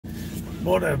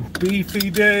What a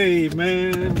beefy day,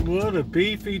 man. What a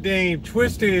beefy day.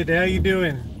 Twisted, how you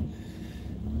doing?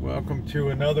 Welcome to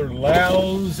another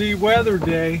lousy weather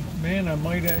day. Man, I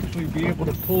might actually be able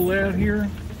to pull out here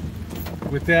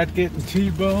without getting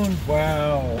T-boned.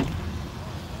 Wow.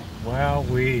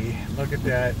 Wowee. Look at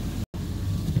that.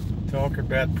 Talk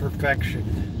about perfection.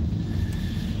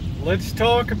 Let's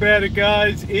talk about it,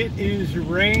 guys. It is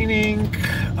raining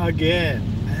again.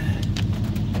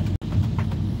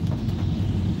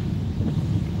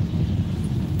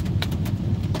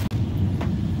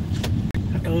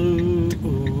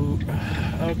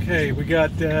 Okay, we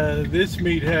got this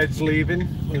meathead's leaving.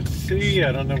 Let's see,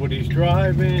 I don't know what he's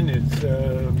driving. It's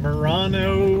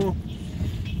Murano,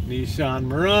 Nissan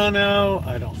Murano.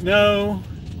 I don't know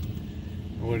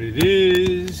what it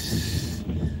is.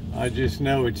 I just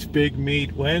know it's Big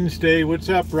Meat Wednesday. What's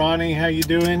up, Ronnie? How you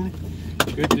doing?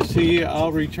 Good to see you.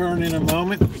 I'll return in a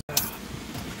moment.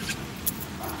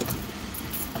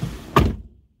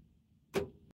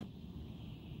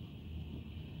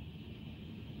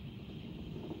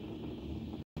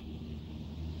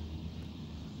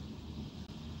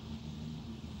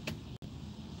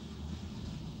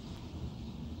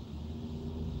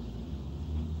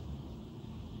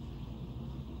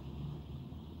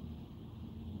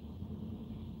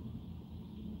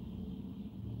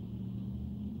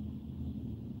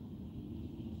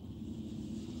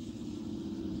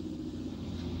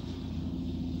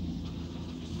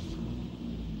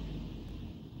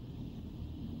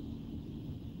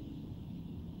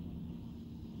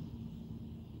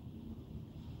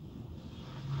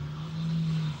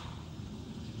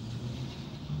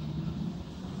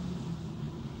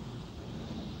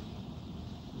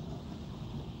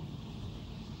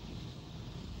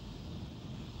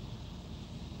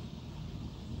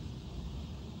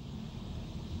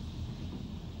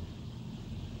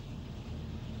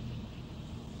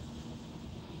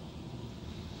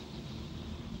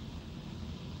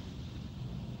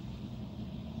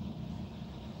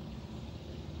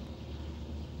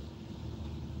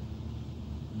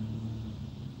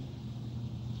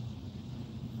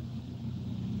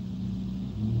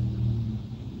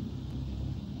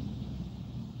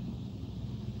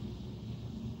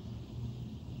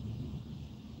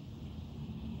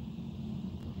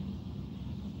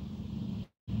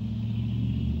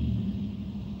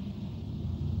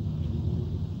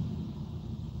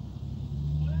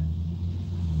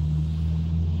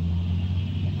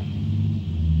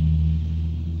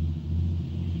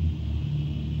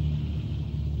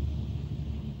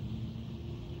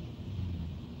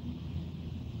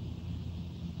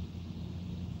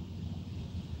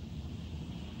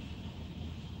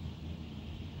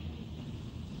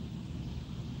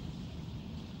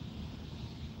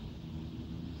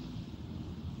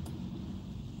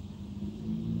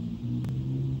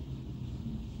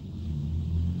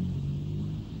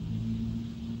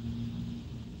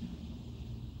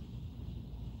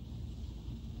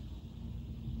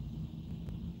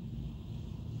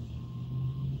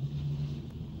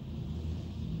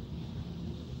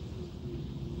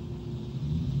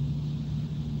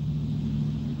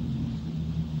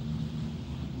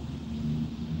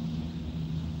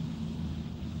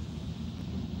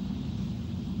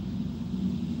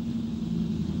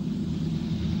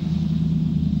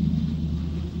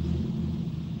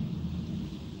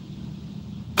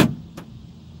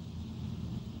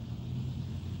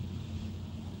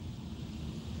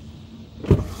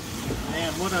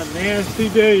 What a nasty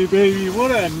day, baby.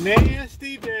 What a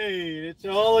nasty day. That's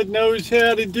all it knows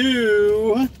how to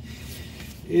do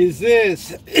is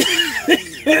this.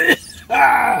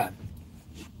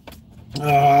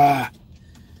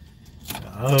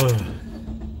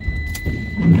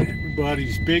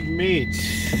 Everybody's big meats.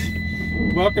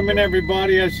 Welcome in,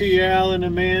 everybody. I see Alan,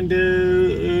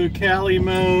 Amanda,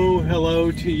 Calimo.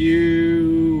 Hello to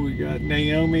you. We got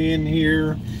Naomi in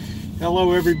here.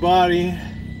 Hello, everybody.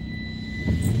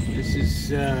 This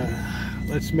is,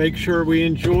 let's make sure we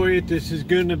enjoy it. This is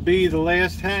going to be the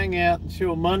last hangout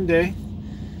until Monday.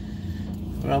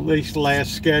 Well, at least the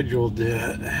last scheduled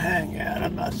hangout.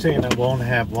 I'm not saying I won't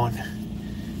have one.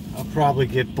 I'll probably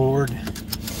get bored.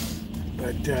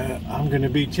 But I'm going to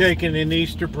be taking an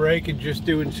Easter break and just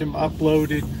doing some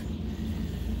uploaded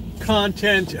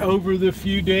content over the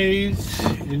few days.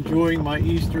 Enjoying my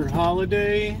Easter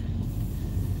holiday.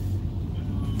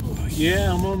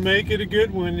 Yeah, I'm gonna make it a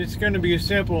good one. It's gonna be a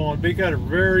simple one. We got a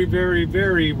very, very,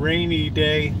 very rainy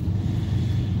day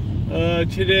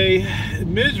today.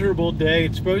 Miserable day.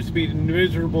 It's supposed to be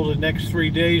miserable the next 3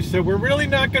 days, so we're really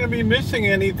not going to be missing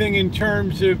anything in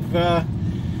terms of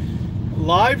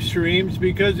live streams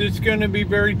because it's going to be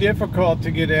very difficult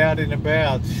to get out and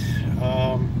about.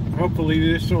 Hopefully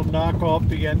this will knock off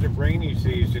the end of rainy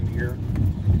season here.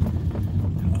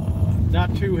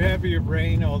 Not too heavy of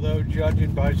rain, although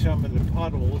judging by some of the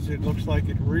puddles, it looks like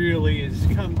it really has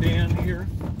come down here.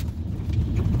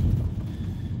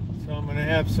 So I'm going to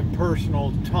have some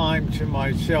personal time to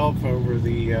myself over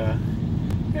the,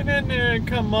 and then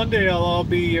come Monday I'll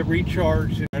be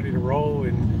recharged and ready to roll,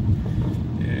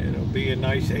 and it'll be a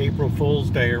nice April Fool's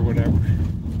Day or whatever.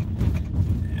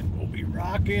 And we'll be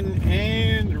rocking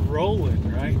and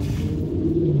rolling, right?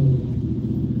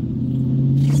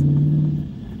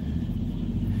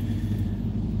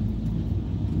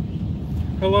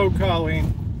 Hello,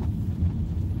 Colleen.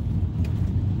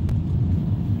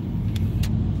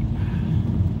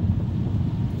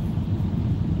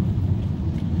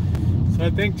 So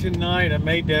I think tonight I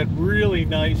made that really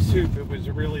nice soup. It was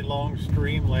a really long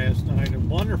stream last night. A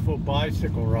wonderful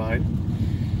bicycle ride.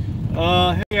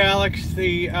 Hey, Alex,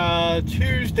 the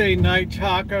Tuesday night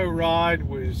taco ride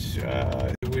was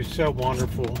it was so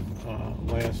wonderful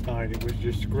last night. It was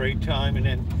just a great time, and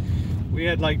then we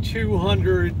had like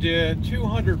 200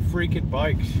 freaking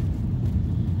bikes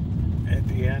at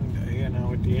the end, you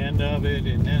know, at the end of it.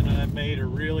 And then I made a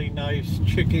really nice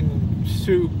chicken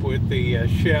soup with the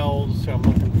shells. So I'm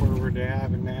looking forward to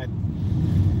having that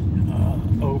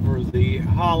over the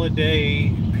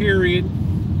holiday period.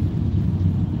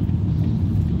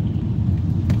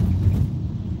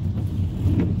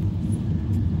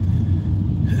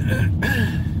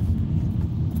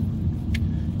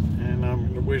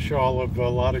 Wish a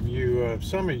lot of you,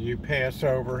 some of you,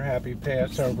 Passover, happy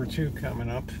Passover too, coming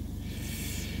up.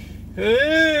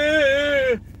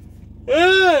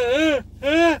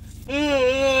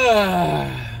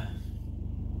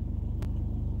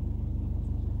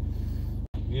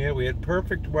 Yeah, we had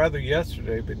perfect weather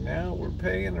yesterday, but now we're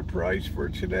paying a price for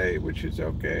today, which is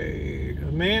okay.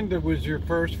 Amanda was your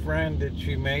first friend that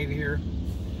you made here?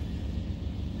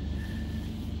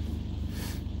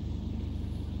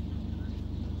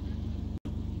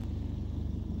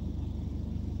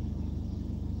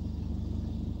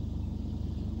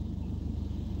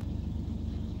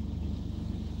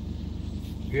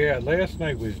 Yeah, last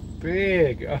night was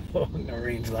big. Oh,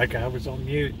 Noreen's like I was on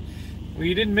mute. Well,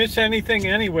 you didn't miss anything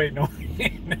anyway,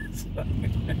 Noreen.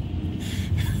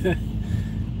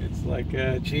 It's like,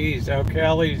 geez,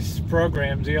 O'Kelly's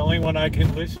program's the only one I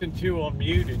can listen to on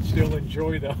mute and still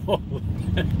enjoy the whole.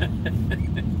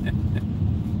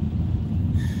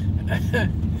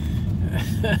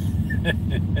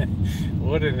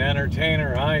 What an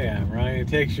entertainer I am, right? It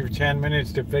takes you 10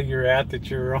 minutes to figure out that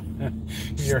you're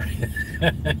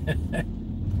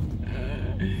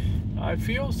I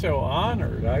feel so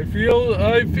honored. I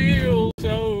feel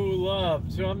so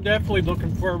loved. So I'm definitely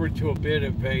looking forward to a bit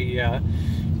of a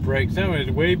break.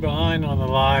 Someone's way behind on the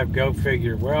live. Go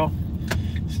figure. Well,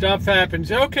 stuff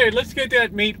happens. Okay, let's get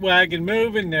that meat wagon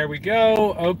moving. There we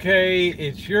go. Okay,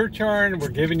 it's your turn. We're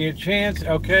giving you a chance.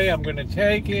 Okay, I'm going to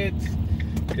take it.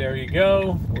 There you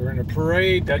go. We're in a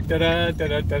parade. There's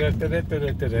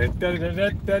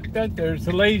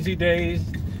the lazy days.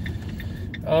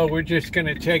 Oh, we're just going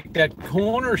to take that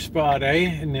corner spot,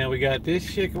 eh? And now we got this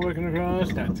chick looking across.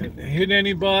 Not to hit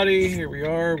anybody. Here we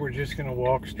are. We're just going to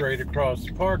walk straight across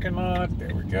the parking lot.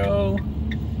 There we go.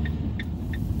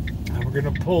 We're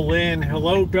going to pull in.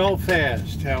 Hello,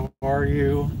 Belfast. How are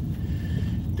you?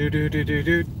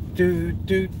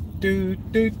 It's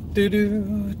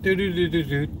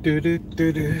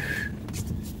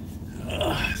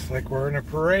like we're in a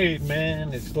parade,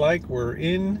 man. It's like we're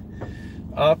in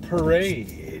a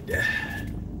parade.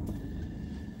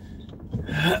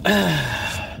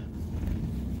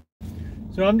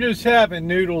 So I'm just having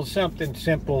noodles, something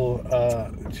simple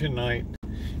tonight.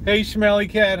 Hey, Smelly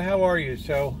Cat, how are you?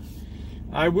 So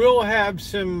I will have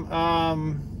some,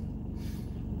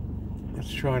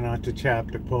 let's try not to tap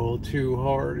the pole too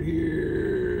hard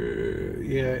here.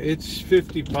 Yeah, it's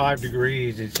 55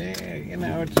 degrees. It's, you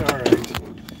know, it's all right.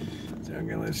 So I'm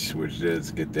going to switch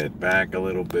this, get that back a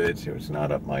little bit so it's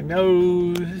not up my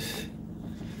nose.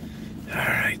 All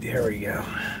right, there we go.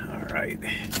 All right.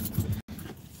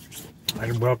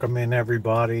 And welcome in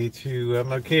everybody to,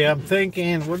 okay, I'm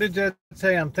thinking, what did that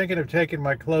say? I'm thinking of taking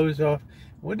my clothes off.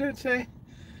 What did it say?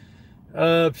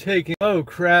 Taking, oh,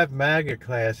 Krav Maga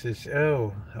classes.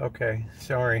 Oh, okay,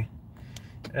 sorry.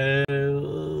 Yeah,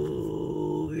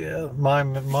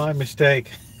 my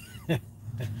mistake.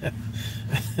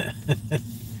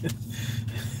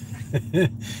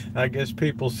 I guess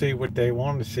people see what they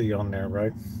want to see on there,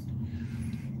 right?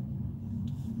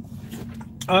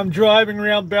 I'm driving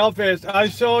around Belfast. I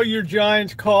saw your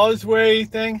Giants Causeway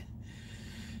thing.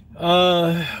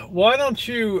 Why don't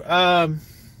you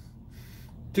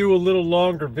do a little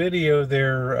longer video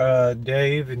there,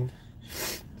 Dave? And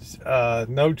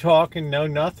no talking, no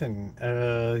nothing.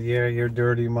 Yeah, your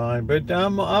dirty mind. But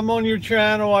I'm on your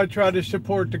channel. I try to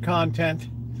support the content.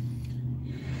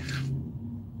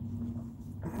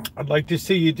 I'd like to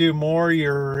see you do more.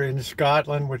 You're in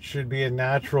Scotland, which should be a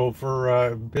natural for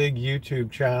a big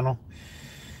YouTube channel,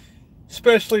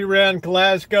 especially around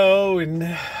Glasgow. And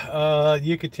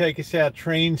you could take us out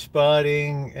train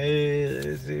spotting.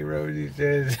 See, Rosie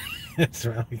says it's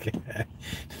really good.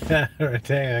 I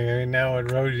know what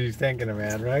Rosie's thinking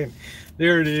about, right?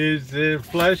 There it is.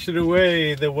 Flash it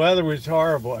away. The weather was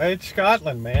horrible. It's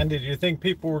Scotland, man. Did you think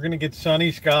people were going to get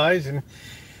sunny skies and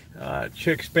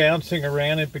chicks bouncing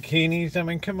around in bikinis? I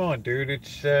mean, come on, dude.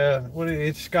 It's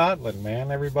Scotland,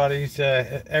 man. Everybody's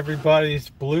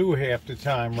blue half the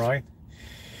time, right?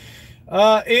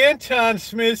 Anton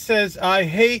Smith says, I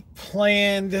hate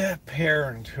Planned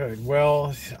Parenthood.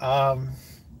 Well,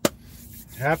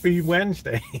 happy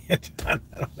Wednesday. I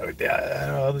don't know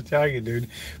what to tell you, dude.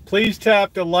 Please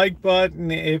tap the like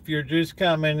button if you're just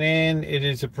coming in. It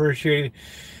is appreciated.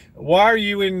 Why are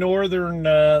you in Northern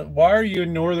Ireland,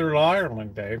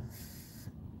 Dave?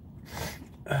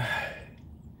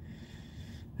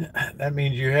 That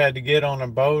means you had to get on a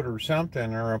boat or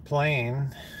something, or a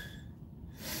plane.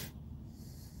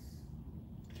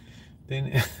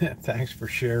 Then thanks for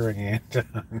sharing,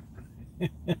 Anton.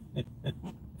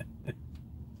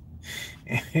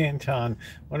 Anton,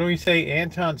 what do we say?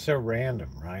 Anton's so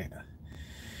random, right?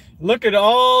 Look at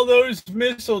all those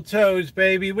mistletoes,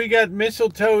 baby. We got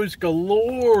mistletoes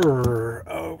galore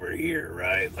over here,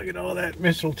 right? Look at all that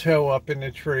mistletoe up in the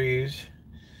trees.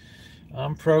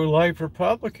 I'm pro-life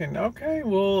Republican. Okay,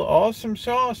 well, awesome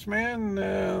sauce,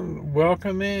 man.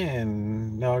 Welcome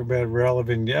in. Talk about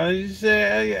relevant.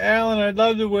 Alan, I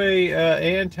love the way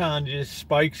Anton just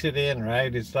spikes it in,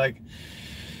 right? It's like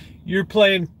you're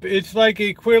playing, it's like the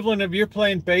equivalent of you're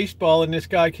playing baseball and this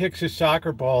guy kicks a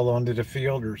soccer ball onto the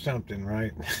field or something,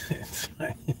 right? It's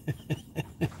like,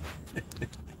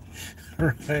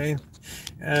 right?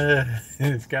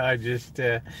 This guy just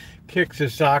kicks a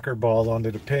soccer ball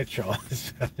onto the pitch all of a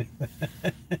sudden.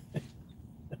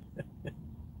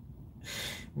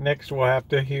 Next we'll have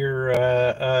to hear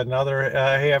another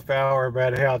half hour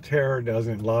about how Tara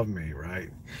doesn't love me, right?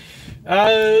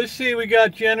 Let's see, we got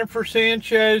Jennifer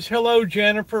Sanchez. Hello,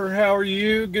 Jennifer. How are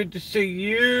you? Good to see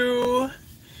you.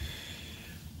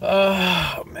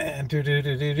 Oh, man.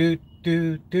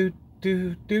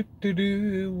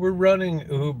 We're running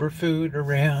Uber food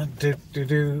around.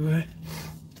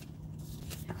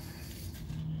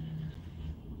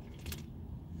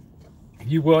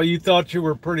 You thought you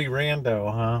were pretty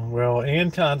rando, huh? Well,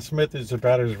 Anton Smith is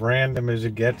about as random as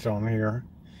it gets on here.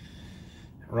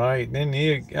 Right, then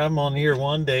I'm on here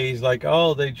one day. He's like,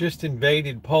 "Oh, they just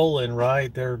invaded Poland,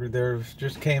 right? They're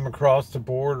just came across the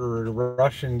border, the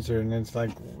Russians." And it's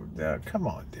like, come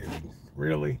on, dude,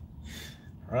 really,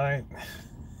 right?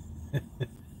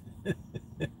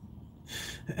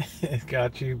 It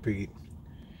got you beat.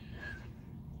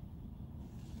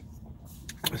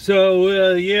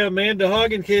 So yeah, Amanda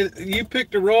Hagen, you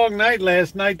picked the wrong night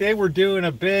last night. They were doing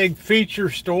a big feature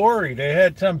story. They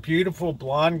had some beautiful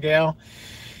blonde gal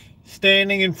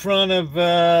standing in front of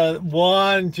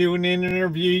Juan doing an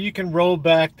interview. You can roll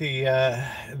back the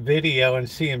video and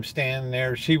see him standing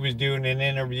there. She was doing an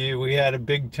interview. We had a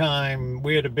big time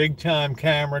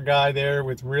camera guy there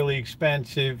with really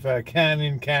expensive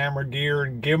Canon camera gear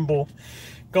and gimbal,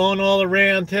 going all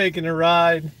around taking a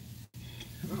ride.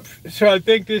 So I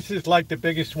think this is like the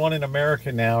biggest one in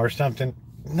America now or something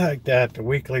like that, the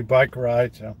weekly bike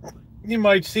ride. So you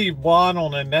might see Juan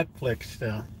on a Netflix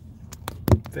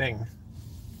thing,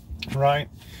 right?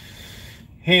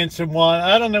 Handsome One.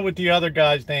 I don't know what the other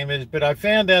guy's name is, but I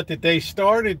found out that they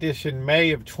started this in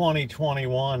May of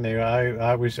 2021.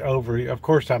 I was over, of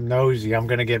course I'm nosy. I'm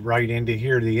going to get right into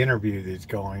here the interview that's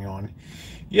going on.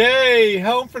 Yay,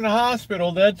 home from the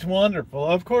hospital. That's wonderful.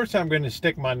 Of course I'm going to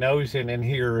stick my nose in and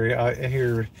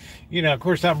hear, you know, of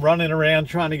course I'm running around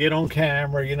trying to get on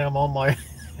camera, you know, I'm on my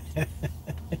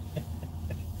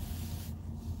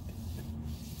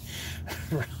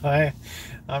right.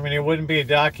 I mean, it wouldn't be a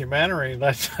documentary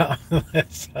unless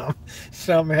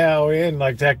somehow in,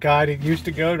 like that guy that used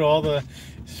to go to all the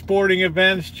sporting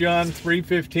events, John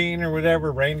 315 or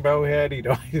whatever, Rainbow Head. He'd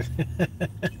always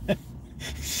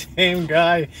same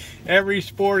guy, every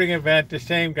sporting event, the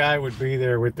same guy would be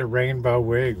there with the rainbow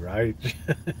wig, right?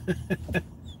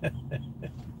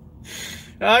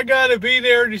 I gotta be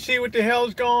there to see what the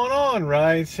hell's going on,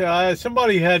 right? So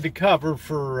somebody had to cover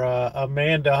for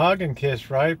Amanda Hug and Kiss,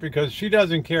 right? Because she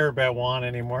doesn't care about Juan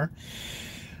anymore.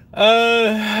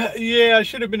 Yeah, I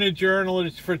should have been a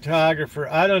journalist, photographer.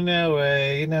 I don't know.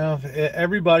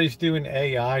 Everybody's doing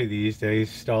AI these days.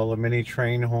 Install a mini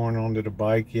train horn onto the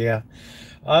bike. Yeah,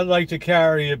 I'd like to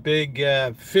carry a big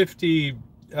 50.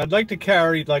 I'd like to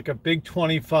carry like a big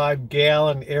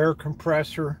 25-gallon air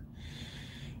compressor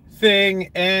thing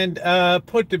and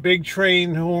put the big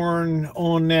train horn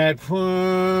on that.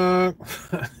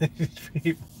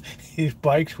 These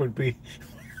bikes would be.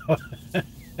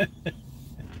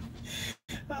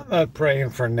 I'm not praying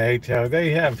for NATO.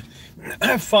 They have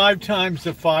 5 times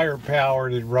the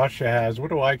firepower that Russia has. What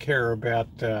do I care about?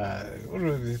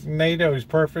 NATO is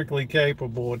perfectly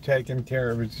capable of taking care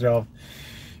of itself.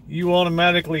 You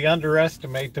automatically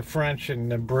underestimate the French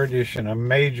and the British in a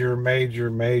major, major,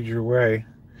 major way.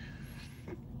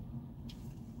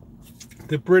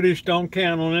 The British don't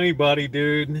count on anybody,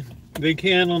 dude. They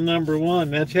count on number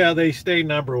one. That's how they stay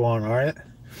number one, all right?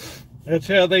 That's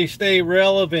how they stay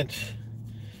relevant.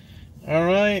 All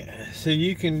right, so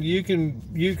you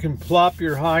can plop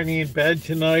your hiney in bed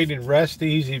tonight and rest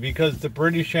easy because the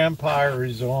British Empire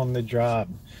is on the job.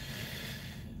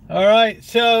 All right,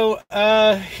 so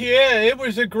yeah, it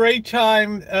was a great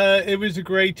time. It was a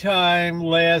great time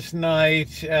last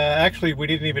night. Actually, we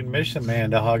didn't even miss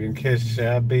Amanda Hug and Kiss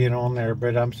being on there,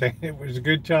 but I'm saying it was a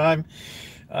good time.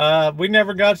 We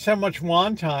never got so much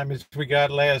Juan time as we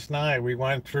got last night. We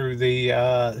went through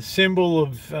the symbol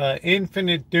of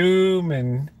infinite doom,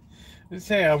 and let's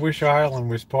say I wish Ireland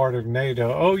was part of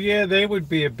NATO. Oh yeah, they would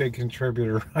be a big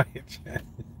contributor, right?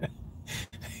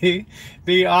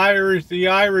 the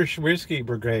Irish whiskey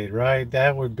brigade, right?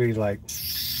 That would be like,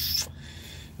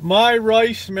 my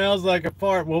rice smells like a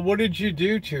fart. Well, what did you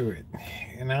do to it?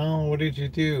 What did you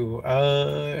do?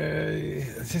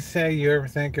 Let's just say you ever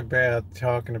think about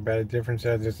talking about a different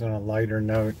subject on a lighter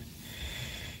note.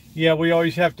 Yeah, we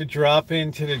always have to drop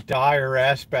into the dire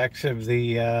aspects of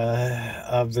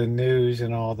the news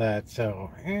and all that.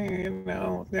 So,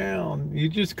 now you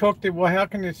just cooked it. Well, how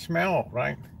can it smell,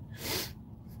 right?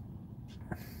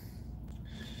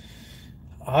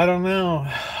 I don't know.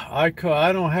 I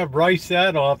don't have rice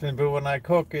that often, but when I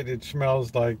cook it, it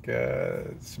smells like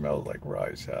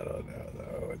rice. I don't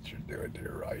know what you're doing to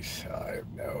your rice. I have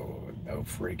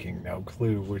no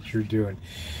clue what you're doing.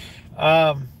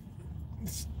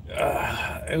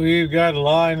 We've got a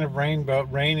line of rain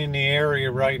in the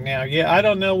area right now. Yeah, I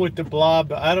don't know what the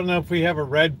blob. I don't know if we have a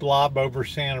red blob over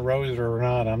Santa Rosa or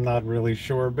not. I'm not really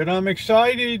sure, but I'm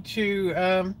excited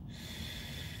to.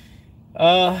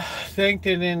 Think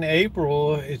that in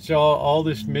April, it's all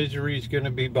this misery is going to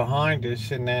be behind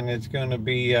us, and then it's going to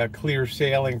be clear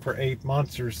sailing for 8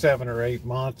 months or 7 or 8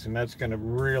 months, and that's going to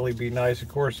really be nice. Of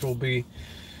course, we'll be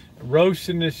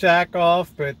roasting the sack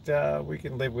off, but we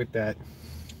can live with that.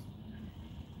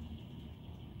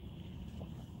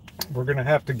 We're going to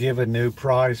have to give a new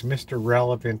prize, Mr.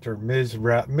 Relevant or Ms.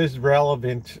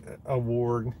 Relevant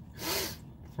award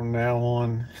from now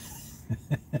on.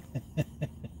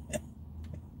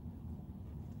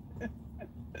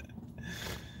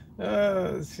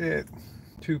 Oh, shit.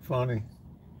 Too funny.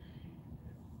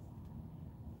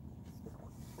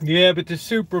 Yeah, but the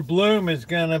super bloom is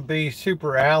gonna be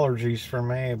super allergies for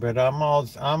me. But I'm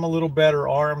a little better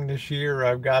armed this year.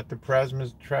 I've got the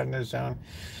prednisone.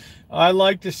 I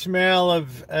like the smell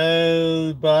of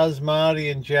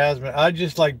basmati and jasmine. I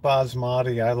just like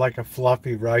basmati. I like a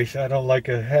fluffy rice. I don't like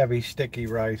a heavy, sticky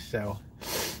rice. So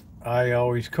I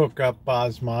always cook up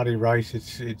basmati rice.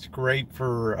 It's great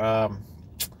for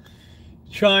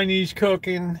Chinese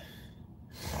cooking.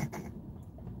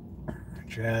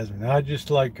 Jasmine. I just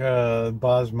like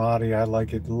basmati. I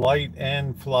like it light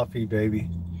and fluffy, baby.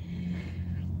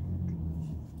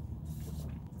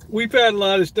 We've had a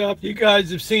lot of stuff. You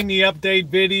guys have seen the update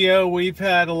video. We've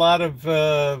had a lot of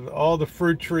all the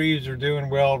fruit trees are doing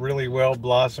well, really well,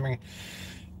 blossoming.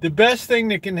 The best thing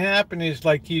that can happen is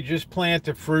like you just plant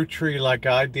a fruit tree like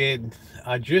I did.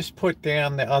 I just put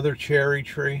down the other cherry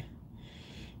tree,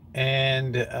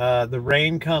 and the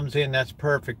rain comes in. That's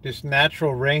perfect. This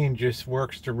natural rain just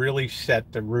works to really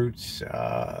set the roots,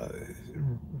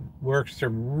 works to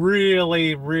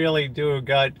really do a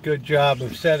good job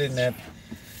of setting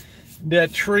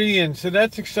that tree in. So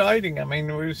that's exciting. I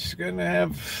mean, we're just gonna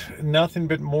have nothing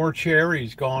but more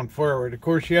cherries going forward. Of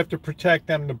course, you have to protect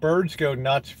them. The birds go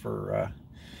nuts for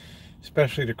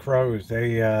especially the crows.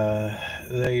 They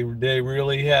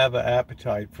really have an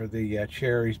appetite for the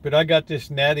cherries. But I got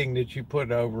this netting that you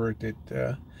put over it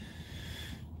that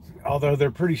although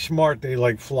they're pretty smart, they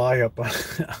like fly up on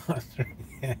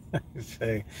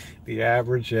say the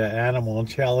average animal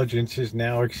intelligence has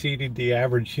now exceeded the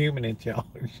average human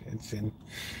intelligence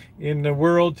in the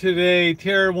world today.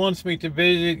 Tara wants me to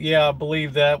visit. Yeah, I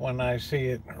believe that when I see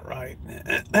it. Right.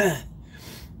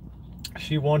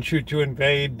 She wants you to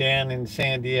invade down in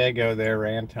San Diego there,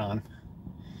 Anton.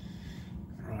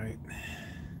 Right.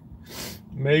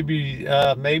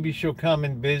 Maybe she'll come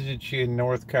and visit you in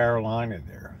North Carolina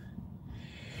there.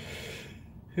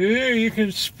 Yeah, you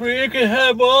can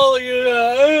have all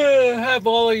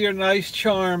of your nice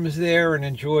charms there and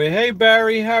enjoy. Hey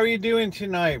Barry, how are you doing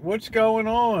tonight? What's going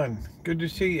on? Good to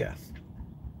see you.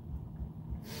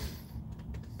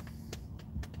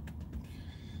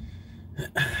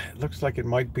 It looks like it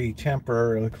might be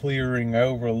temporarily clearing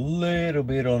over a little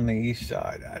bit on the east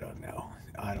side. I don't know.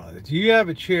 Do you have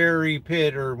a cherry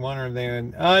pit or one or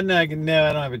then? No, I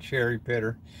don't have a cherry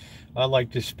pitter. I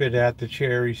like to spit out the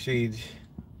cherry seeds.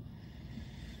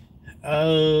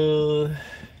 I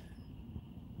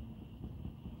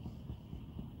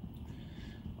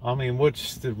mean,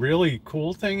 what's the really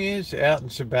cool thing is out in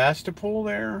Sebastopol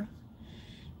there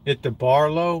at the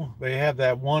Barlow, they have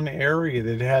that one area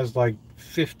that has like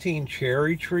 15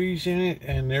 cherry trees in it,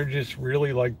 and they're just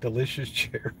really like delicious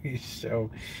cherries.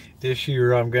 So this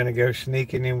year I'm going to go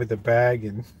sneaking in with a bag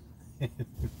and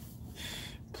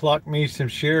pluck me some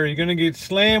cherry. You're going to get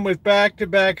slammed with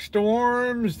back-to-back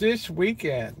storms this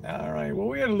weekend. All right, well,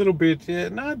 we had a little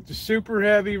bit, not super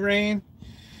heavy rain,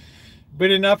 but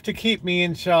enough to keep me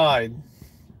inside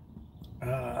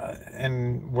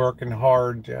and working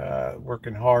hard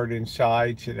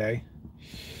inside today.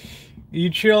 You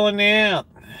chilling out?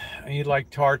 You like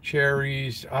tart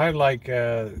cherries? I like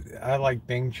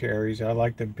Bing cherries. I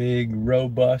like the big,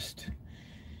 robust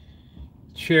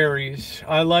cherries.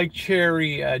 I like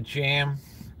cherry jam.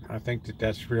 I think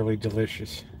that's really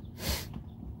delicious.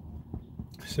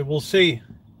 So we'll see.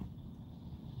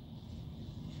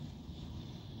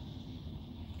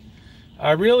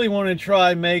 I really want to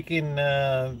try making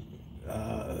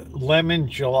lemon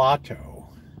gelato.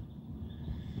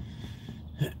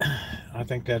 I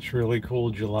think that's really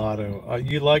cool, gelato.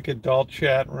 You like adult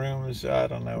chat rooms? I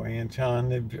don't know,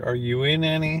 Anton. Are you in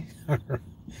any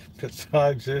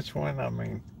besides this one? I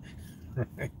mean,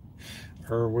 right?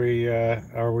 Are we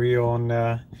on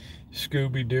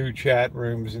Scooby-Doo chat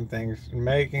rooms and things?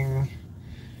 Making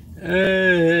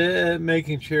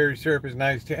cherry syrup is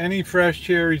nice too. Any fresh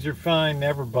cherries are fine.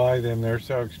 Never buy them. They're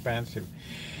so expensive.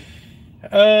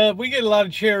 We get a lot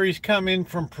of cherries come in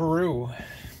from Peru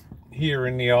here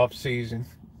in the off season.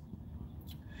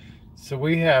 So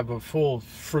we have a full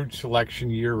fruit selection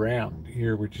year round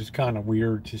here, which is kind of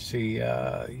weird to see,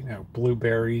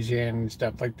 blueberries and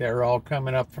stuff like that are all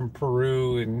coming up from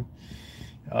Peru and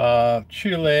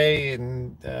Chile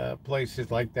and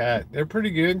places like that. They're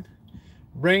pretty good.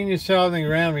 Rain is something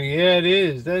around me. Yeah, it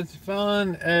is. That's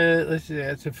fun. Let's see.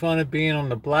 That's the fun of being on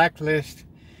the blacklist.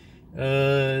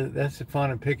 That's the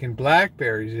fun of picking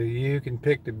blackberries. You can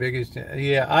pick the biggest.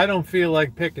 Yeah, I don't feel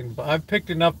like picking. I've picked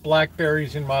enough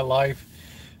blackberries in my life.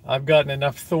 I've gotten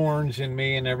enough thorns in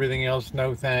me and everything else.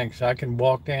 No thanks. I can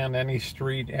walk down any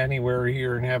street anywhere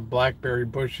here and have blackberry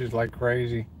bushes like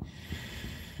crazy.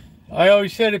 I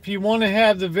always said if you want to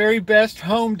have the very best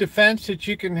home defense that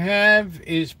you can have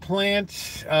is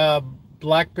plant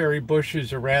blackberry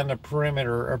bushes around the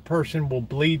perimeter. A person will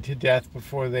bleed to death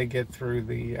before they get through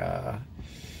the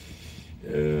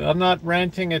I'm not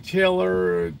renting a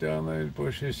tiller. Those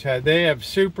bushes they have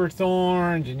super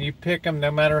thorns, and you pick them.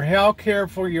 No matter how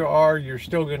careful you are, you're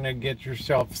still going to get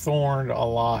yourself thorned a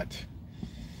lot.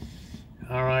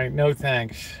 All right, no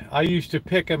thanks. I used to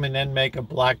pick them and then make a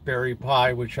blackberry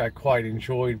pie, which I quite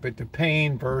enjoyed, but the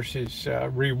pain versus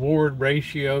reward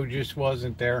ratio just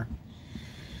wasn't there.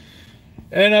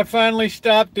 And I finally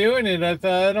stopped doing it. I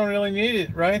thought I don't really need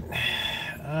it, right?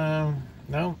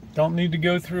 No, don't need to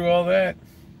go through all that.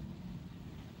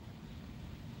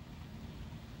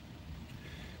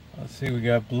 Let's see, we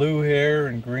got blue hair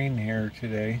and green hair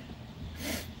today.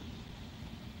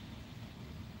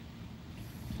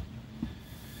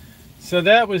 So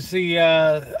that was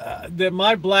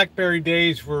my blackberry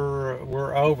days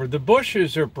were over. The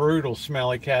bushes are brutal,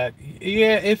 Smelly Cat.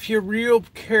 Yeah, if you're real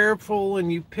careful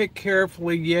and you pick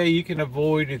carefully, yeah, you can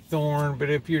avoid a thorn. But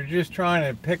if you're just trying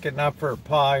to pick enough for a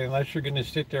pie, unless you're going to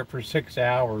sit there for 6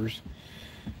 hours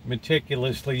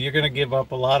meticulously, you're going to give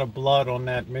up a lot of blood on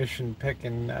that mission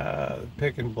picking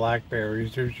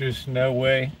blackberries. There's just no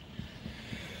way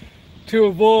to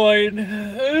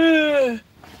avoid.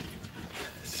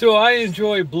 So I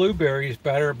enjoy blueberries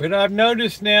better, but I've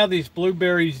noticed now these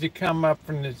blueberries that come up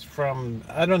from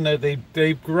I don't know,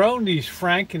 they've grown these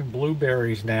Franken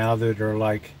blueberries now that are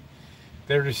like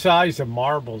they're the size of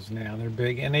marbles now. They're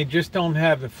big and they just don't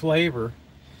have the flavor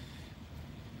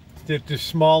that the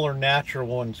smaller natural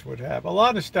ones would have. A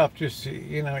lot of stuff just,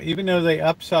 even though they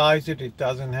upsize it, it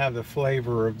doesn't have the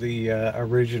flavor of the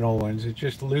original ones. It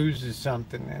just loses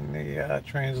something in the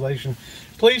translation.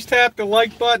 Please tap the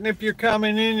like button if you're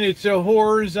coming in. It's a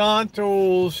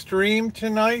horizontal stream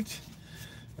tonight,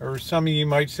 or some of you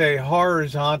might say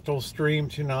horizontal stream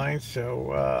tonight.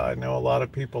 So I know a lot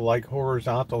of people like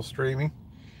horizontal streaming.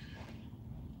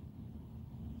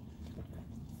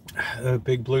 The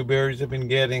big blueberries I've been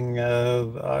getting,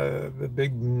 the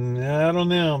big, I don't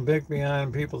know, big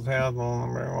behind people's house.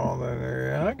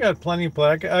 I got plenty of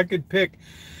I could pick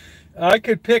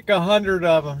 100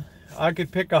 of them. I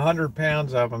could pick 100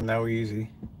 pounds of them, no easy.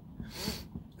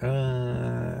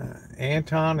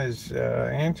 Anton is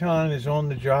on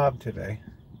the job today.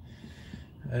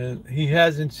 He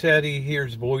hasn't said he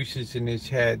hears voices in his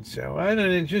head, so I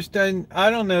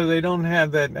don't know. They don't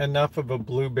have that enough of a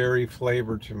blueberry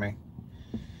flavor to me.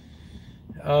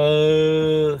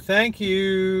 Thank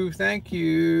you.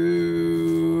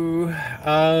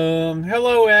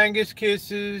 Hello, Angus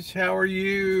Kisses. How are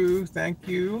you? Thank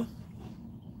you.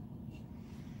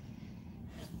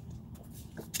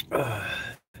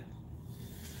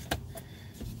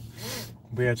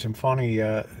 We had some funny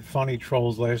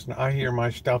trolls last night. I hear my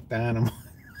stuffed animal.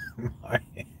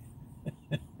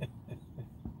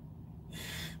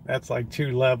 That's like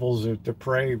 2 levels of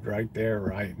depraved right there,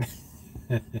 right?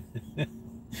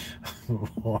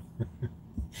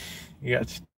 You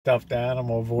got stuffed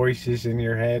animal voices in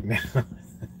your head now.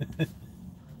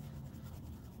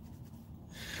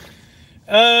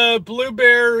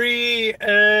 Blueberry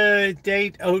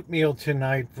date oatmeal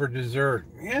tonight for dessert.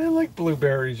 Yeah, I like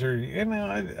blueberries. Or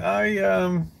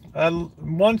I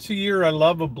once a year I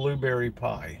love a blueberry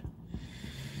pie.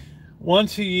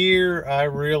 Once a year I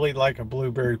really like a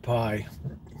blueberry pie.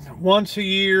 Once a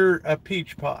year a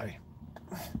peach pie.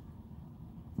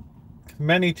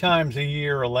 Many times a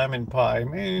year a lemon pie.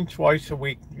 Maybe twice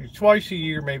a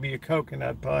year maybe a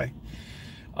coconut pie.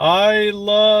 I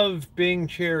love Bing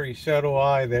cherry, so do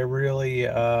I. They're really,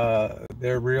 I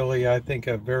think,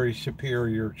 a very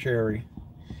superior cherry.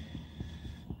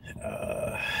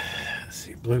 Let's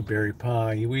see, blueberry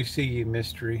pie. We see you,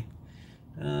 mystery.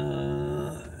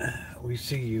 We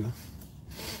see you.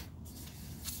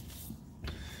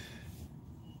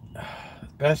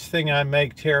 Best thing I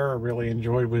make, Tara really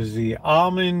enjoyed, was the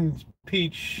almond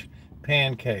peach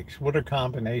pancakes. What a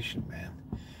combination, man.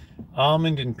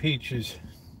 Almond and peaches.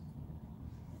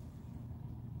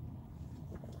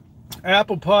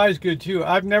 Apple pie is good too.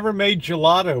 I've never made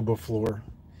gelato before,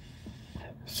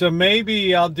 so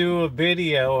maybe I'll do a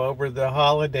video over the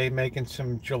holiday making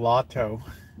some gelato.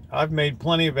 I've made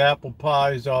plenty of apple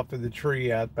pies off of the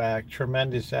tree out back.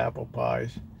 Tremendous apple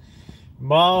pies.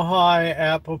 Mile high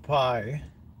apple pie.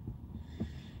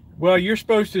 Well, you're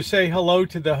supposed to say hello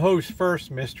to the host first,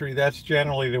 mystery. That's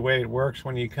generally the way it works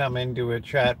when you come into a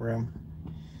chat room.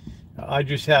 I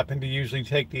just happen to usually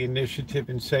take the initiative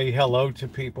and say hello to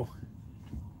people.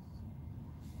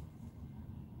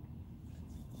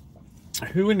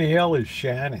 Who in the hell is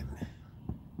Shannon?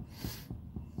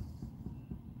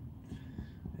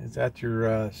 Is that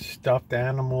your stuffed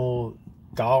animal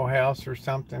dollhouse or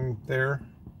something there?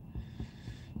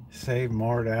 Save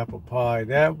Mart apple pie.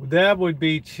 That would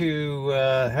be too.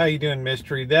 How you doing,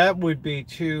 mystery? That would be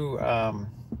too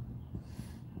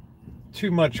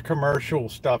much commercial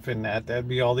stuff in that. That'd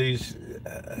be all these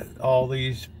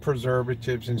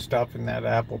preservatives and stuff in that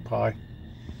apple pie.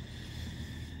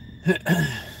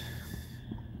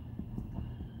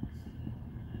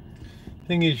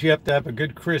 Thing is, you have to have a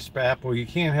good crisp apple. You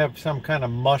can't have some kind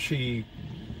of mushy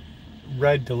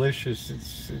red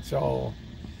delicious. It's all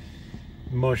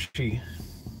mushy.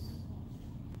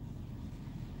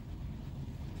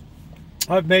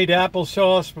 I've made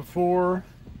applesauce before.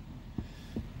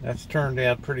 That's turned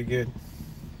out pretty good.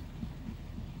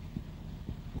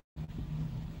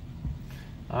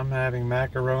 I'm having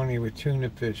macaroni with tuna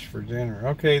fish for dinner.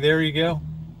 Okay, there you go.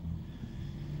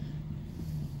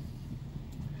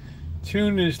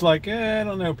 Tuna is like, I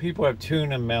don't know, people have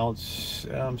tuna melts.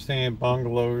 I'm staying in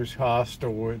bungalows,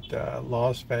 hostel at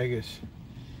Las Vegas.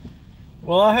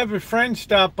 Well, I have a friend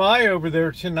stop by over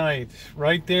there tonight,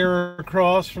 right there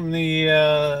across from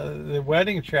the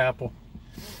wedding chapel.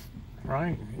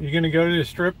 Right? You gonna go to the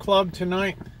strip club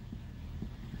tonight?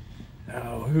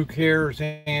 Oh, who cares,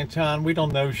 Anton? We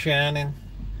don't know Shannon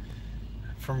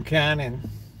from Cannon.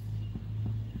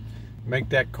 Make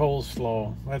that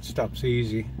coleslaw. That stuff's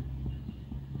easy.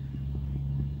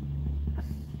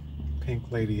 Pink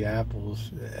lady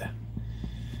apples.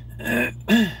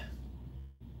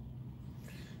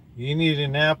 You need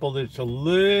an apple that's a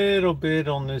little bit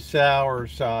on the sour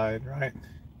side, right?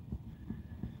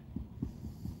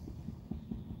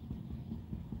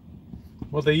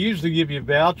 Well, they usually give you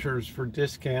vouchers for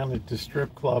discount at the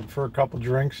strip club for a couple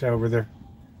drinks over there.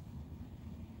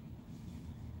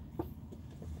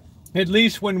 At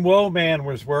least when Woe Man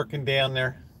was working down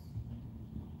there.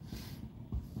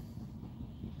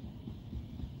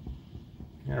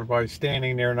 Everybody's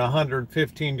standing there in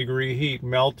 115-degree heat,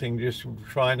 melting, just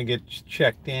trying to get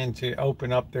checked in to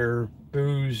open up their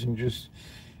booze and just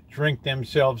drink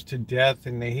themselves to death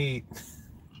in the heat.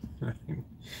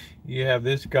 You have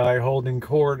this guy holding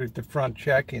court at the front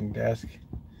check-in desk.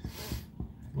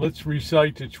 Let's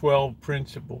recite the 12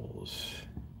 principles.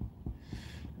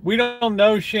 We don't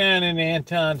know Shannon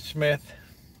Anton Smith.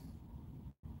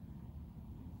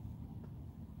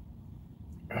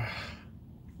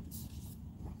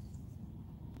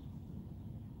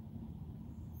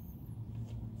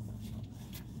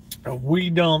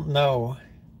 We don't know.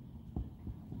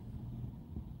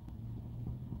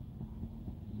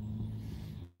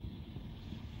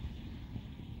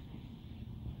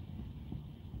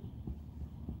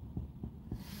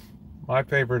 My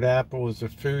favorite apple is a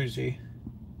Fuji.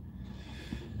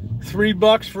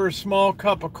 $3 for a small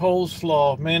cup of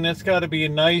coleslaw. Man, that's got to be a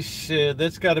nice.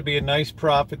 That's got to be a nice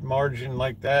profit margin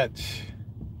like that.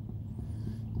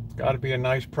 Got to be a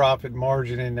nice profit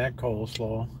margin in that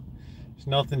coleslaw. It's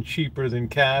nothing cheaper than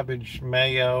cabbage,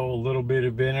 mayo, a little bit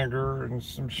of vinegar, and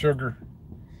some sugar.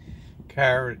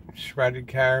 Carrot, shredded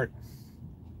carrot.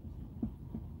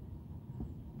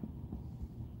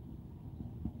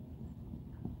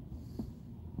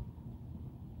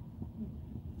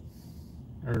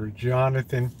 Or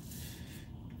Jonathan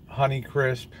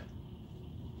Honeycrisp.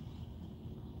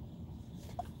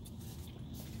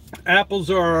 Apples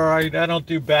are all right. I don't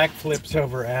do backflips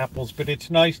over apples, but it's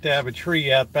nice to have a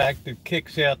tree out back that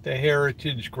kicks out the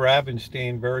Heritage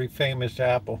Gravenstein, very famous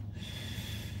apple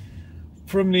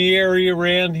from the area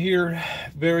around here.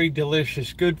 Very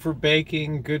delicious. Good for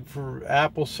baking, good for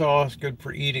applesauce, good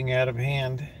for eating out of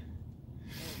hand.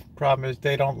 Problem is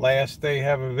they don't last. They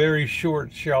have a very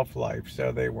short shelf life,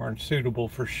 so they weren't suitable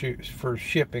for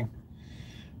shipping.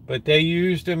 But they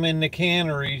used them in the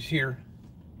canneries here.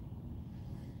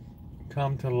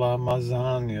 Come to La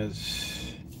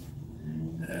Mazanias.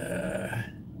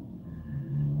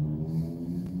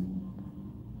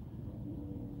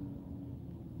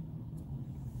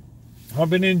 I've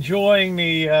been enjoying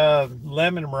the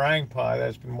lemon meringue pie.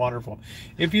 That's been wonderful.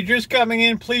 If you're just coming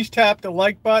in, please tap the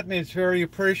like button. It's very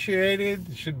appreciated.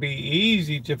 It should be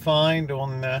easy to find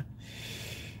on a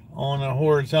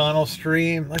horizontal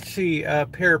stream. Let's see.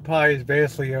 Pear pie is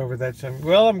vastly over that.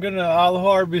 Well, I'll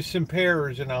harvest some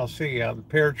pears and I'll see. The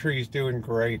pear tree's doing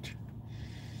great.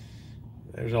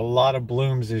 There's a lot of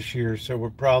blooms this year, so we're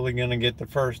probably going to get the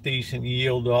first decent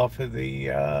yield off of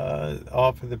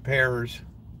the pears,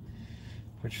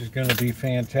 which is going to be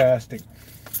fantastic.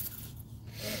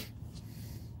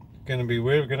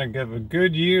 We're going to give a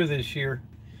good year this year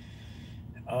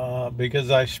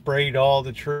because I sprayed all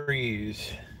the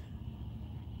trees.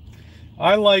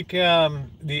 I like the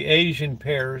Asian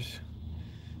pears,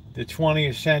 the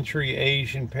 20th century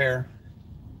Asian pear.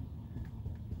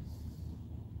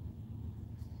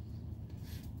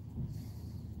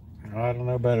 I don't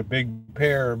know about a big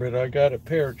pear, but I got a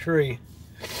pear tree.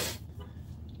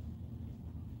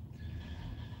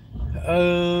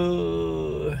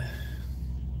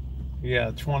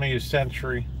 Yeah, 20th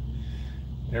century.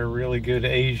 They're really good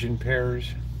Asian pears.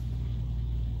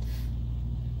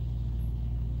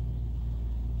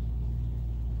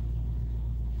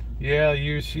 Yeah,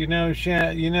 you know,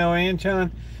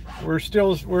 Anton, we're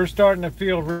starting to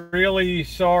feel really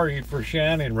sorry for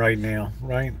Shannon right now,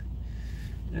 right?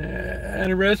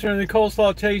 At a restaurant, the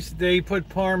coleslaw tasted, they put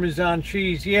Parmesan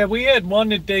cheese. Yeah, we had one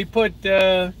that they put,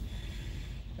 what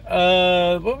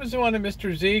was the one that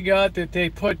Mr. Z got that they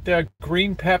put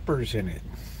green peppers in it?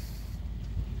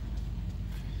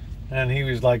 And he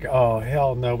was like, oh,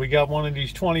 hell no. We got one of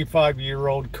these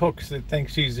 25-year-old cooks that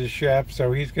thinks he's a chef,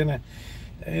 so he's going to,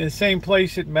 the same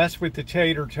place that messed with the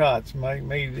tater tots,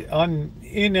 made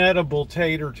inedible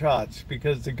tater tots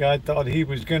because the guy thought he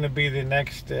was going to be the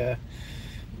next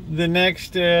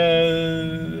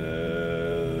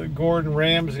Gordon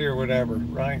Ramsay or whatever,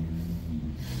 right?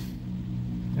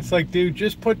 It's like, dude,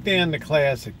 just put down the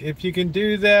classic. If you can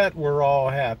do that, we're all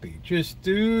happy. Just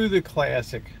do the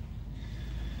classic.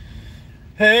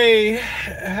 Hey,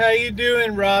 how you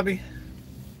doing, Robbie?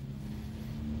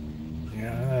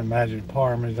 imagine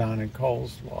Parmesan and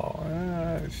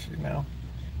coleslaw. You know,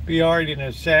 be alright in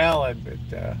a salad,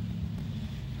 but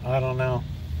I don't know.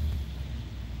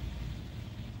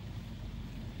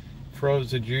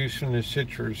 Froze the juice from the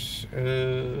citrus.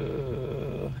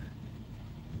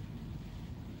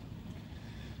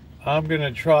 I'm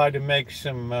gonna try to make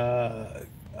some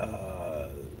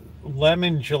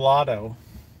lemon gelato.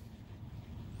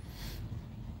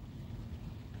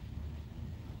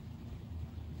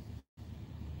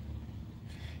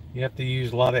 You have to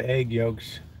use a lot of egg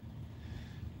yolks.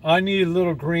 I need a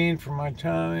little green for my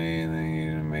tummy,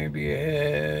 maybe a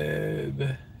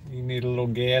head. You need a little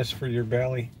gas for your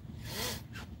belly.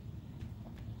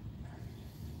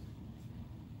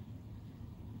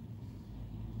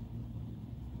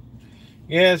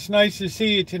 Yeah, it's nice to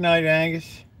see you tonight,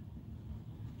 Angus.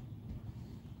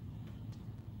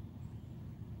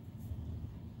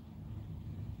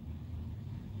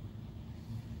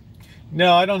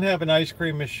 No, I don't have an ice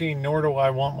cream machine, nor do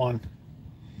I want one.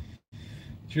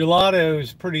 Gelato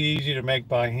is pretty easy to make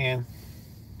by hand.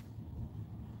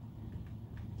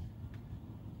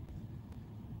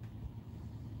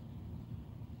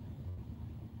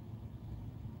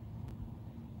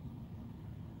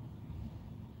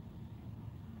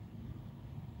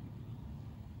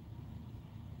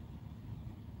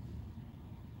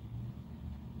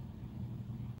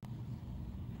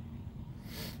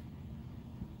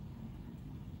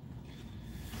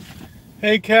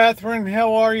 Hey Catherine,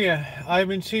 how are you? I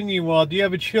haven't seen you well. Do you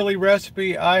have a chili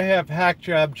recipe? I have hack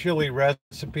job chili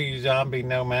recipe, zombie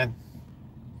nomad.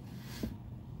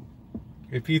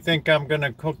 If you think I'm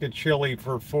gonna cook the chili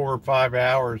for 4 or 5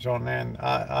 hours on end,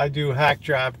 I do hack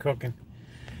job cooking.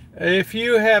 If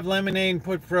you have lemonade,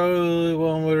 put frozen,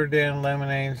 well, water down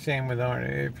lemonade, same with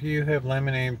orange. If you have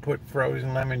lemonade, put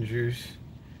frozen lemon juice.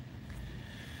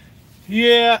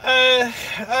 Yeah,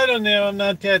 I don't know. I'm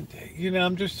not that,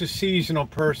 I'm just a seasonal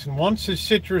person. Once the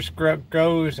citrus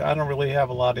goes, I don't really have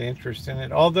a lot of interest in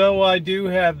it. Although I do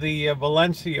have the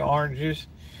Valencia oranges,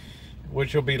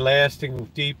 which will be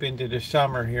lasting deep into the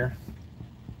summer here.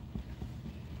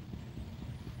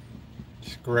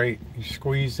 It's great. You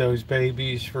squeeze those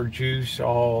babies for juice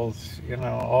all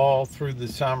through the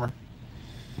summer.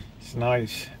 It's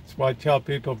nice. That's why I tell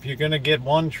people, if you're going to get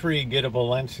one tree, get a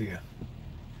Valencia.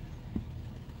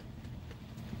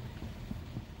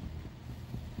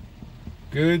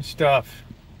 Good stuff.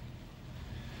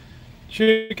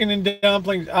 Chicken and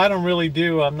dumplings, I don't really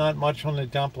do. I'm not much on the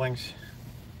dumplings.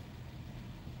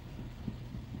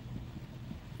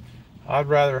 I'd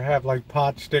rather have like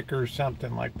pot sticker or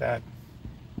something like that.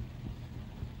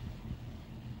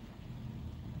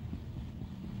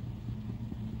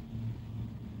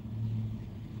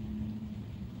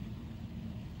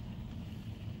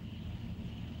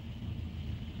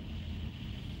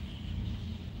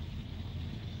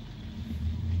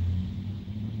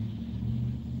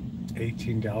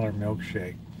 $18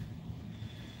 milkshake.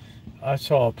 I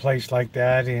saw a place like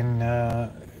that in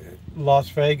Las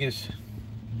Vegas.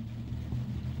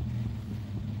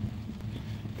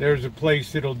 There's a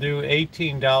place that'll do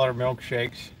 $18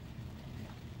 milkshakes.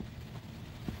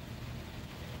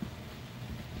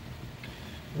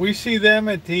 We see them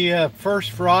at the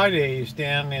First Fridays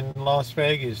down in Las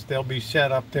Vegas. They'll be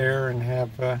set up there and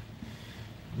have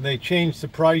they change the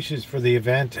prices for the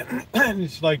event.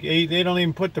 It's like they don't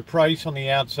even put the price on the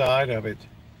outside of it.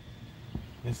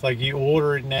 It's like you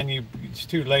order it and then it's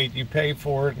too late. You pay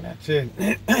for it and that's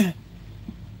it.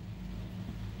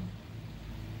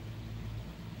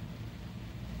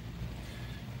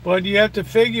 But you have to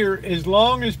figure, as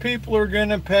long as people are going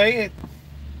to pay it.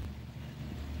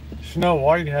 Snow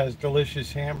White has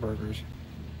delicious hamburgers.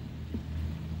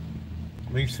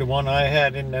 At least the one I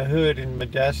had in the hood in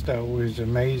Modesto was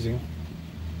amazing.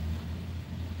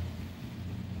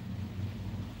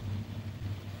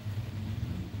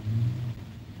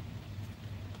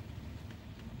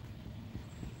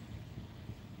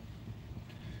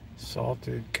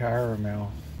 Salted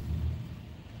caramel.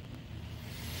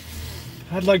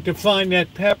 I'd like to find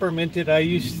that peppermint that I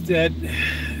used,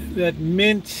 that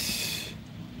mint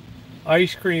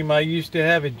ice cream I used to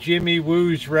have at Jimmy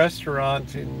Woo's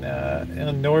restaurant in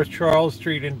on North Charles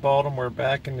Street in Baltimore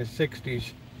back in the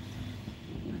 60s.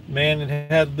 Man, it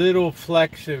had little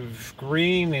flecks of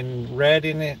green and red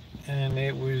in it, and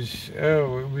it was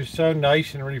so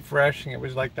nice and refreshing. It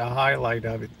was like the highlight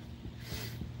of it.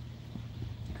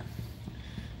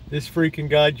 This freaking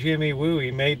guy Jimmy Woo,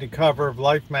 he made the cover of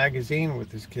Life magazine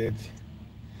with his kids.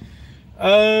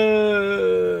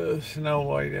 Snow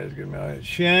White has good.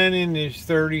 Shannon is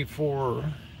 34.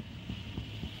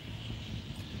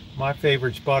 My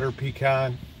favorite's butter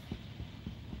pecan.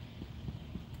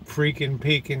 freaking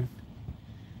peaking.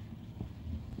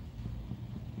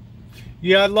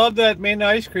 Yeah, I love that mint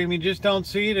ice cream. You just don't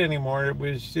see it anymore. It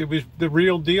was the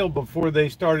real deal before they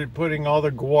started putting all the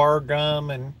guar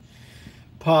gum and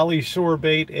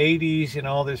polysorbate 80s and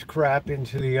all this crap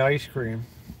into the ice cream.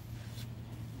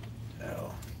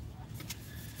 So,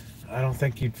 I don't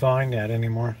think you'd find that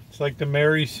anymore. It's like the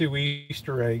Mary Sue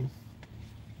Easter egg.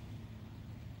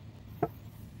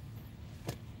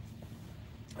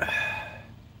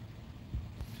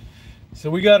 So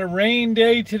we got a rain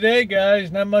day today,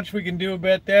 guys. Not much we can do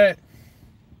about that.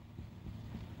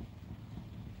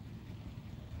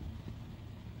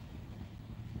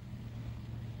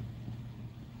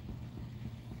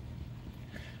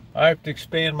 I have to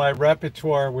expand my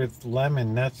repertoire with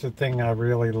lemon. That's the thing I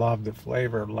really love, the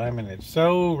flavor of lemon. It's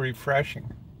so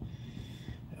refreshing.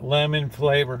 Lemon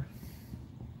flavor.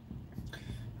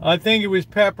 I think it was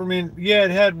peppermint. Yeah, it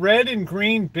had red and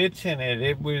green bits in it.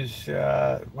 It was,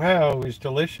 wow, it was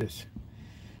delicious.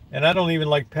 And I don't even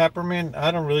like peppermint.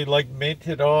 I don't really like mint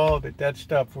at all, but that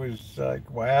stuff was like,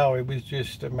 wow, it was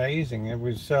just amazing. It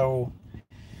was so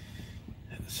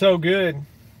good.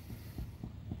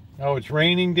 Oh, it's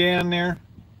raining down there.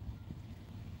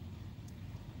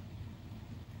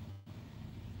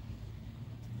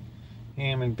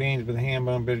 Ham and beans with ham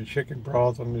bone, bit of chicken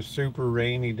broth on this super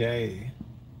rainy day.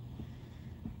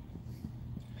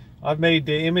 I've made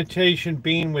the imitation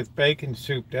bean with bacon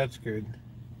soup. That's good.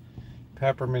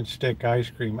 Peppermint stick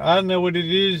ice cream. I don't know what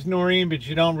it is, Noreen, but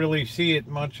you don't really see it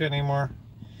much anymore.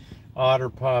 Otter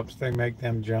Pops, they make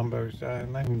them jumbos.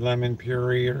 Lemon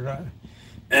puree or...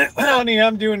 honey,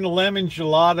 I'm doing the lemon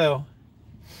gelato.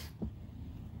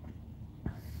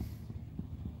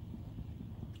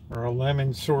 Or a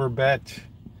lemon sorbet.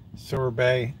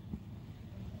 Sorbet.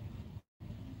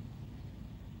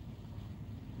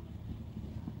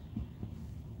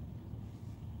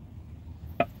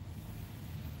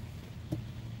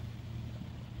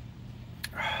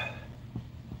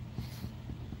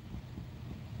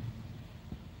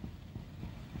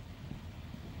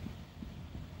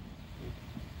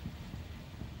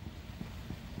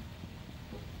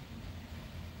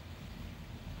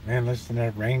 Man, listen to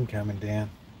that rain coming down.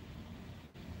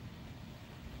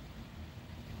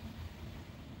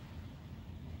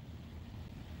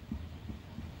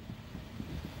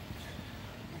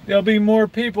 There'll be more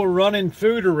people running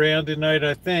food around tonight,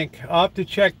 I think. I'll have to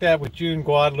check that with June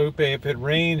Guadalupe. If it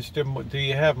rains, do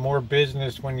you have more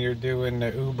business when you're doing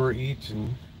the Uber Eats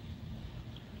and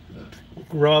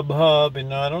Grubhub?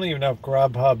 And I don't even know if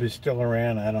Grubhub is still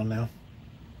around. I don't know.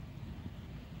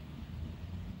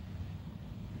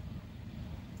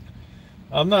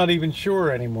 I'm not even sure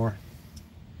anymore.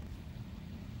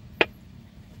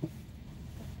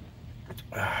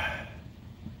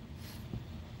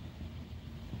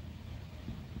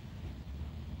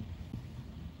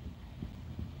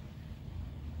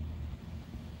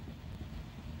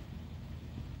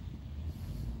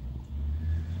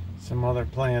 Some other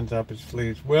plans up his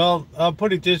sleeves. Well, I'll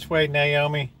put it this way,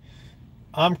 Naomi.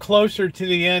 I'm closer to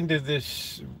the end of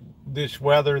this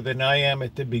weather than I am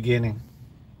at the beginning.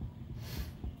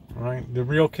 Right, the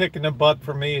real kick in the butt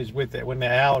for me is with it when the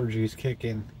allergies kick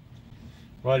in.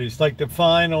 Right, it's like the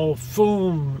final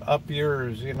boom up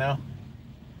yours, you know.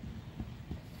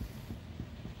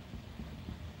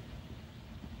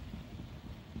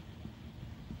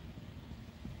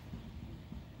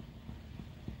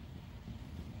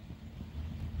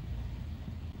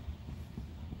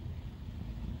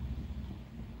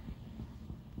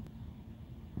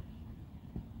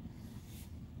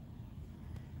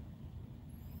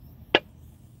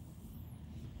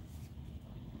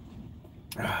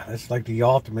 That's like the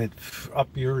ultimate up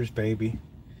yours, baby.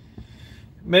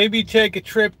 Maybe take a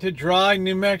trip to dry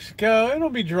New Mexico. It'll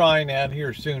be drying out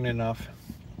here soon enough.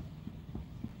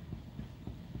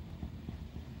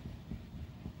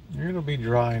 It'll be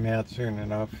drying out soon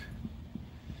enough.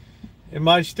 Am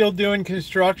I still doing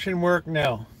construction work?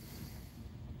 No.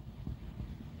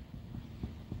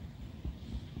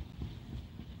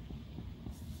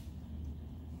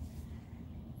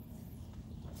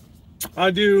 I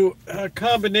do a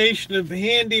combination of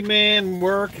handyman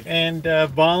work and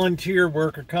volunteer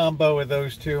work, a combo of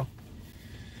those two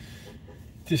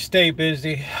to stay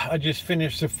busy. I just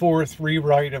finished the 4th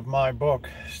rewrite of my book,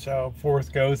 so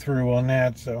 4th go through on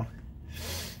that, so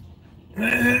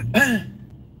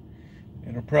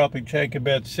it'll probably take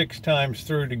about 6 times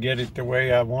through to get it the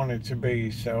way I want it to be.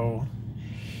 So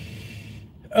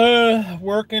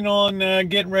Working on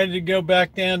getting ready to go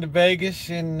back down to Vegas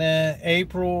in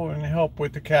April and help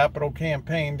with the capital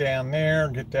campaign down there,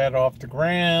 get that off the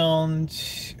ground.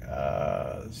 See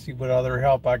what other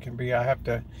help I can be.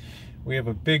 We have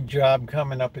a big job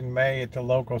coming up in May at the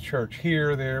local church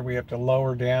here. There, we have to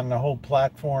lower down the whole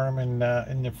platform in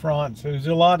the front. So there's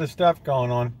a lot of stuff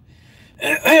going on.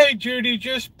 Hey, Judy,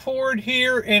 just poured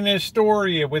here in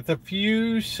Astoria with a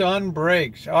few sun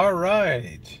breaks. All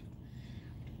right.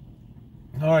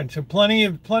 All right, so plenty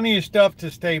of stuff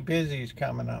to stay busy is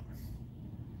coming up.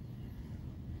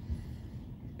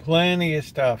 Plenty of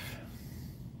stuff.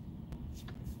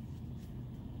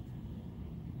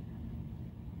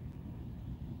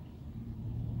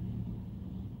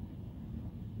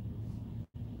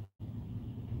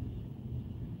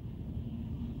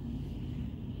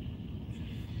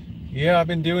 Yeah, I've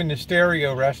been doing the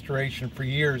stereo restoration for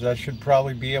years. I should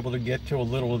probably be able to get to a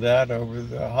little of that over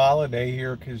the holiday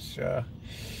here, because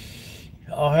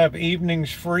I'll have evenings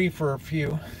free for a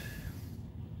few.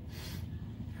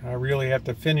 I really have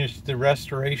to finish the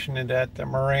restoration of that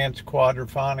Marantz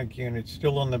quadraphonic unit,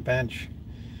 still on the bench.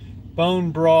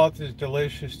 Bone broth is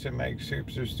delicious to make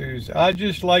soups or stews. I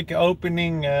just like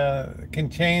opening a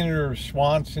container of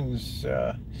Swanson's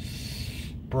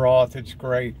broth. It's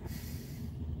great.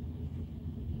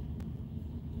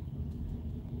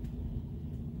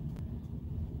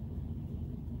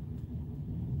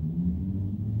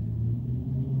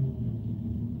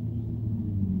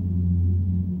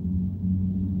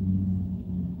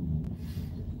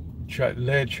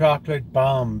 Le chocolate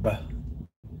bomb.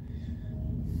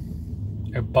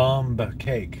 A bomb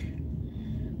cake.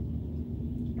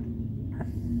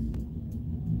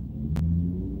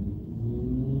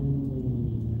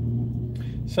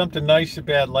 Something nice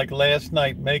about, like last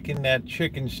night, making that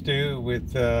chicken stew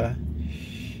with a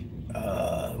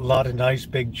lot of nice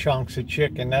big chunks of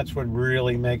chicken. That's what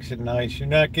really makes it nice. You're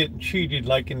not getting cheated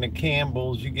like in the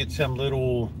Campbell's. You get some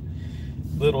little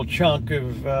chunk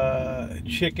of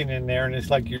chicken in there, and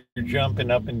it's like you're jumping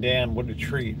up and down. What a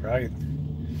treat, right?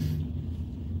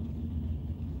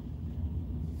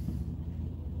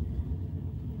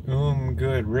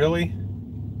 Good. Really?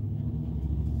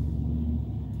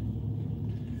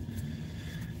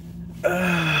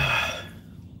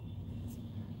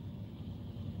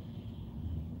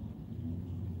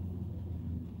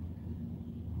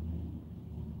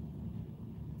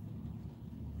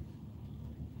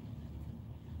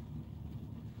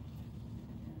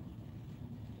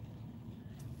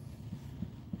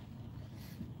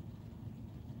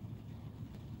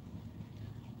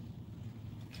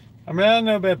 I mean, I don't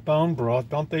know about bone broth.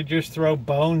 Don't they just throw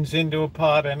bones into a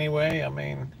pot anyway? I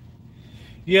mean,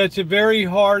 yeah, it's a very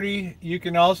hearty. You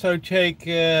can also take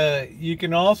that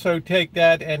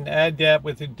and add that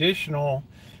with additional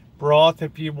broth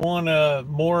if you want a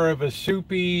more of a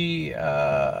soupy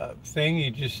thing.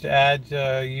 You just add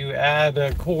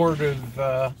a quart of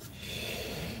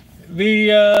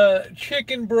the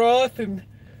chicken broth, and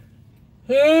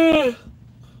in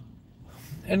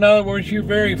other words, you're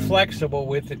very flexible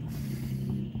with it.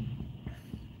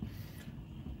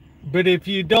 But if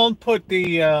you don't put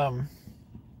the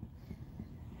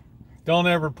don't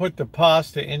ever put the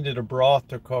pasta into the broth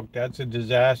to cook. That's a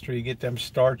disaster. You get them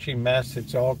starchy mess.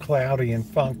 It's all cloudy and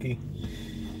funky.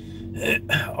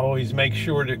 Always make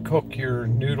sure to cook your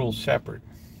noodles separate.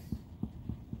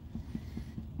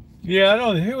 Yeah, I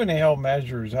don't. Who in the hell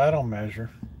measures? I don't measure.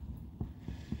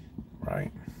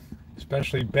 Right.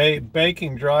 Especially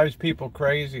baking drives people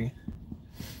crazy.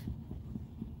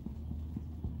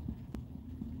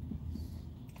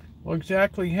 Well,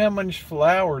 exactly how much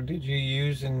flour did you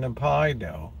use in the pie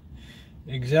dough?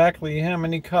 Exactly how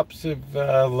many cups of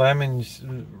lemons,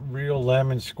 real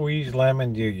lemon, squeezed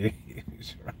lemon do you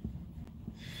use?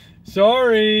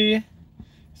 Sorry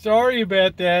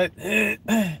about that.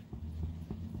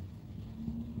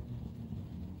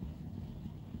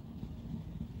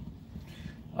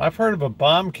 I've heard of a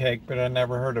bomb cake, but I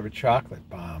never heard of a chocolate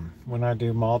bomb when I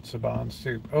do matzo ball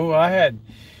soup. Oh, I had,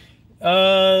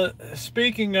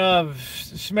 speaking of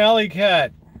Smelly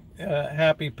Cat,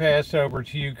 happy Passover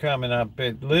to you coming up.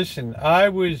 But listen, I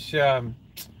was at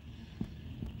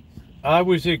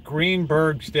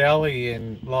Greenberg's Deli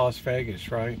in Las Vegas,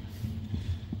 right?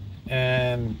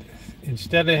 And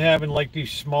instead of having like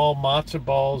these small matzo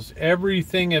balls,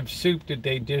 everything of soup that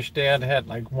they dished out had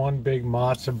like one big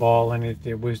matzo ball in it.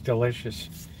 It was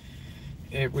delicious.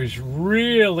 It was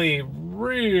really it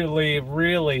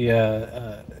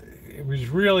was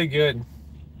really good.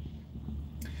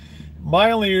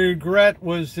 My only regret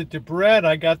was that the bread,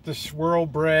 I got the swirl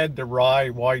bread, the rye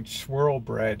white swirl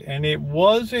bread, and it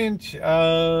wasn't, you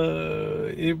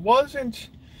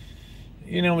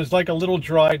know, it was like a little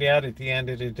dried out at the end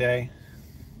of the day.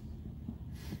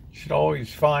 Should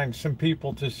always find some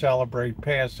people to celebrate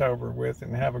Passover with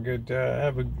and have a good,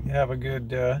 have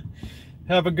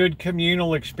a good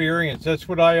communal experience. That's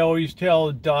what I always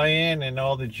tell Diane and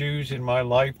all the Jews in my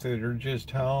life that are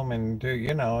just home, and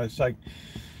you know, it's like,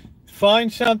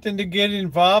 find something to get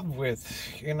involved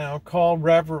with, you know, call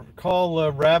Rabbi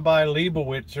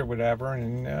Leibowitz or whatever,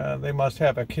 and they must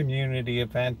have a community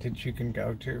event that you can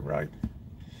go to, right?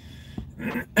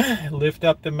 Lift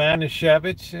up the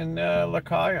Manischewitz and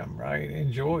L'chaim, right?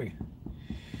 Enjoy.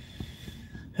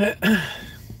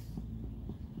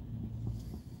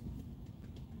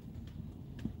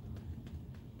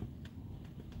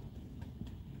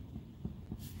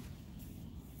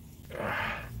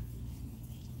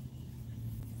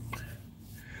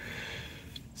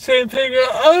 Same thing.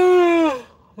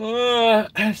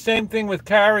 Same thing with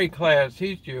Carrie class.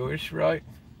 He's Jewish, right?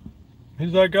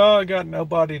 He's like, oh, I got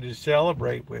nobody to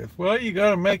celebrate with. Well, you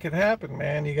got to make it happen,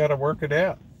 man. You got to work it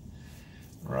out,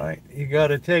 right? You got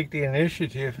to take the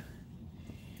initiative.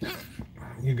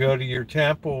 You go to your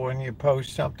temple and you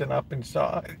post something up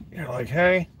inside. You're like,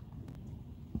 hey,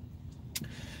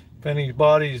 if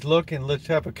anybody's looking, let's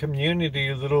have a community,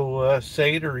 a little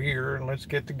Seder here, and let's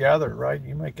get together, right?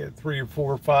 You might get 3 or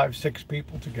 4 or 5, 6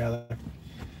 people together,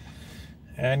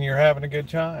 and you're having a good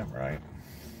time, right?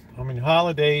 I mean,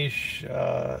 holidays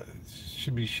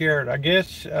should be shared. I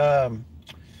guess, I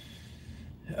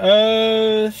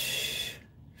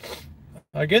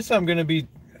guess I'm going to be,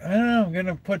 I don't know, I'm going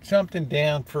to put something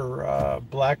down for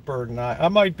Blackbird night. I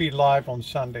might be live on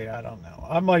Sunday. I don't know.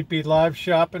 I might be live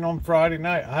shopping on Friday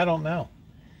night. I don't know.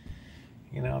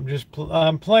 You know,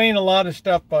 I'm playing a lot of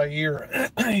stuff by ear,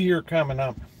 year coming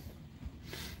up.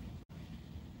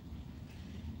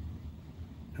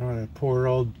 Oh, that poor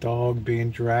old dog being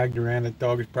dragged around. That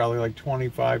dog is probably like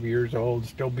 25 years old,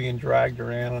 still being dragged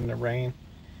around in the rain.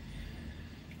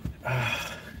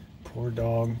 Ah, poor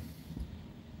dog.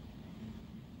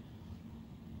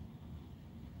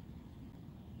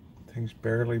 Thing's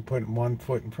barely putting one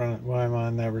foot in front of why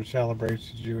mom never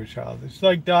celebrates the Jewish holiday. It's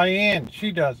like Diane,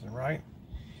 she doesn't, right?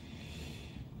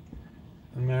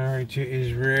 Married to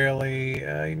Israeli,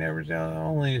 he never saw,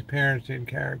 only his parents did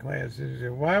carry classes.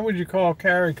 Why would you call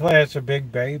carry class a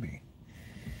big baby?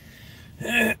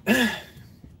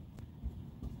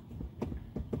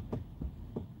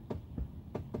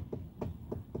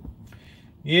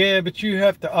 Yeah, but you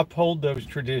have to uphold those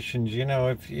traditions. You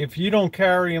know, if you don't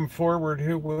carry them forward,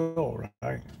 who will,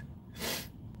 right?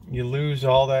 You lose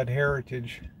all that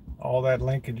heritage, all that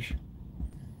linkage.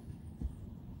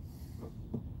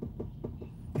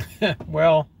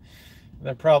 Well,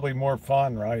 they're probably more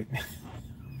fun, right?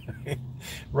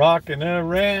 Rocking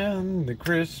around the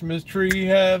Christmas tree,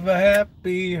 have a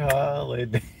happy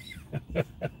holiday. All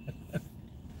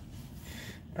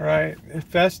right,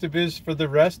 Festivus for the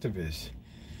rest of us.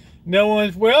 No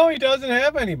one's, well, he doesn't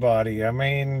have anybody. I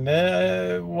mean,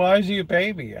 why is he a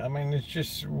baby? I mean, it's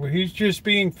just, he's just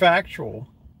being factual.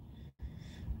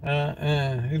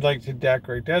 He'd like to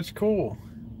decorate. That's cool.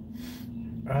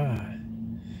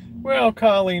 Well,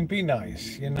 Colleen, be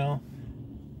nice, you know?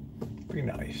 Be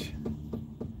nice.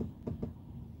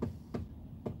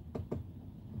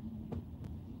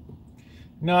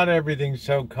 Not everything's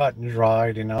so cut and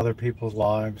dried in other people's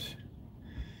lives.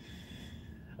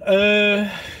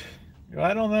 I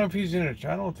don't know if he's in it.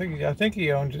 I think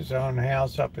he owns his own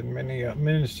house up in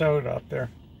Minnesota up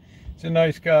there. He's a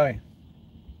nice guy.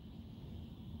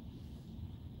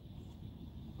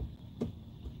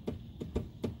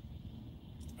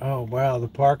 Oh, wow, the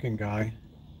parking guy.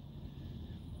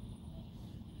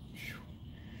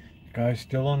 Guy's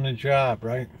still on the job,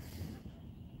 right?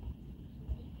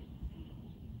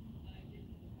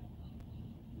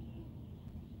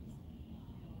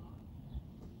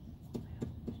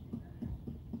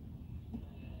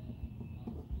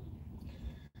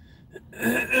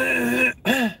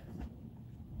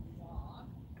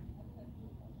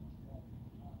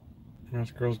 This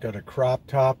girl's got a crop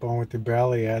top on with the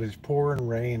belly out. It's pouring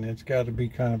rain. It's got to be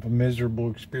kind of a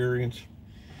miserable experience.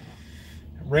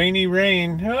 Rainy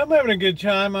rain. I'm having a good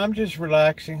time. I'm just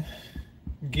relaxing.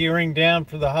 Gearing down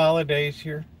for the holidays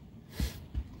here.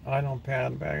 I don't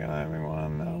pound back on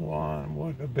everyone. No one.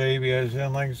 What a baby. I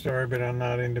sound like sorry, but I'm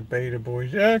not into beta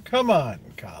boys. Yeah, come on,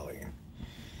 Colleen.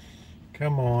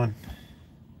 Come on.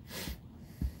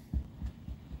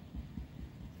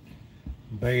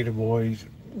 Beta boys.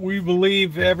 we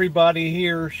believe everybody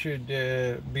here should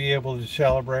be able to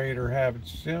celebrate or have it.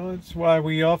 So that's why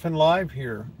we often live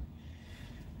here.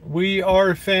 We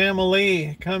are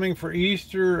family coming for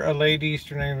Easter, a late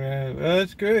Easter name.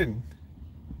 That's good.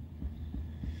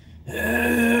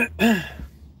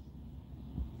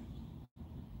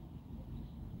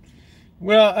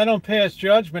 Well, I don't pass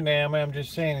judgment, Am. I'm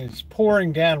just saying it's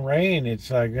pouring down rain. It's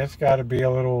like that's got to be a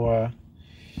little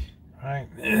right.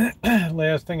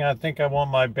 Last thing I think I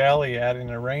want my belly out in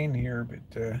the rain here,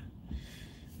 but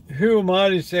who am I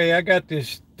to say? I got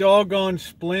this doggone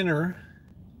splinter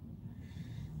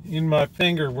in my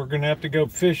finger. We're gonna have to go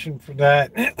fishing for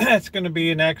that. That's gonna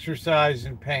be an exercise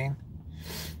in pain.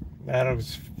 That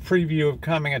was preview of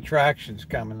coming attractions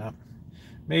coming up.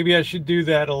 Maybe I should do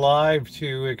that live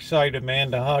to excite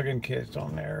Amanda Hug and Kiss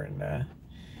on there, and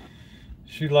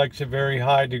she likes a very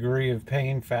high degree of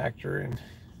pain factor, and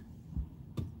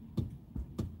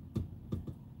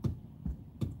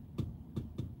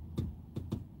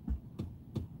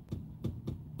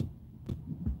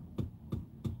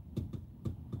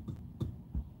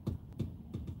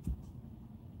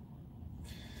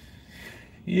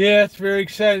yeah, it's very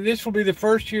exciting. This will be the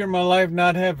first year in my life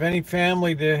not have any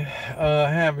family to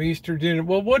have Easter dinner.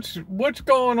 Well, what's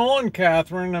going on,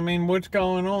 Catherine? I mean, what's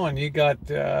going on? You got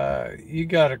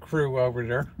a crew over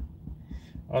there.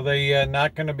 Are they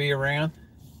not going to be around?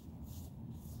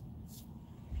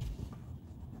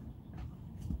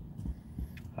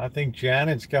 I think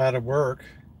Janet's got to work.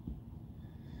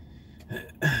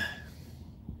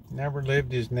 Never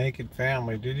lived his naked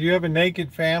family. Did you have a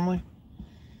naked family?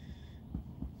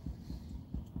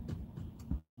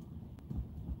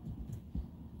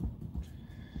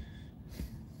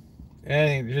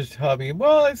 And just hubby.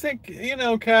 Well, I think,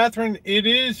 Catherine, it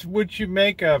is what you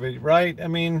make of it, right? I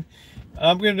mean,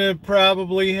 I'm going to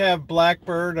probably have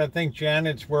Blackbird. I think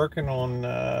Janet's working on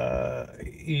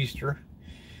Easter.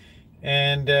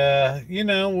 And,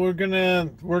 we're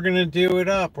gonna do it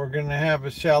up. We're going to have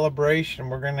a celebration.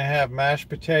 We're going to have mashed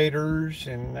potatoes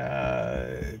and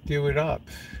do it up.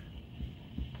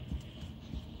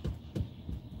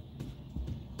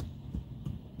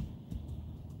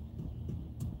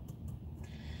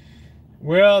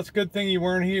 Well, it's a good thing you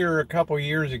weren't here a couple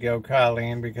years ago,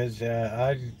 Colleen, because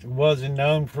I wasn't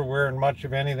known for wearing much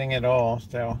of anything at all.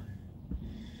 So,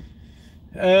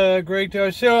 great.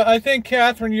 So I think,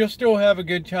 Catherine, you'll still have a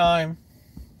good time,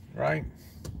 right?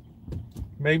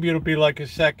 Maybe it'll be like a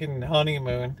second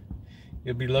honeymoon.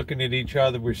 You'll be looking at each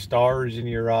other with stars in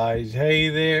your eyes. Hey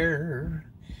there,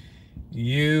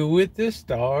 you with the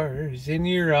stars in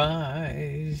your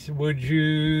eyes. Would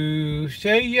you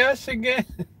say yes again?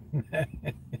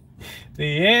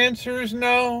 The answer's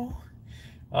no.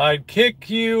 I'd kick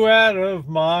you out of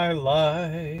my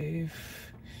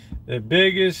life. The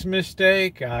biggest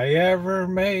mistake I ever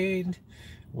made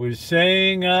was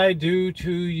saying I do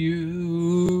to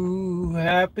you.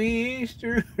 Happy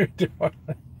Easter, darling.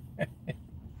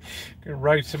 Could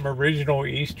write some original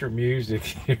Easter music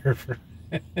here for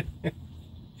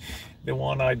the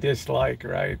one I dislike,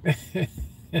 right?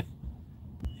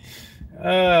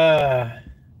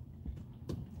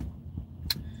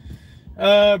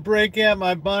 Break out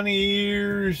my bunny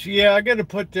ears. Yeah, I gotta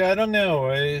put that. I don't know.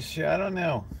 I don't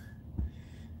know.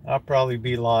 I'll probably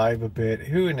be live a bit.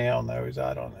 Who in hell knows?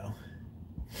 I don't know.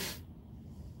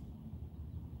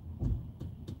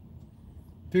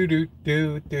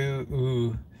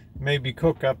 Ooh. Maybe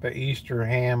cook up an Easter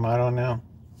ham. I don't know.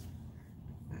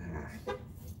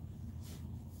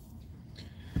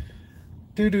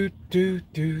 Do.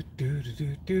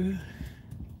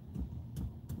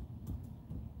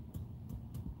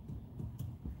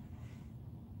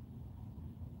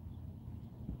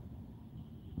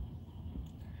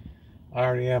 I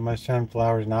already have my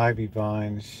sunflowers and ivy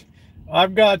vines.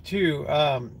 I've got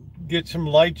to get some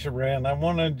lights around. I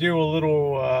want to do a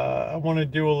little. I want to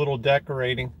do a little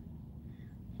decorating,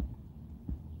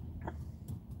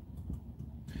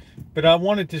 but I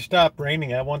want it to stop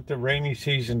raining. I want the rainy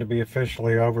season to be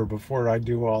officially over before I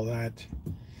do all that.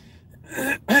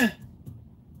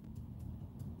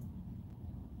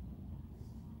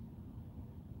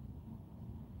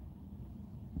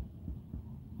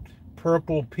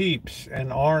 Purple peeps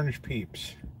and orange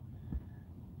peeps.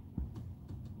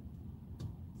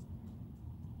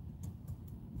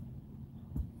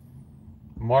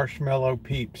 Marshmallow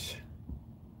peeps.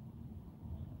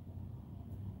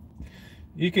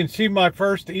 You can see my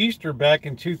first Easter back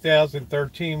in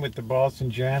 2013 with the boss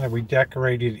and Jana. We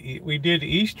did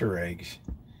Easter eggs.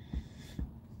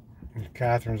 And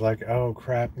Catherine's like, oh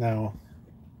crap, no.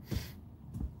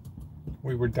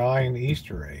 We were dyeing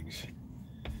Easter eggs.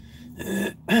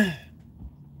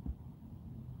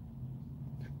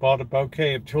 Bought a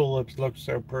bouquet of tulips. Looks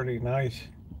so pretty nice.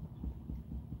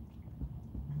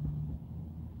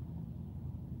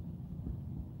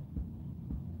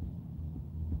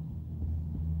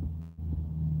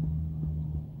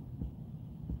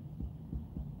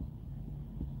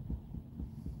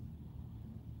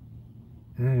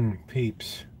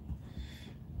 Peeps.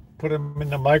 Put them in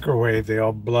the microwave, they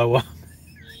all blow up.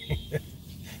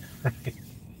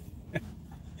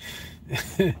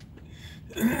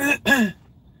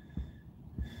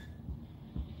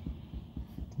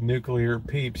 Nuclear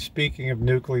peeps. Speaking of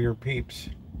nuclear peeps.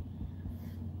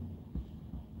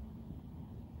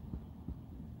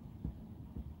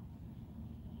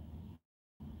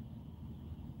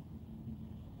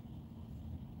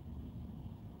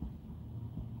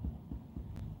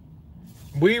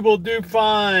 We will do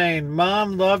fine.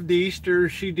 Mom loved Easter.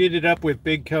 She did it up with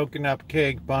big coconut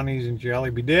cake, bunnies, and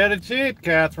jelly beans. That's it,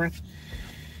 Catherine.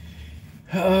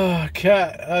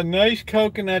 A nice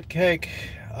coconut cake.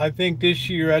 I think this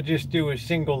year I just do a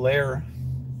single layer.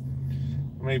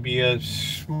 Maybe a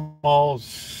small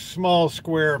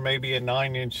square, maybe a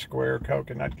 9-inch square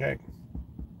coconut cake.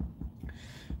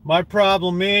 My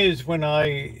problem is when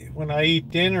I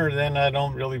eat dinner, then I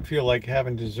don't really feel like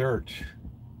having dessert.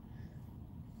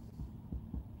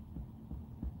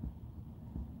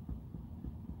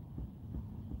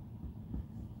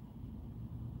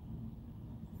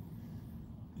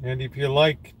 And if you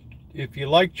like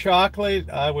chocolate,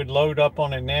 I would load up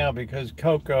on it now because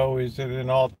cocoa is at an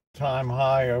all-time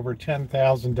high, over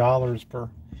 $10,000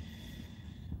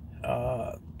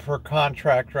 per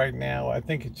contract right now. I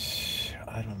think it's,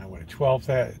 I don't know what, a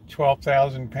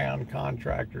 12,000 pound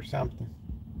contract or something.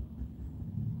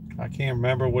 I can't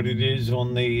remember what it is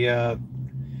on the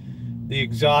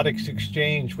exotics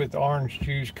exchange with orange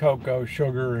juice, cocoa,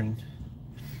 sugar, and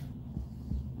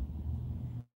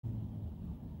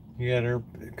yeah, their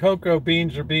cocoa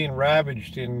beans are being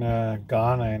ravaged in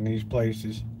Ghana and these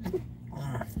places.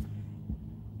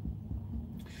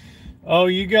 Oh,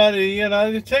 you gotta,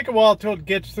 it take a while till it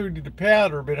gets through to the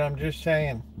powder, but I'm just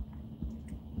saying.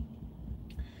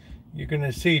 You're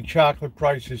gonna see chocolate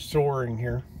prices soaring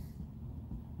here.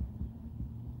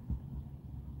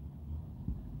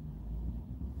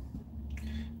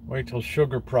 Wait till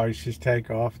sugar prices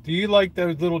take off. Do you like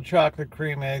those little chocolate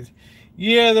cream eggs?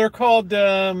 Yeah, they're called,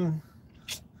 the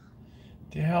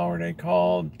hell are they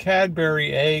called?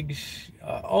 Cadbury eggs.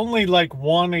 Only like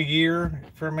one a year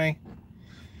for me.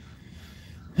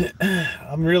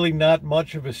 I'm really not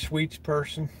much of a sweets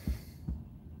person.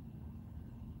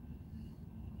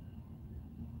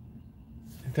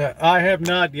 I have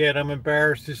not yet. I'm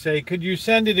embarrassed to say. Could you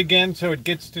send it again so it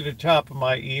gets to the top of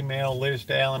my email list,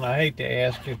 Alan? I hate to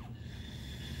ask you.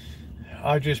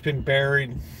 I've just been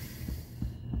buried.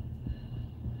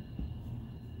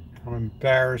 I'm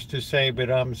embarrassed to say,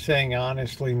 but I'm saying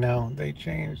honestly, no. They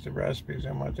changed the recipes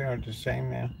and what they aren't the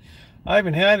same now. I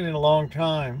haven't had it in a long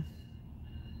time.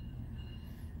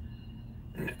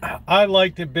 I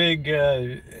like the big,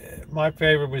 my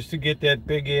favorite was to get that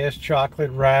big ass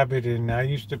chocolate rabbit, and I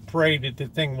used to pray that the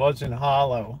thing wasn't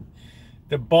hollow.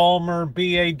 The Balmer,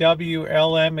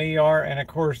 Bawlmer, and of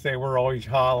course they were always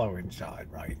hollow inside,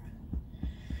 right?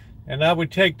 And I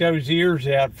would take those ears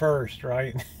out first,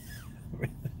 right?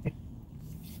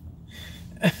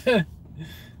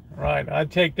 Right,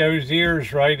 I'd take those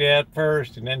ears right out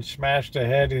first and then smash the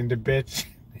head into bits.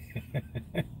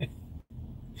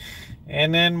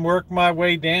 And then work my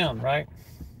way down, right?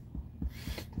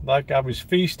 Like I was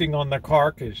feasting on the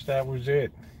carcass, that was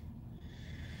it.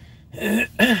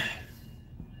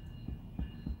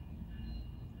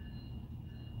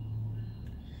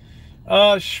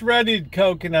 Shredded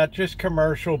coconut, just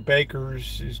commercial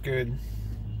bakers is good.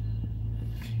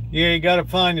 Yeah, you got to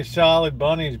find the solid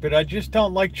bunnies, but I just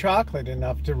don't like chocolate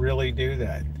enough to really do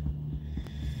that.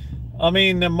 I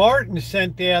mean, the Martin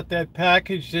sent out that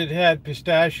package that had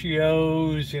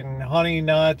pistachios and honey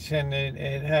nuts, and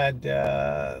it had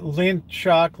Lindt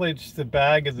chocolates, the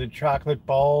bag of the chocolate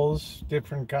balls,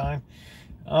 different kind.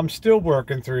 I'm still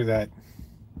working through that.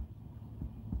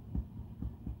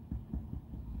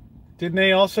 Didn't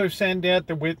they also send out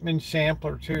the Whitman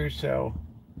sampler too? So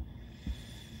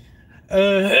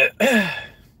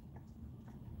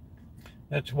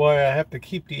that's why I have to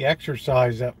keep the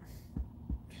exercise up.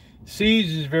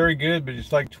 Seeds is very good, but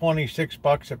it's like 26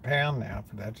 bucks a pound now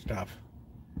for that stuff.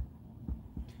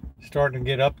 Starting to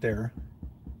get up there.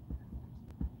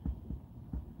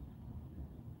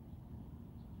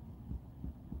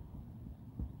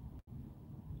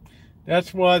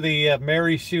 That's why the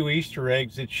Mary Sue Easter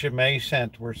eggs that Chimay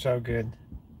sent were so good.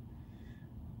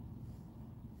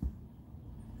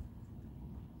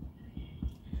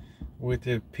 with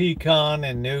a pecan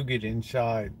and nougat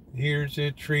inside. Here's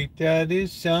a treat that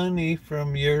is sunny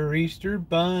from your Easter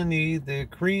bunny, the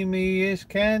creamiest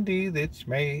candy that's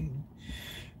made.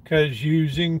 'Cause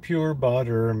using pure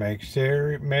butter makes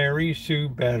Mary Sue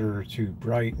better to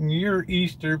brighten your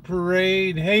Easter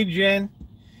parade. Hey, Jen.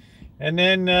 And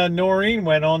then Noreen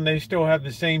went on, they still have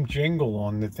the same jingle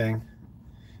on the thing.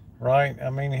 Right? I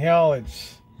mean, hell,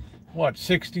 it's, what,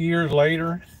 60 years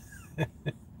later?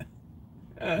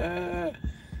 What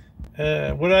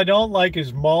I don't like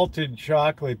is malted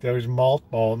chocolate, those malt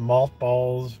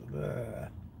balls.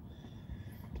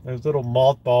 Those little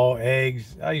malt ball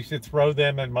eggs. I used to throw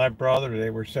them at my brother. They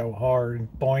were so hard. And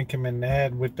boink him in the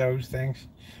head with those things.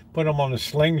 Put them on a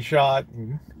slingshot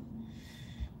and,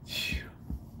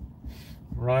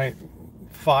 right,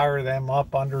 fire them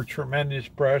up under tremendous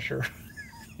pressure.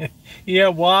 Yeah,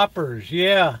 Whoppers.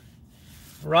 Yeah.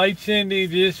 Right, Cindy?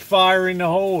 Just fire in the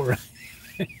hole.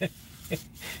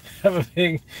 Have a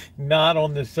big knot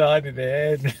on the side of the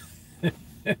head.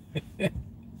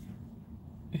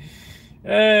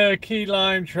 Key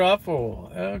lime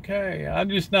truffle. Okay, I'm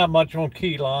just not much on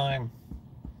key lime.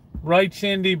 Right,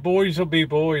 Cindy? Boys will be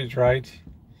boys, right?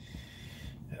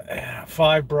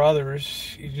 5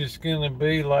 brothers. You're just gonna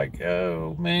be like,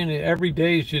 oh man, every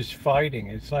day is just fighting.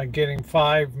 It's like getting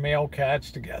 5 male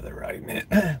cats together, right?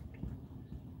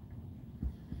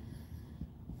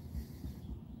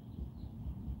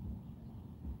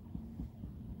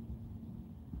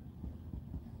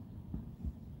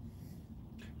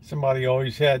 Somebody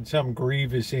always had some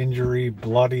grievous injury,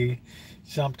 bloody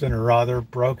something or other,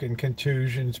 broken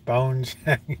contusions, bones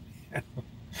hanging out,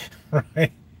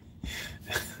 right?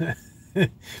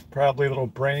 Probably a little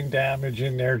brain damage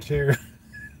in there too.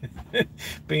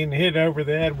 Being hit over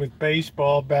the head with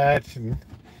baseball bats and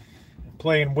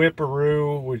playing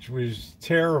whipperoo, which was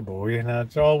terrible. You know,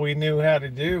 it's all we knew how to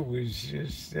do was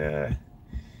just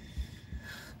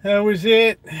that was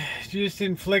it. Just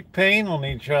inflict pain on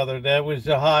each other. That was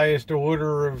the highest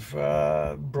order of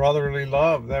brotherly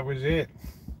love. That was it.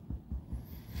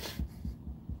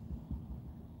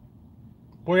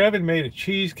 Boy, I haven't made a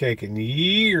cheesecake in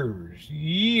years.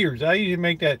 Years. I used to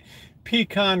make that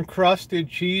pecan crusted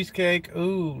cheesecake.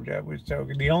 Ooh, that was so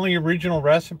good. The only original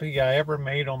recipe I ever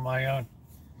made on my own.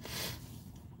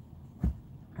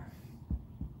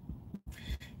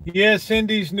 Yeah,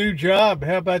 Cindy's new job.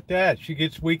 How about that? She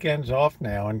gets weekends off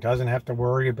now and doesn't have to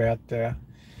worry about, you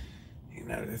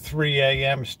know, the 3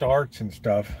 a.m. starts and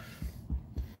stuff.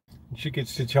 She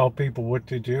gets to tell people what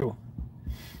to do.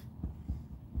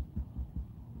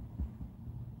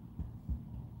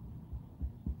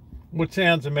 What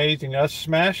sounds amazing? Us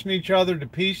smashing each other to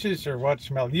pieces, or what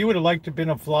smell? You would have liked to have been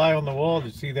a fly on the wall to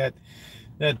see that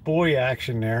boy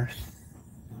action there.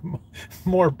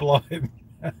 More blood.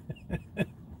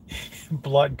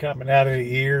 Blood coming out of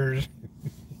the ears.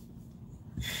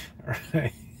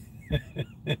 Right.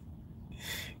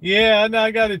 Yeah, and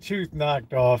I got a tooth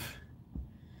knocked off.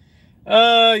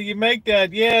 You make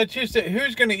that. Yeah, it's just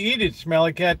who's going to eat it,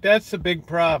 Smelly Cat? That's the big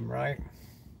problem, right?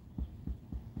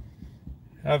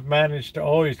 I've managed to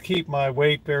always keep my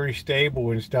weight very stable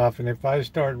and stuff, and if I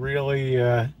start really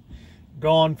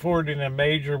going for it in a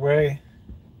major way,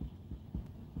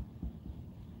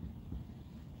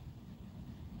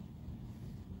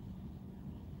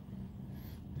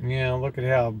 yeah, look at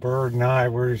how Bird and I,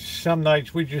 were some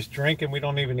nights we just drink and we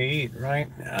don't even eat, right?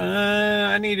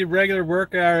 I need a regular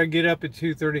workout. I get up at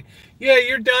 2:30. Yeah,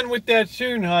 you're done with that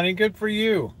soon, honey. Good for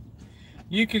you.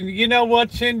 You can, you know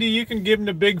what, Cindy? You can give them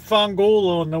the big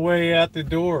fangolo on the way out the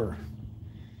door.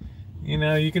 You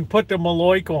know, you can put the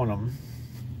Maloik on them.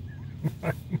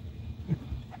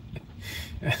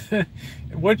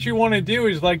 What you want to do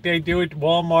is like they do at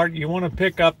Walmart. You want to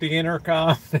pick up the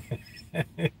intercom.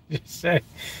 Just say,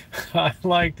 I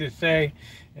like to say,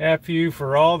 F you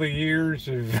for all the years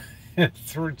of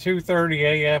through 2:30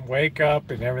 a.m. wake up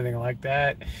and everything like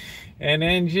that. And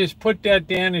then just put that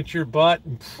down at your butt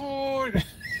and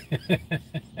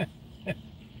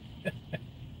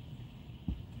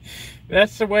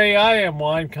that's the way I am,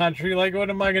 wine country. Like,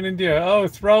 what am I going to do? Oh,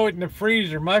 throw it in the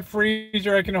freezer. My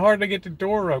freezer, I can hardly get the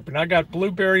door open. I got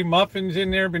blueberry muffins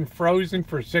in there, been frozen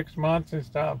for 6 months and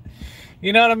stuff.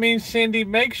 You know what I mean, Cindy?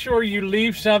 Make sure you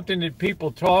leave something that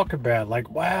people talk about. Like,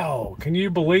 wow, can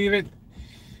you believe it?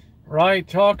 Right?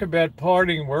 Talk about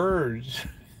parting words.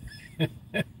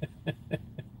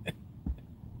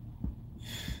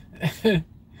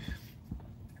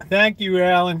 Thank you,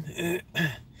 Alan.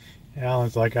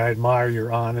 Alan's like, I admire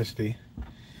your honesty.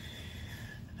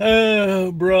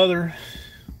 Oh, brother.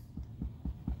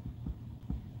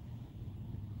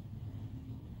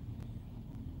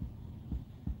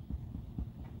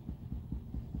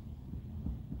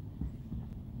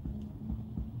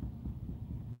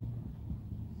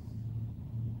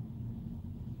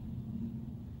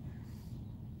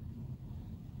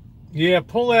 Yeah,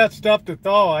 pull that stuff to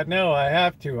thaw. I know I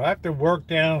have to. I have to work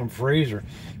down in the freezer.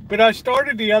 But I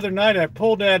started the other night. I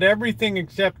pulled out everything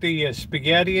except the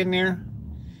spaghetti in there.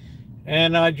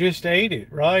 And I just ate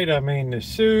it, right? I mean, the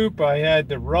soup, I had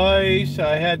the rice,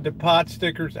 I had the pot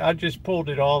stickers. I just pulled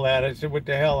it all out. I said, what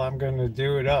the hell? I'm going to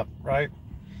do it up, right?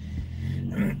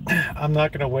 I'm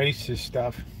not going to waste this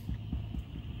stuff.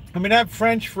 I mean, I have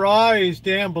French fries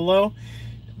down below,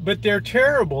 but they're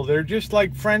terrible. They're just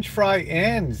like French fry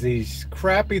ends, these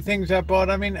crappy things I bought.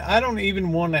 I mean, I don't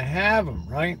even want to have them,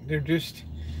 right?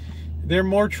 They're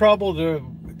more trouble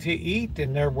to eat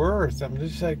than they're worth. I'm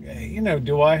just like,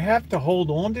 do I have to hold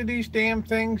on to these damn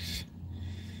things?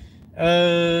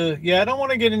 Yeah, I don't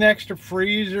want to get an extra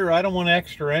freezer. I don't want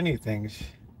extra anything,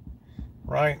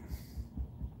 right?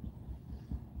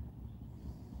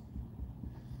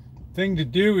 Thing to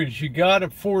do is you got to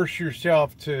force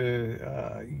yourself to,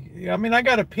 I mean, I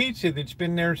got a pizza that's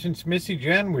been there since Missy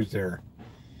Jen was there,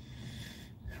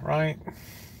 right?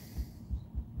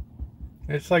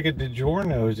 It's like a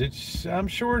DiGiorno's. I'm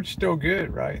sure it's still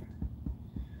good, right?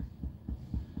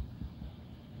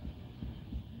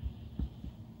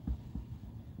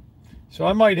 So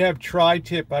I might have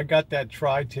tri-tip. I got that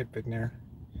tri-tip in there.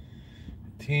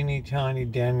 Teeny tiny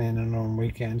den in it on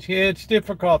weekends. Yeah, it's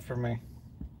difficult for me.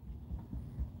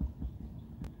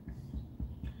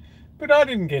 But I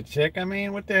didn't get sick. I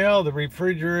mean, what the hell? The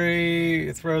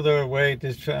refrigerator, throw the away.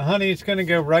 This, honey, it's going to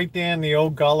go right down the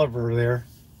old Gulliver there.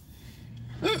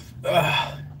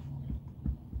 I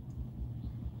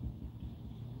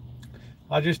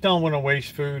just don't want to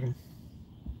waste food.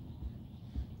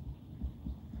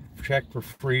 Check for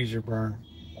freezer burn.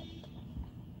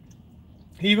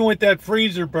 Even with that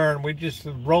freezer burn, we just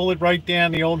roll it right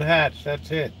down the old hatch. That's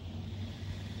it.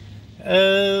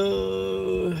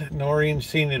 Norian's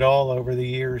seen it all over the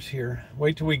years here.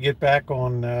 Wait till we get back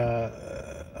on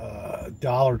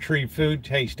Dollar Tree food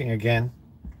tasting again.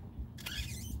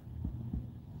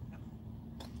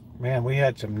 Man, we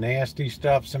had some nasty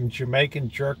stuff, some Jamaican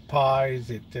jerk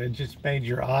pies. It just made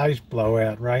your eyes blow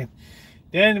out, right?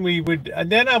 Then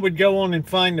I would go on and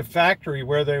find the factory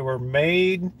where they were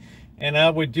made, and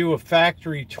I would do a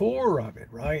factory tour of it,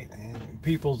 right? And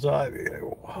people's eyes,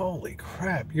 holy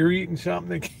crap, you're eating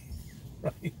something that,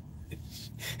 right?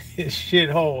 It's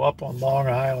shithole up on Long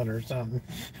Island or something,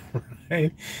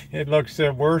 right? It looks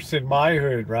worse than my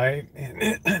hood, right?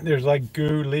 And there's like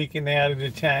goo leaking out of the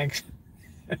tanks.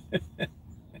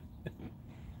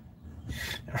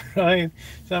 Right?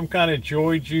 Some kind of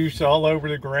joy juice all over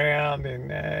the ground,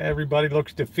 and everybody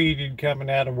looks defeated coming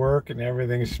out of work and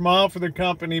everything. Smile for the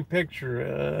company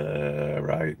picture,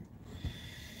 right?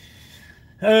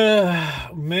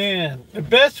 Man, the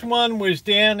best one was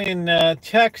down in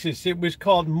Texas. It was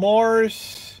called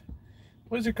Morris.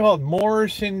 What was it called?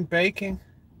 Morrison Baking.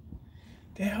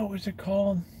 The hell was it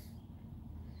called?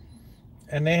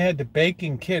 And they had the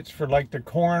baking kits for like the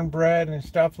cornbread and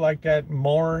stuff like that.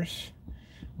 Morrison.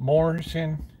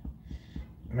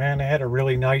 Man, they had a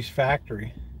really nice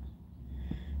factory.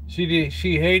 She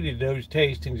hated those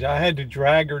tastings. I had to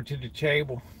drag her to the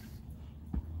table.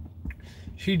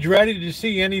 She dreaded to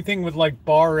see anything with like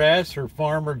Bar S or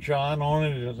Farmer John on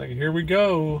it. I was like, here we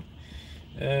go.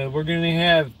 We're going to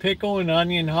have pickle and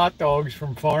onion hot dogs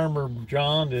from Farmer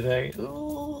John today.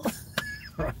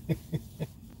 Right.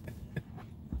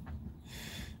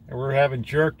 We're having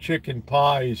jerk chicken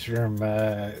pies from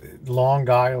Long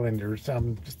Island or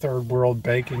some third world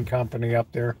baking company up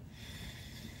there.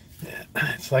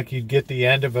 It's like you'd get the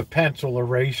end of a pencil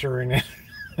eraser in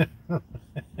it.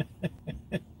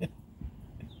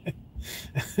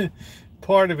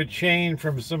 Part of a chain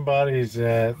from somebody's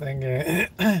thing.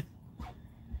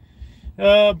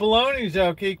 Bologna's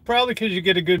okay, probably because you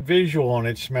get a good visual on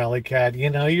it, Smelly Cat. You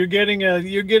know, you're getting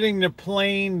the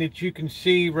plane that you can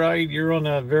see, right? You're on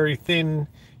a very thin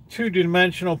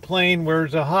two-dimensional plane,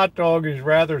 whereas a hot dog is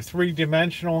rather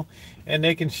three-dimensional, and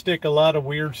they can stick a lot of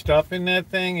weird stuff in that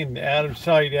thing, and out of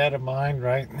sight, out of mind,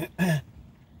 right?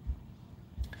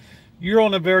 You're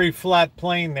on a very flat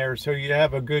plane there, so you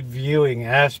have a good viewing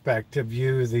aspect to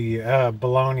view the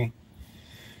bologna.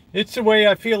 It's the way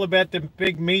I feel about the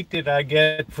big meat that I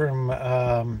get from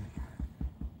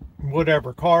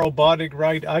whatever, Carl Bodig,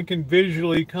 right? I can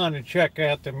visually kind of check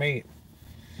out the meat,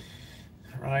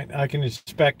 right? I can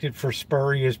inspect it for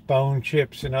spurious bone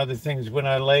chips and other things when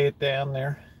I lay it down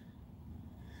there.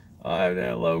 I have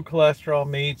that low cholesterol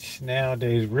meats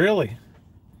nowadays, really.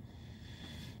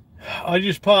 I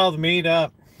just pile the meat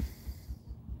up.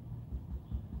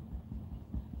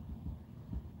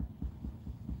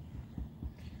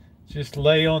 Just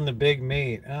lay on the big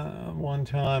meat. One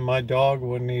time my dog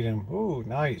wouldn't eat him. Ooh,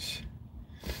 nice.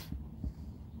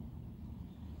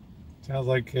 Sounds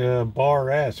like bar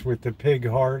S with the pig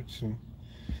hearts. And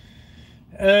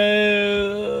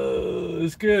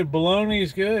it's good.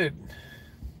 Bologna's good.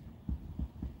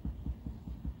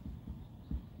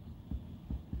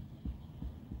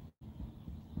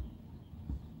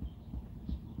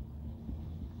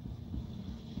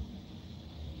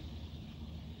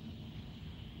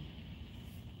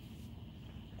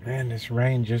 Man, this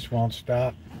rain just won't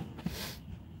stop.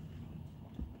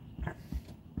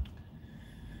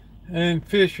 And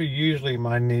fish are usually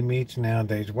my new meats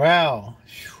nowadays. Wow.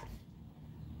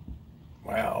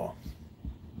 Wow.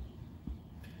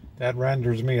 That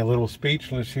renders me a little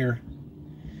speechless here.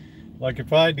 Like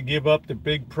if I had to give up the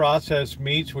big processed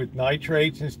meats with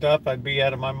nitrates and stuff, I'd be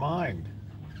out of my mind.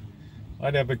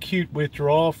 I'd have acute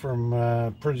withdrawal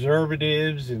from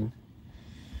preservatives and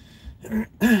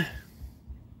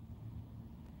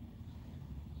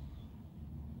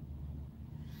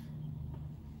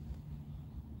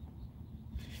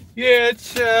yeah,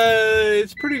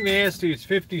 it's pretty nasty. It's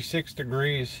 56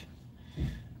 degrees.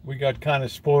 We got kind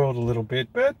of spoiled a little bit,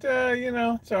 but you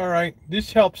know, it's all right.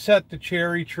 This helps set the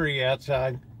cherry tree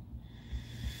outside.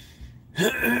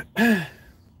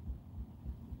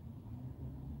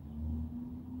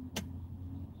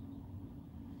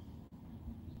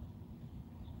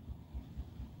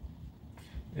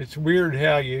 It's weird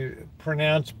how you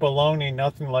pronounce baloney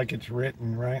nothing like it's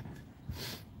written, right?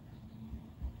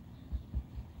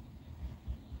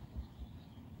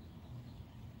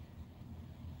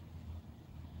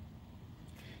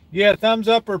 Yeah, thumbs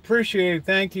up are appreciated.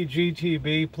 Thank you,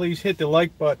 GTB. Please hit the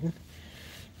like button.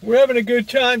 We're having a good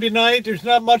time tonight. There's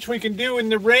not much we can do in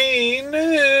the rain.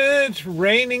 It's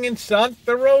raining in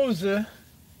Santa Rosa.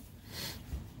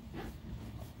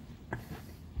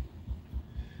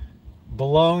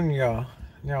 Bologna.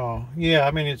 No. Yeah,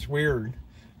 I mean, it's weird.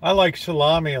 I like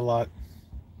salami a lot.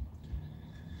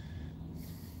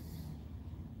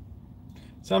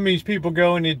 Some of these people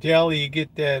go into deli, you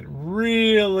get that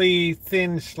really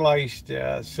thin sliced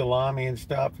salami and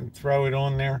stuff and throw it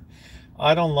on there.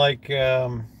 I don't like, I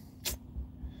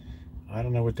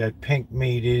don't know what that pink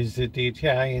meat is that the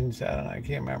Italians, I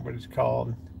can't remember what it's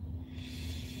called.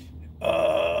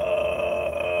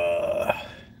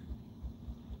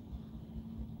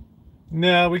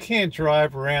 No, we can't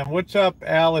drive around. What's up,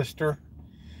 Alistair?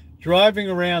 Driving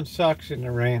around sucks in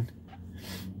the rain.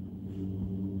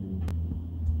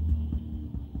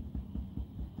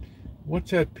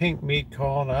 What's that pink meat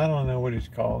called? I don't know what it's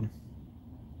called.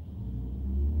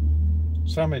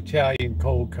 Some Italian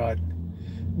cold cut.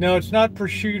 No, it's not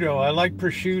prosciutto. I like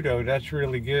prosciutto. That's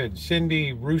really good.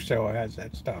 Cindy Russo has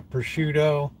that stuff.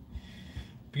 Prosciutto.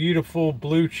 Beautiful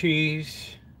blue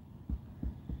cheese.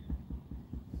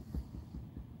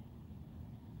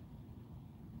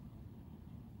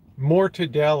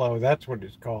 Mortadello. That's what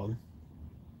it's called.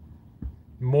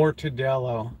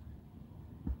 Mortadello.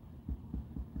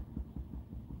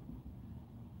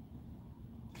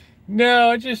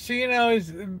 No, just, you know,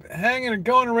 is hanging,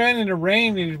 going around in the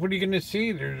rain. What are you going to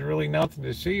see? There's really nothing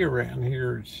to see around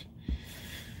here. It's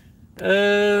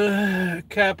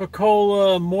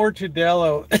Capicola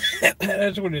Mortadello.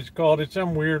 That's what it's called. It's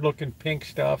some weird looking pink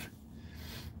stuff.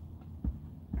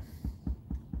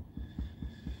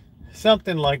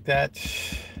 Something like that.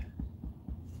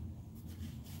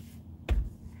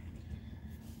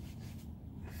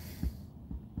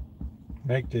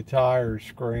 Make the tires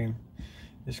scream.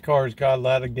 This car's got a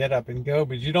lot of get up and go,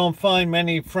 but you don't find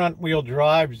many front wheel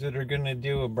drives that are going to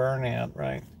do a burnout,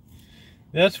 right?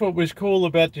 That's what was cool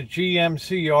about the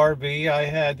GMC RV. I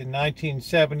had the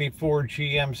 1974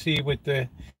 GMC with the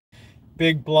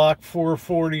big block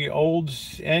 440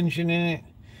 Olds engine in it.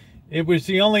 It was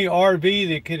the only RV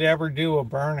that could ever do a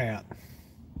burnout.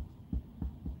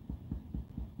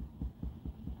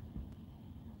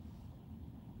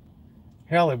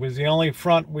 Hell, it was the only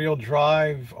front wheel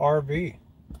drive RV.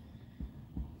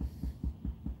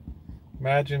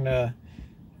 Imagine a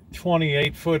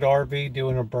 28-foot RV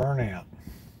doing a burnout.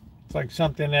 It's like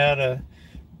something out of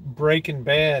Breaking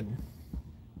Bad.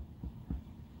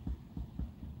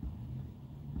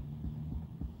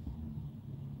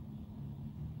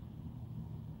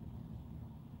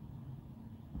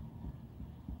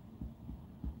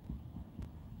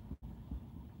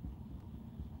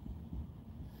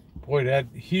 Boy, that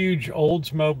huge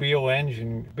Oldsmobile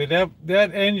engine, but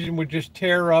that engine would just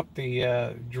tear up the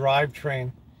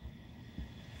drivetrain.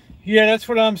 Yeah, that's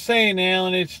what I'm saying,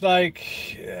 Alan. It's like,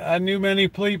 I knew many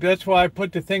people. That's why I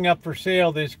put the thing up for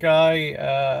sale. This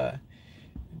guy,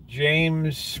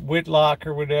 James Whitlock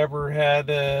or whatever had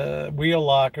a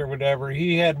Wheelock or whatever.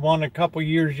 He had one a couple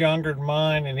years younger than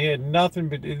mine, and he had nothing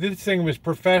but, this thing was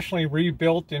professionally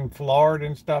rebuilt in Florida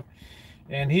and stuff.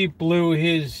 And he blew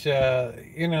his,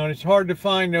 you know, it's hard to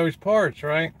find those parts,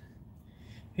 right?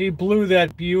 He blew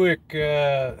that Buick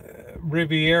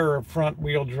Riviera front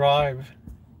wheel drive.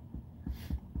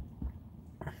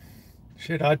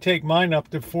 Shit, I'd take mine up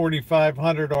to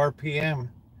 4,500 RPM.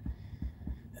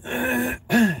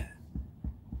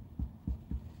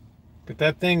 But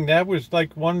that thing, that was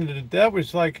like one of the, that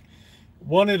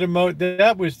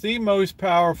was the most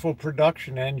powerful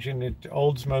production engine that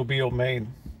Oldsmobile made.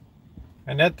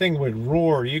 And that thing would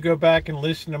roar. You go back and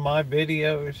listen to my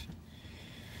videos.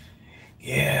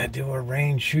 Yeah, do a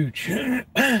rain shoot.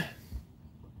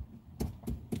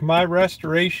 My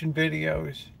restoration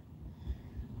videos.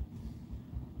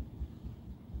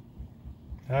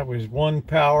 That was one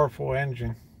powerful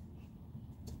engine.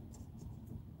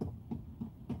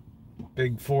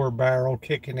 Big 4-barrel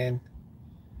kicking in.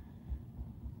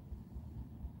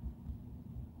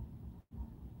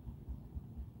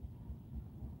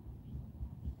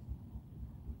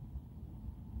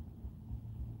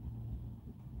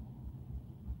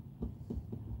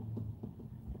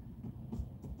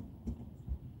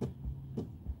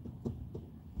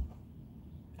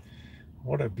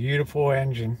 What a beautiful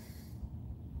engine.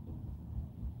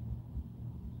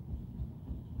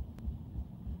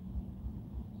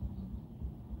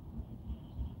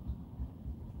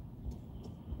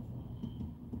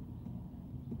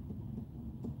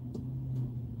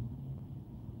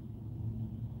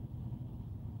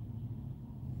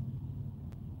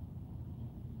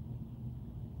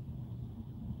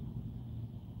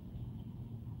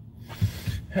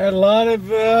 Had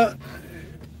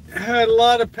a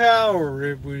lot of power.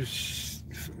 It was,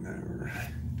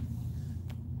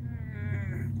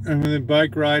 and the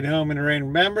bike ride home in the rain.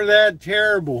 Remember that?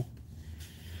 Terrible.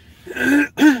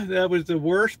 That was the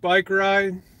worst bike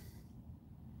ride.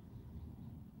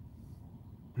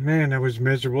 Man, that was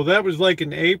miserable. That was like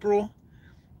in April.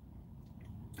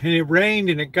 And it rained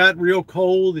and it got real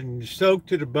cold and soaked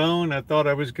to the bone. I thought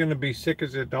I was going to be sick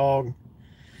as a dog.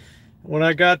 When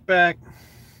I got back,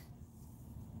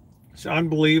 it's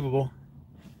unbelievable.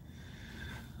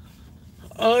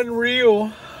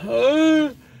 Unreal.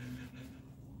 Oh,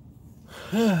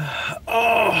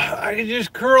 I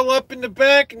just curl up in the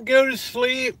back and go to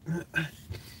sleep.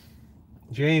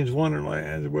 James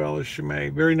Wonderland as well as Shimei.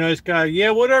 Very nice guy.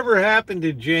 Yeah, whatever happened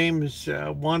to James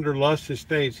Wanderlust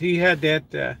Estates? He had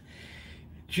that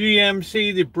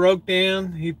GMC that broke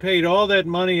down. He paid all that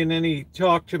money, and then he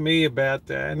talked to me about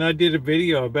that. And I did a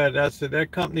video about that. I said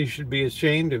that company should be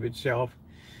ashamed of itself.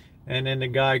 And then the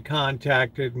guy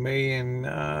contacted me and,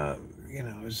 you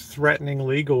know, was threatening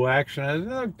legal action. I said,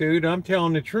 look, dude, I'm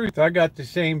telling the truth. I got the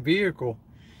same vehicle.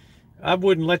 I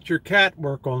wouldn't let your cat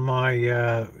work on my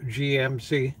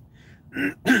GMC.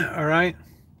 All right?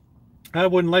 I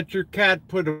wouldn't let your cat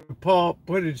put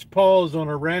its paws on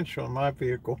a Rancho on my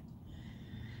vehicle.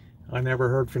 I never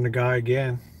heard from the guy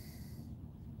again.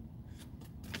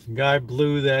 The guy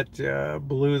blew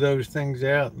those things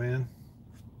out, man.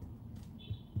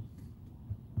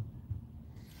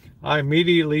 I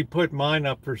immediately put mine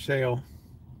up for sale.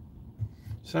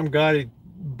 Some guy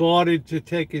bought it to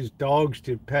take his dogs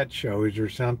to pet shows or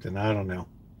something. I don't know.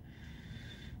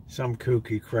 Some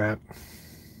kooky crap.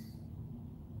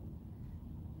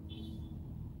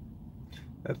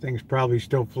 That thing's probably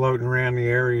still floating around the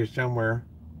area somewhere.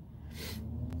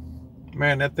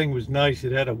 Man, that thing was nice.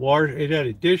 It had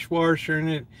a dishwasher in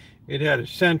it. It had a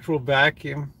central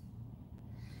vacuum.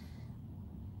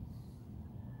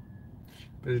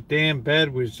 But the damn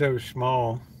bed was so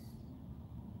small.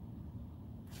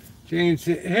 James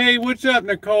said, hey, what's up,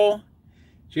 Nicole?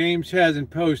 James hasn't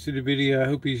posted a video. I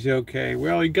hope he's okay.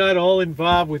 Well, he got all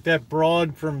involved with that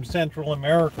broad from Central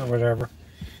America or whatever.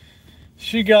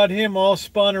 She got him all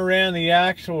spun around the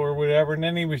axle or whatever, and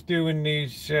then he was doing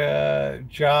these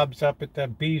jobs up at the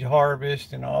beet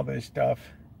harvest and all this stuff.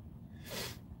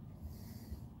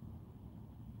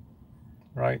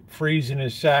 Right, freezing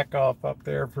his sack off up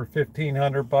there for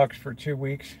 $1,500 for 2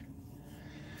 weeks.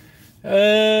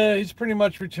 He's pretty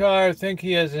much retired. I think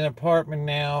he has an apartment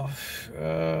now.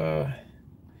 Yeah,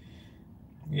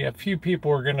 a few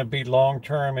people are going to be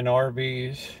long-term in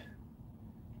RVs.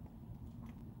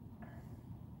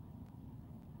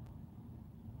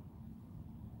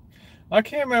 I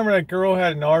can't remember, that girl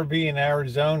had an RV in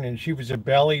Arizona and she was a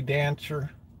belly dancer.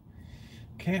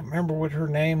 Can't remember what her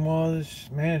name was.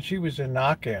 Man, she was a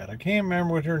knockout. I can't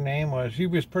remember what her name was. She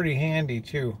was pretty handy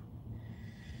too.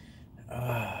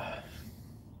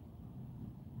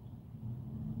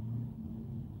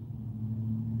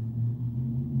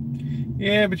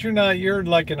 Yeah, but you're not, you're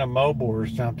like in a mobile or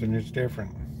something. It's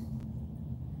different.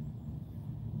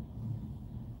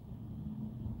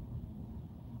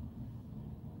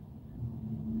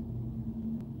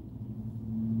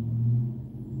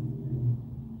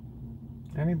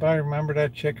 Anybody remember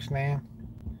that chick's name?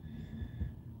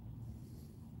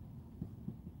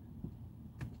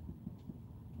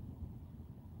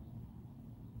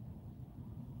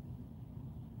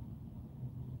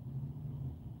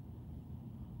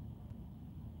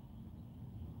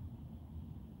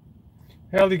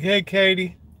 Hey,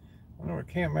 Katie. I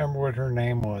can't remember what her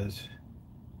name was.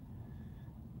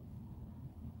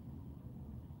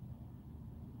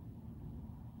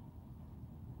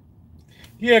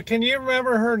 Yeah, can you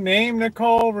remember her name,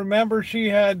 Nicole? Remember she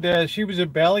had, she was a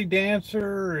belly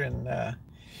dancer and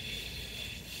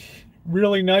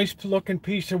really nice looking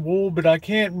piece of wool, but I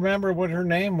can't remember what her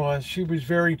name was. She was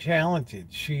very talented.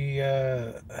 She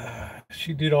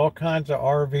did all kinds of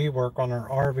RV work on her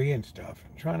RV and stuff.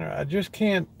 I'm trying to, I just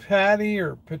can't, Patty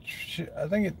or I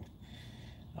think it,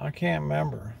 I can't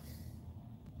remember.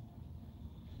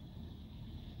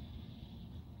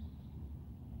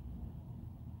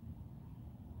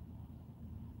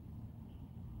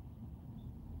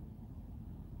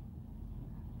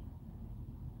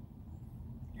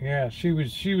 Yeah, she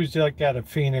was like out of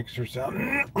Phoenix or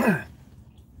something. I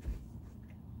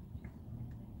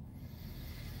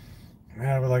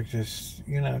was like just,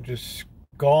 just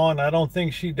gone. I don't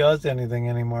think she does anything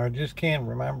anymore. I just can't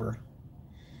remember.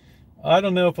 I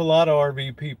don't know if a lot of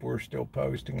RV people are still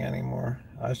posting anymore.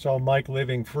 I saw Mike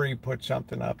Living Free put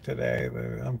something up today.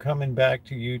 I'm coming back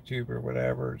to YouTube or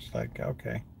whatever. It's like,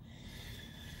 okay.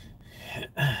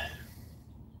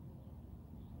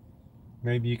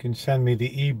 Maybe you can send me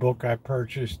the ebook I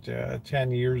purchased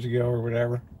 10 years ago or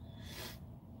whatever.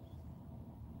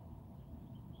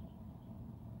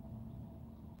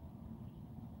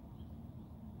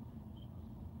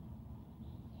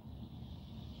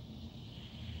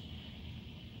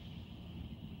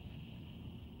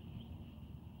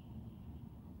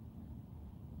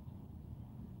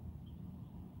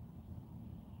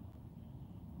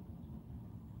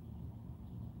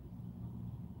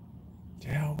 The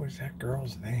hell was that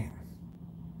girl's name?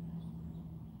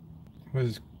 It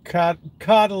was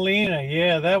Catalina.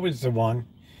 Yeah, that was the one.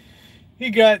 She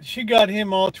got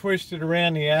him all twisted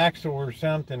around the axle or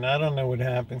something. I don't know what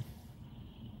happened.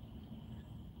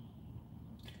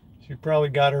 She probably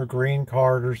got her green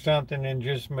card or something and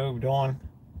just moved on.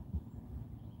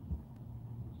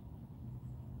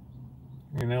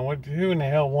 You know what? Who in the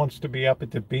hell wants to be up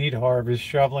at the beet harvest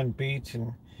shoveling beets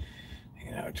in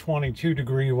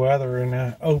 22-degree weather in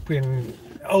an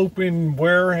open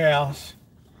warehouse?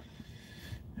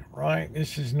 Right?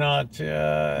 This is not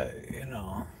this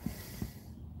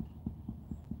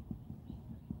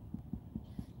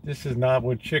is not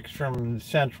what chicks from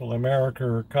Central America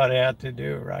are cut out to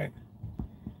do, right?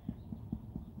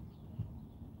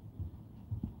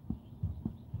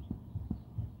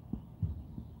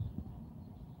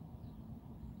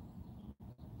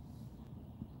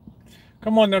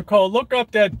 Come on, Nicole, look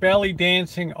up that belly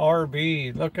dancing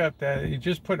RV. Look up that. You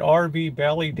just put RV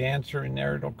belly dancer in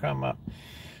there, it'll come up.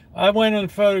 I went on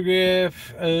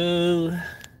photograph.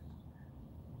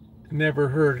 Never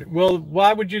heard it. Well,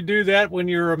 why would you do that when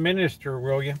you're a minister,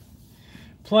 will you?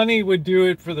 Plenty would do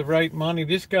it for the right money.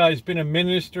 This guy's been a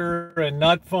minister, a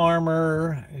nut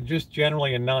farmer, just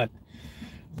generally a nut.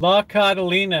 La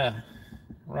Catalina,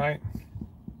 right?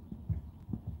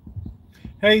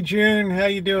 Hey, June, how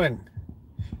you doing?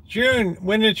 June,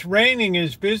 when it's raining,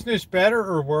 is business better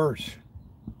or worse?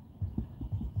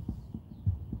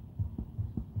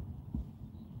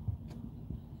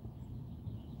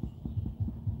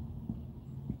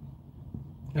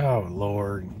 Oh,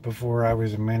 Lord, before I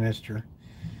was a minister.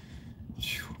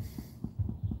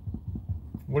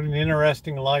 What an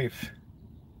interesting life.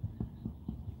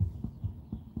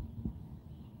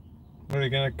 Are they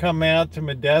going to come out to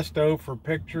Modesto for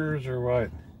pictures or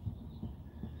what?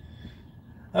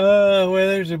 Well,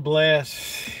 there's a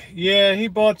blast. Yeah, he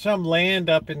bought some land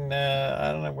up in,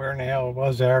 I don't know where in the hell it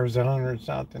was, Arizona or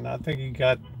something. I think he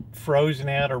got frozen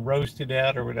out or roasted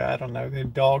out or what, I don't know. The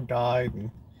dog died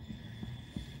and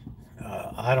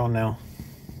I don't know.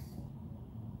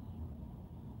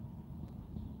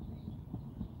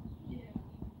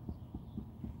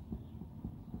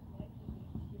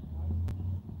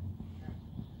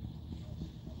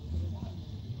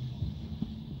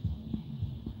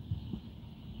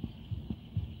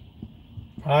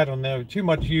 I don't know. Too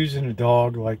much using a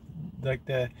dog like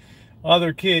the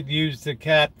other kid used the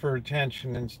cat for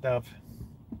attention and stuff.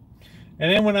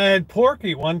 And then when I had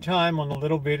Porky one time on a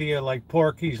little video, like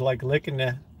Porky's like licking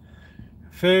the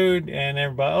food, and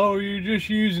everybody, oh, you're just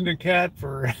using the cat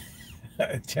for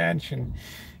attention.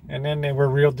 And then they were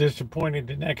real disappointed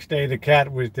the next day. The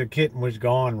kitten was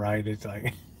gone. Right? It's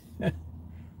like,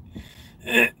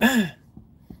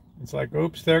 it's like,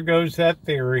 oops, there goes that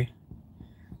theory.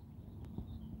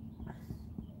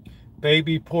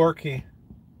 Baby Porky.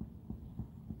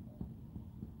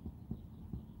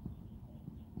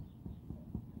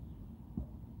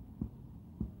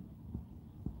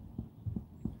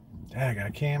 Dang, I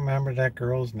can't remember that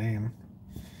girl's name.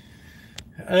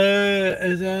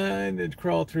 As I did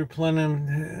crawl through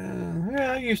Plenum.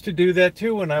 Yeah, I used to do that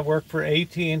too when I worked for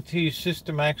AT&T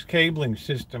Systemax cabling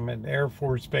system at Air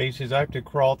Force bases. I have to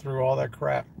crawl through all that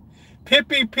crap.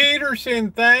 Pippi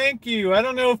Peterson, thank you. I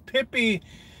don't know if Pippi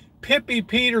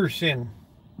Peterson.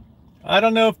 I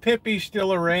don't know if Pippi's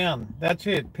still around. That's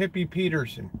it, Pippi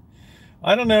Peterson.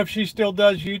 I don't know if she still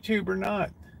does YouTube or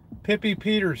not. Pippi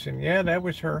Peterson, yeah, that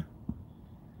was her.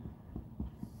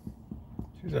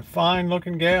 She's a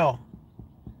fine-looking gal.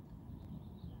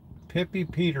 Pippi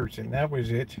Peterson, that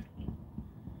was it.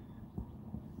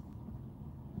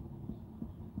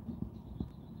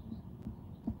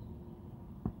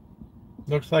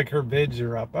 Looks like her vids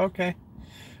are up. Okay.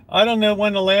 I don't know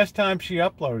when the last time she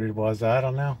uploaded was. I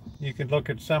don't know. You could look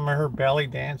at some of her belly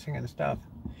dancing and stuff.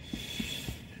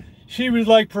 She was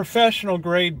like professional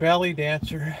grade belly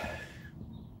dancer.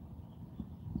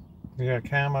 Yeah,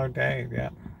 Camo Dave, yeah.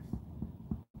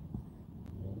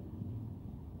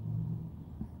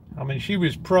 I mean, she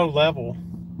was pro level.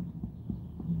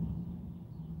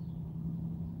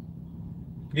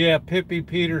 Yeah, Pippi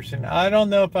Peterson. I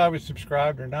don't know if I was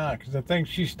subscribed or not, because I think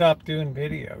she stopped doing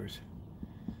videos.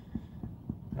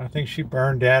 I think she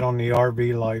burned out on the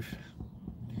RV life.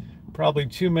 Probably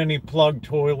too many plug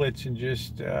toilets and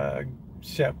just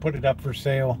put it up for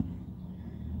sale.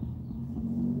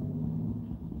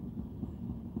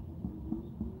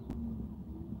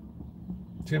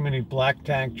 Too many black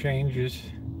tank changes.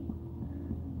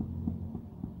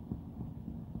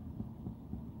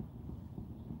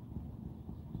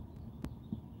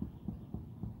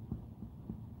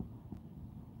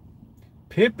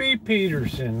 Pippi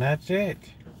Peterson, that's it.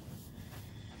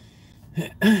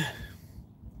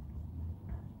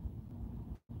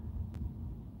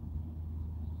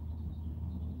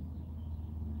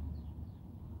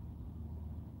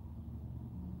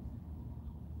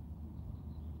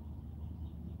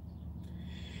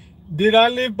 Did I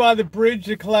live by the bridge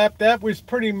that collapsed? That was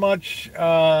pretty much, you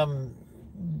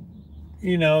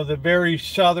know, the very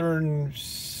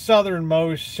southernmost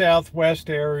southwest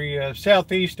area,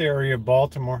 southeast area of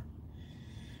Baltimore.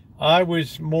 I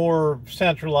was more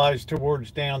centralized towards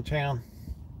downtown.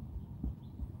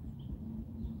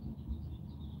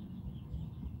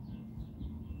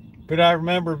 But I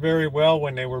remember very well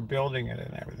when they were building it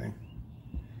and everything.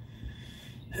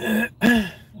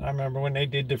 I remember when they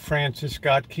did the Francis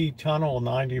Scott Key Tunnel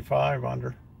 95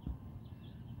 under.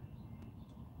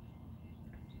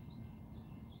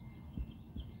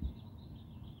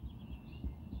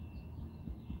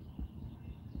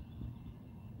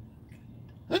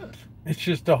 It's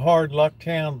just a hard luck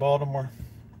town, Baltimore.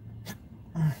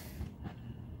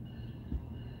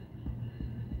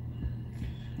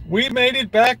 We made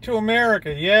it back to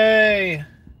America. Yay.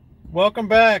 Welcome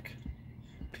back.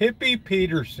 Pippi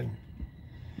Peterson.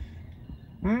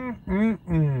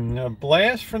 A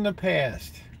blast from the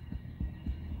past.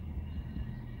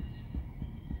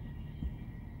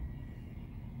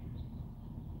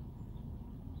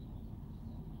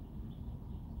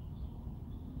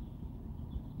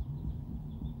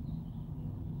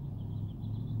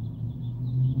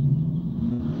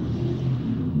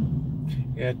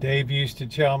 Yeah, Dave used to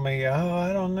tell me, oh,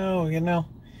 I don't know, you know,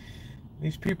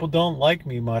 these people don't like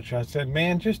me much. I said,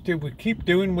 man, just keep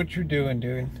doing what you're doing,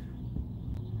 dude.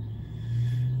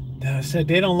 I said,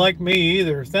 they don't like me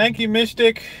either. Thank you,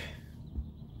 Mystic.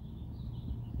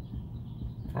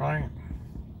 Right.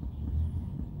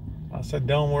 I said,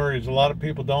 don't worry, there's a lot of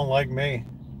people don't like me.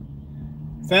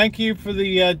 Thank you for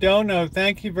the dono.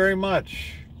 Thank you very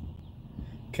much.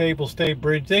 Cable Stay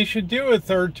Bridge. They should do a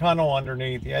third tunnel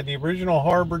underneath. Yeah, the original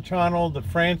Harbor Tunnel, the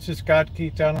Francis Scott Key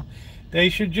Tunnel. They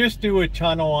should just do a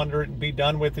tunnel under it and be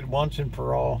done with it once and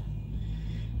for all.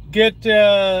 Get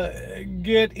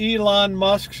Elon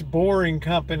Musk's boring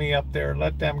company up there.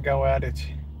 Let them go at it.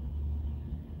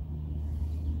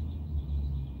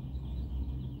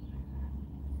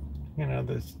 You know,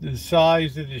 the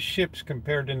size of the ships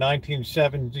compared to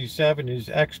 1977 is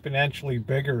exponentially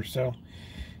bigger. So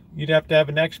you'd have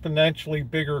an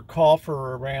exponentially bigger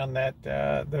coffer around that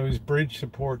those bridge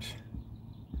supports.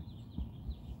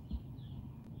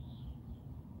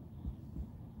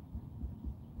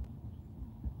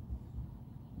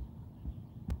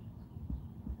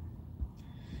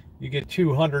 You get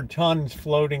 200 tons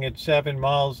floating at 7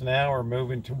 miles an hour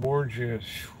moving towards you.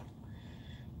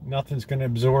 Nothing's going to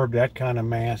absorb that kind of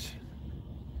mass.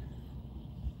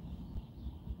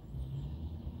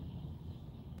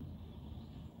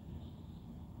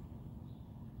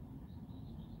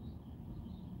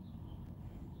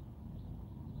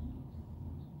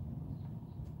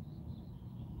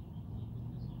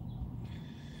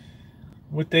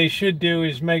 What they should do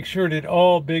is make sure that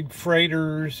all big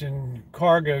freighters and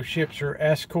cargo ships are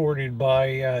escorted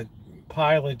by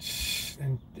pilots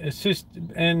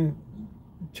and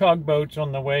tugboats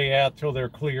on the way out till they're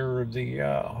clear of the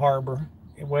harbor,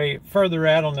 way further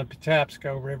out on the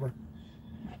Patapsco River.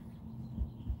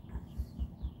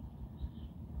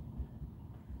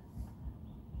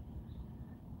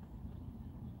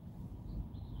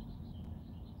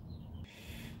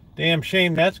 Damn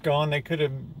shame that's gone. They could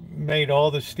have made all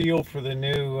the steel for the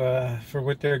new, for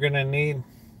what they're going to need.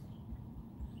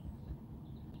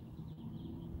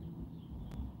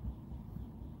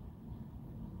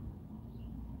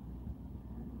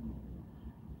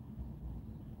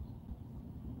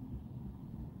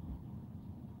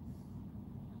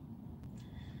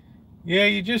 Yeah,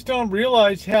 you just don't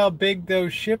realize how big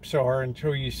those ships are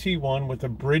until you see one with a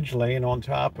bridge laying on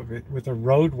top of it with a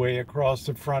roadway across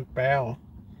the front bow.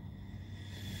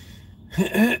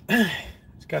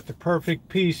 It's got the perfect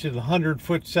piece of the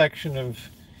 100-foot section of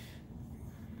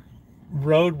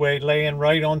roadway laying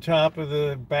right on top of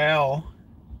the bow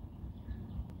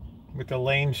with the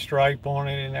lane stripe on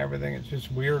it and everything. It's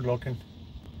just weird looking.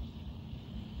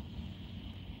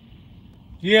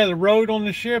 Yeah, the road on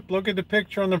the ship, look at the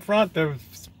picture on the front. The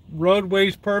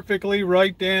roadway's perfectly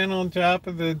right down on top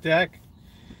of the deck.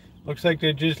 Looks like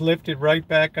they just lifted right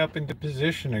back up into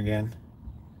position again.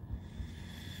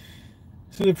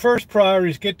 So the first priority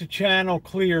is get the channel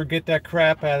clear, get that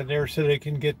crap out of there so they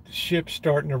can get the ship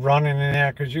starting to run in and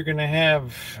out, because you're going to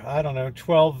have, I don't know,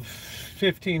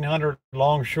 1,500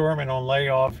 longshoremen on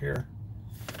layoff here.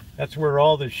 That's where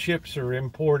all the ships are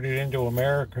imported into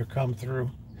America come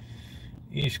through.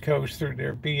 East Coast through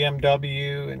their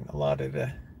BMW and a lot of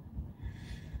the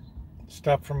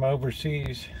stuff from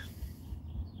overseas.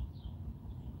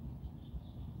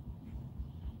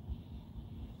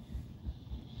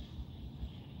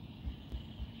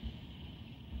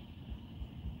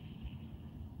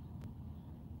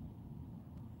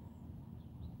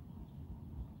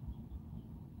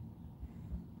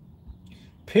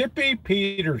 Pippi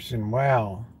Peterson,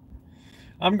 wow.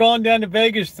 I'm going down to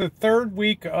Vegas the 3rd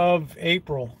week of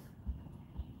April.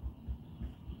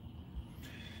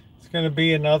 It's going to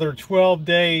be another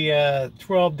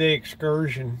 12-day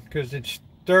excursion because it's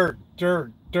dirt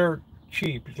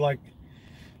cheap. It's like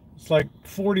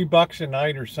 $40 a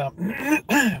night or something.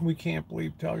 We can't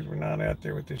believe Tugs we're not out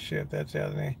there with this shit. That's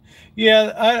out there.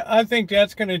 Yeah, I think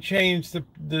that's going to change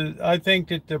I think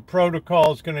that the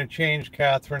protocol is going to change,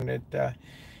 Catherine, that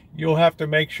you'll have to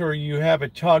make sure you have a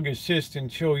tug assist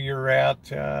until you're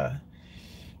out.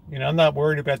 You know, I'm not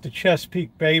worried about the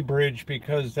Chesapeake Bay Bridge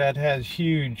because that has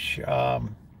huge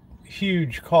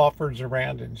coffers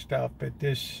around it and stuff. But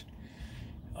this,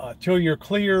 till you're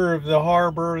clear of the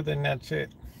harbor, then that's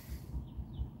it.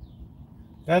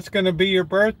 That's going to be your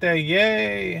birthday.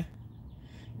 Yay!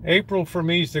 April for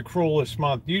me is the cruelest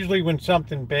month. Usually when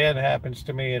something bad happens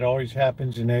to me, it always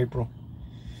happens in April.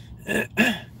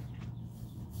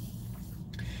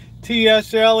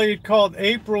 T.S. Eliot called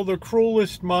April the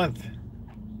cruelest month.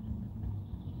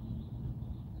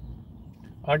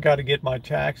 I got to get my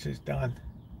taxes done.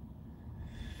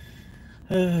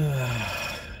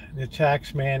 The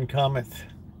tax man cometh,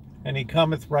 and he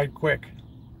cometh right quick.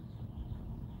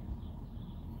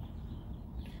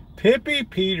 Pippi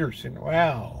Peterson,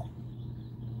 wow.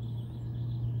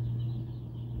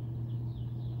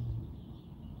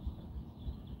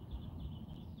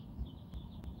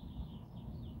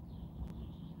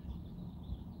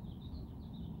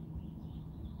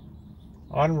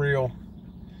 Unreal.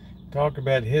 Talk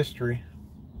about history.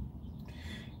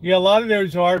 Yeah, a lot of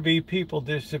those RV people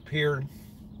disappeared.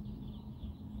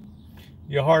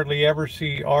 You hardly ever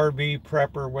see RV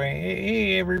prepper Wayne.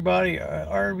 Hey everybody,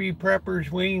 RV preppers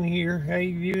Wayne here. How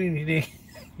you doing today?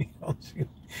 You don't see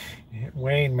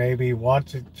Wayne maybe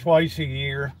once or twice a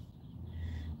year.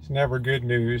 It's never good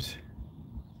news.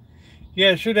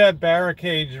 Yeah, it should have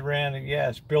barricades around it.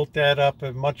 Yes, built that up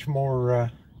a much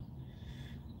more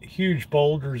huge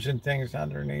boulders and things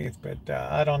underneath, but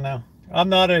I don't know. I'm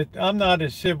not a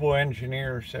civil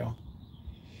engineer, so.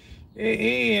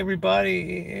 Hey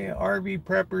everybody, RV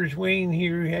Preppers Wayne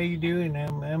here. How you doing?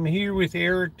 I'm here with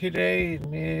Eric today,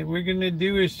 and we're gonna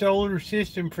do a solar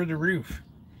system for the roof.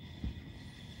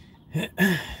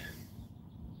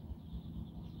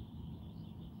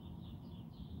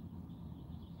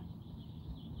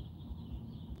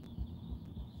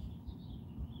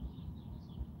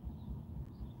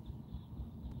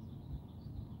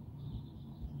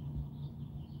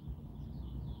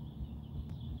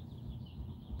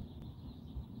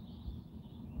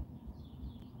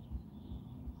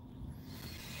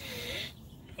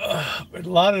 But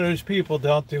a lot of those people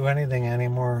don't do anything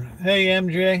anymore. Hey,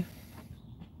 MJ.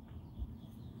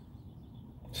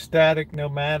 Static,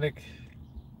 nomadic.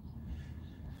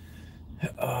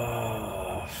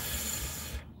 Uh,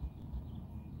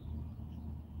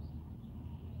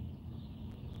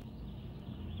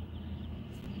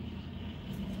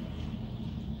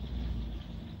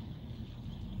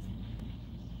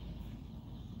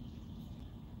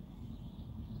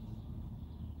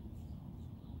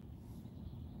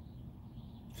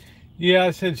 yeah,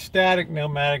 I said static,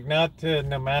 nomadic, not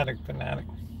nomadic, fanatic.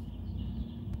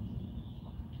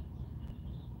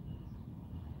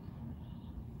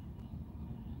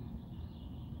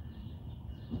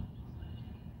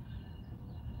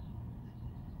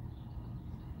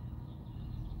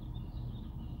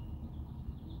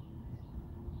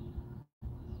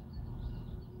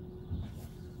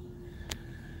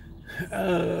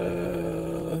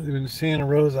 In Santa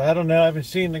Rosa. I don't know. I haven't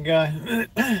seen the guy.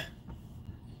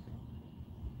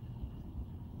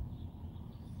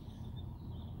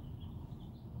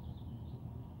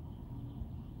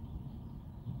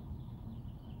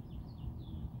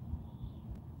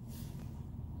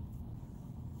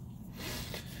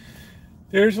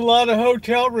 There's a lot of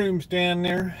hotel rooms down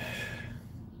there.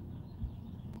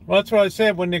 Well, that's what I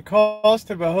said. When the cost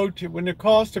of an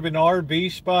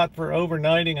RV spot for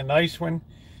overnighting, a nice one,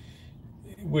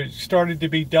 was started to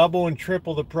be double and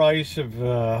triple the price of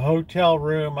a hotel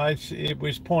room, it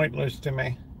was pointless to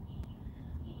me.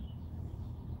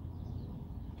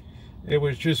 It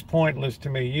was just pointless to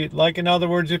me. Like, in other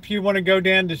words, if you want to go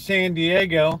down to San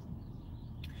Diego,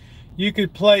 you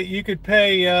could pay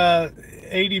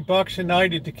 $80 a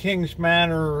night at the Kings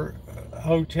Manor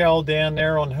Hotel down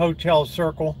there on Hotel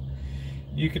Circle.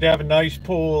 You could have a nice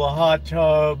pool, a hot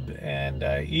tub, and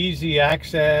easy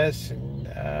access. And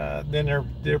then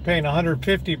they're paying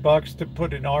 $150 to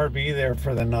put an RV there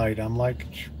for the night. I'm like,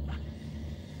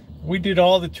 we did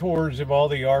all the tours of all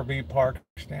the RV parks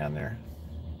down there.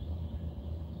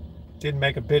 Didn't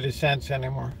make a bit of sense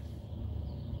anymore.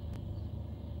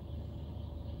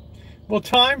 Well,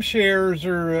 timeshares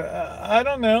are, I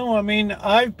don't know. I mean,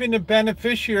 I've been a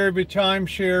beneficiary of a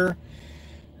timeshare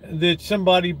that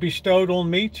somebody bestowed on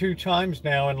me 2 times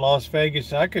now in Las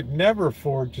Vegas. I could never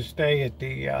afford to stay at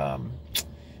the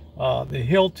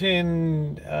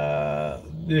Hilton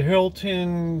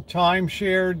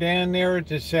timeshare down there at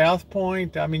the South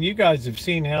Point. I mean, you guys have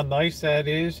seen how nice that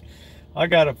is. I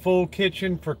got a full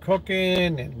kitchen for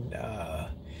cooking and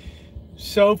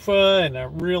sofa and a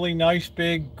really nice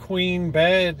big queen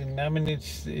bed, and I mean,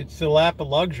 it's the lap of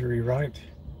luxury, right?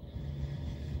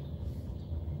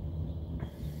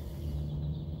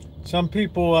 Some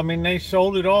people, I mean, they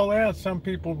sold it all out. Some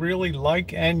people really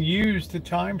like and use the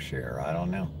timeshare. I don't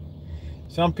know.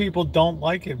 Some people don't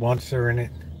like it once they're in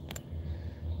it.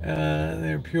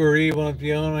 They're pure evil. If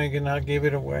you own it, you cannot give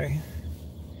it away.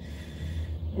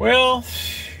 Well,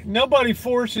 nobody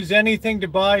forces anything to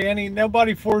buy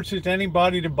nobody forces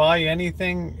anybody to buy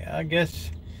anything. I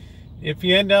guess if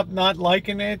you end up not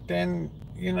liking it, then,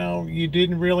 you know, you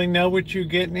didn't really know what you're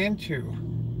getting into.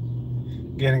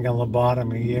 Getting a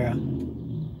lobotomy, yeah.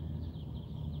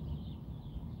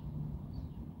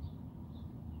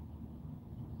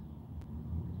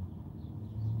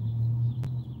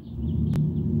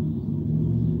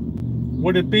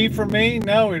 Would it be for me?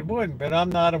 No, it wouldn't, but I'm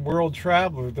not a world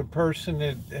traveler. The person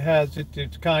that has it,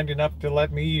 that's kind enough to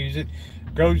let me use it,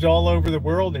 goes all over the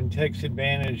world and takes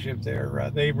advantage of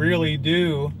they really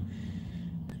do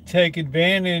take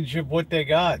advantage of what they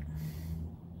got.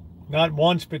 Not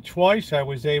once, but twice I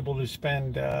was able to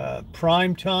spend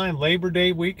prime time, Labor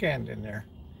Day weekend in there.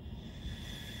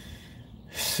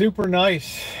 Super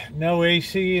nice. No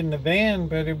AC in the van,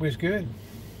 but it was good.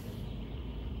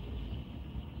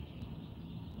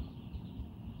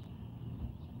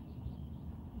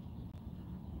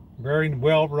 Very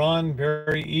well run,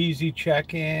 very easy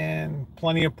check-in,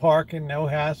 plenty of parking, no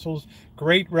hassles.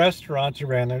 Great restaurants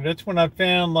around there. That's when I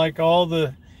found, like, all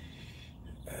the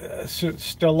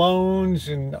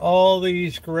Stallones and all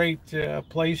these great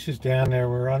places down there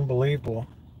were unbelievable.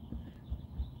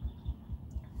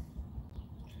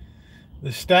 The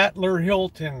Statler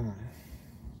Hilton.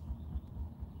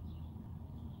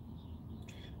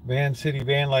 Van City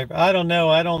Van Life. I don't know.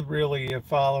 I don't really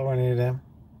follow any of them.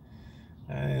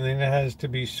 Anything that has to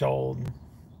be sold.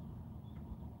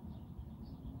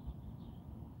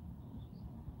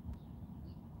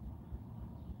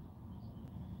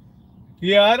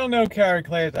 Yeah, I don't know, Carrie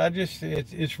Class.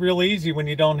 It's real easy when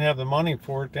you don't have the money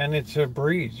for it. Then it's a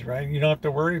breeze, right? You don't have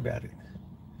to worry about it.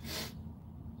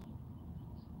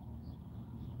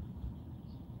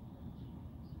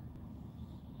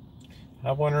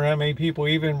 I wonder how many people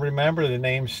even remember the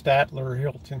name Statler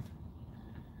Hilton.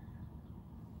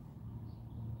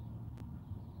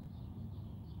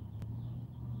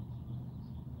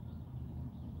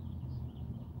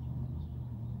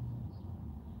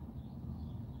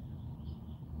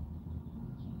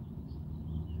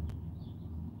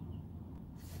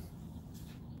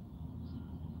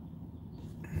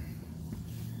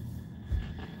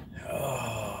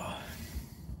 Oh.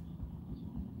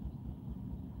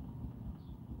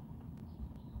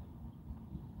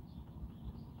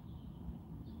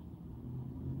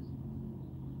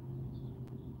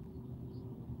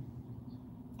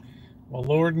 Well,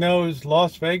 Lord knows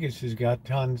Las Vegas has got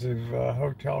tons of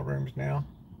hotel rooms now.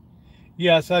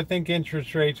 Yes, I think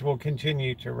interest rates will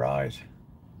continue to rise.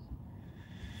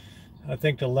 I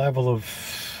think the level of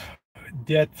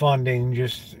debt funding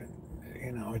just,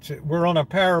 we're on a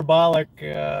parabolic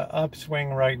upswing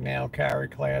right now, carry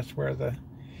class, where the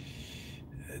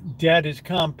debt is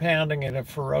compounding at a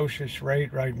ferocious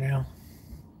rate right now.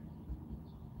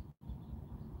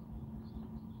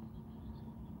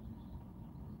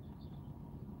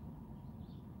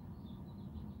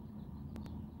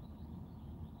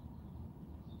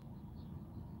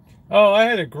 Oh, I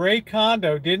had a great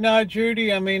condo, didn't I,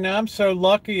 Judy? I mean, I'm so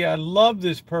lucky. I love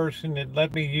this person that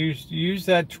let me use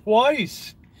that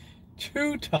twice,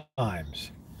 2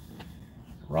 times,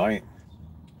 right?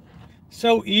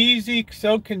 So easy,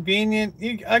 so convenient.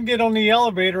 I get on the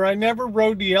elevator. I never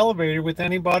rode the elevator with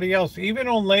anybody else, even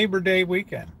on Labor Day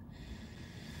weekend.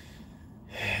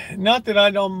 Not that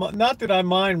I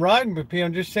mind riding with people.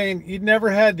 I'm just saying you never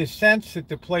had the sense that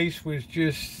the place was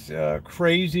just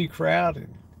crazy crowded.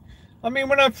 I mean,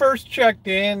 when I first checked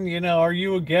in, are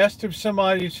you a guest of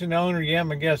somebody? It's an owner. Yeah,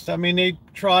 I'm a guest. I mean, they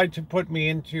tried to put me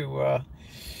into,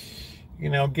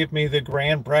 give me the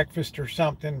grand breakfast or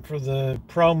something for the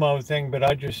promo thing, but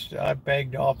I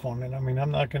begged off on it. I mean,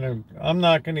 I'm not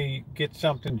gonna get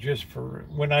something just for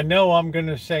when I know I'm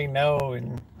gonna say no,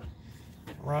 and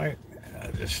right,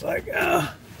 just like,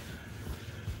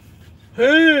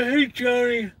 hey,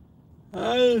 Johnny,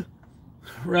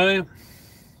 right.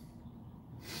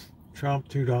 Trump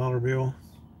 $2 bill.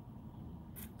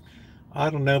 I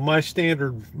don't know. My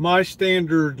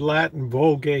standard Latin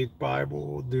Vulgate Bible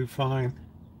will do fine.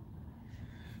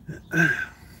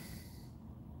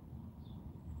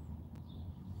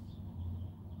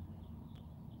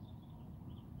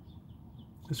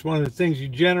 It's one of the things you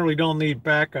generally don't need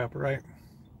backup, right?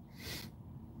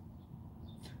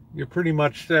 You're pretty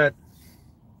much set.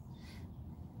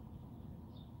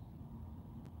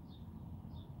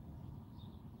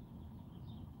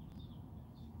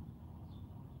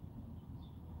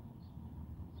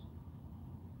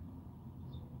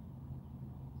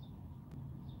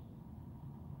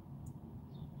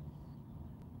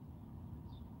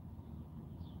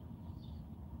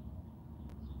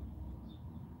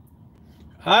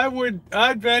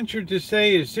 I'd venture to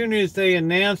say as soon as they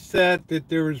announced that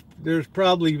there's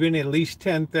probably been at least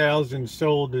 10,000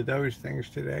 sold to those things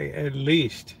today, at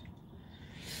least.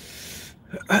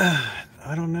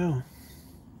 I don't know.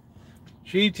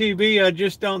 GTV, I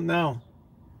just don't know.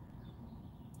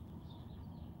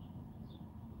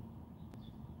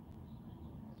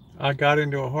 I got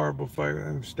into a horrible fight with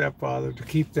my stepfather to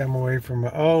keep them away from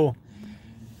it. Oh,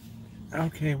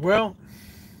 okay, well.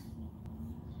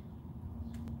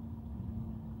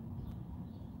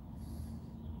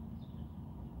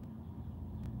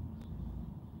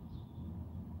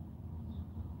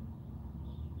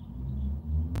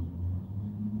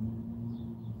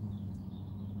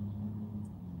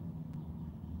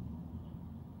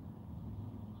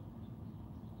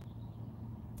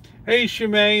 Hey,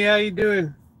 Shimei, how you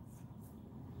doing?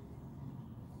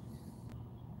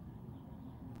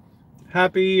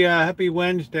 Happy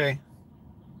Wednesday.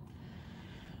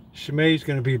 Shimei's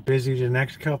going to be busy the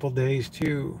next couple days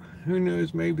too. Who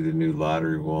knows? Maybe the new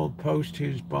lottery will post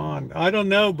his bond. I don't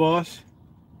know, boss.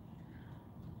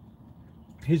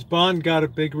 His bond got a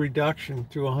big reduction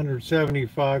to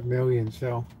 175 million.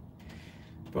 So,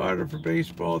 barter for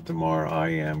baseball tomorrow. I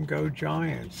am go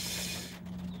Giants.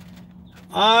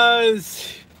 I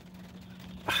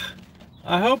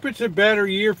hope it's a better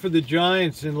year for the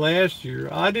Giants than last year.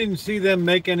 I didn't see them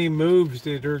make any moves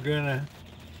that are gonna,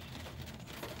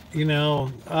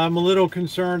 I'm a little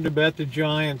concerned about the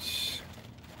Giants.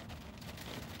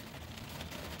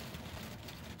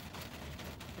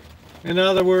 In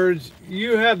other words,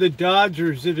 you have the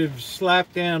Dodgers that have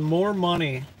slapped down more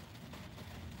money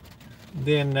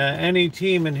than any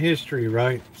team in history,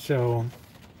 right? So,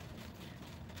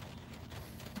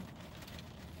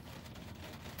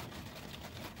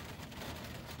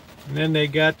 And then they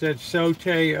got that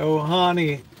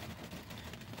Otani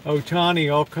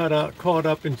all caught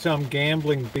up in some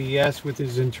gambling BS with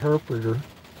his interpreter.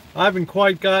 I haven't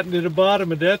quite gotten to the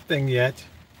bottom of that thing yet.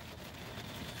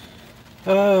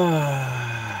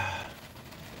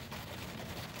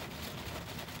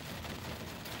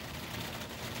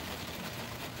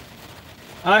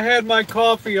 I had my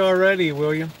coffee already,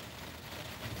 William.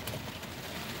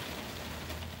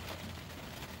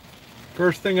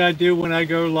 First thing I do when I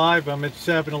go live, I'm at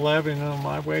 7-Eleven on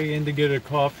my way in to get a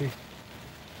coffee.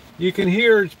 You can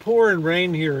hear it's pouring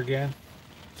rain here again.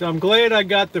 So I'm glad I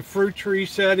got the fruit tree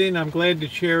set in. I'm glad the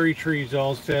cherry tree's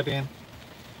all set in.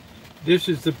 This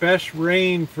is the best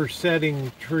rain for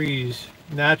setting trees,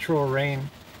 natural rain.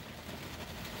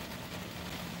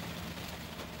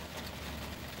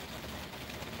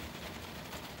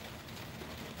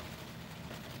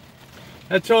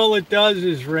 That's all it does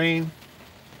is rain.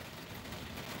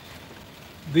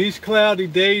 These cloudy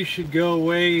days should go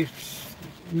away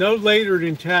no later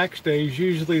than tax days,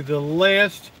 usually the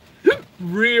last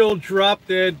real drop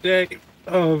dead day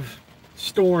of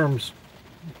storms.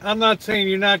 I'm not saying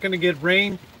you're not going to get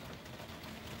rain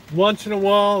once in a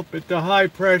while, but the high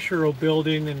pressure will build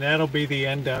in and that'll be the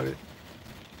end of it.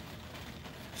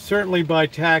 Certainly by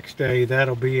tax day,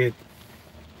 that'll be it.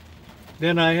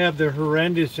 Then I have the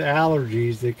horrendous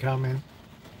allergies that come in.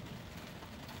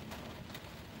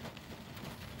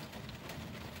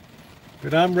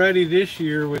 But I'm ready this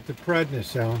year with the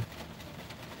prednisone.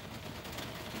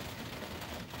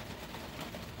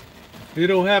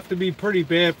 It'll have to be pretty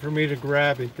bad for me to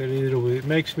grab it, but it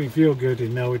makes me feel good to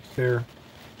know it's there.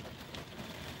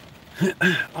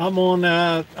 I'm on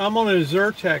a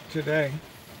Zyrtec today.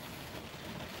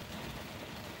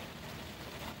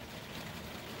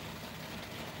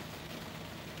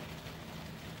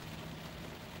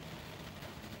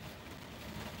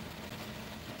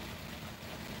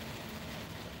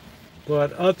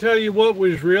 But I'll tell you what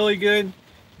was really good.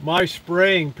 My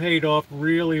spraying paid off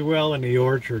really well in the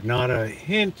orchard. Not a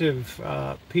hint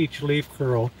of peach leaf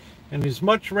curl. And as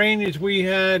much rain as we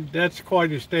had, that's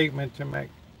quite a statement to make.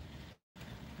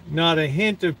 Not a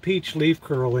hint of peach leaf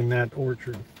curl in that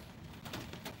orchard.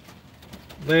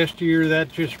 Last year,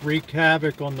 that just wreaked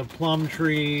havoc on the plum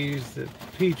trees, the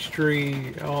peach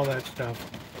tree, all that stuff.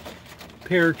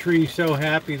 Pear tree so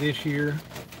happy this year.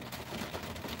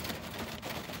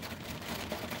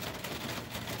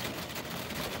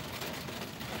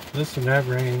 Listen to that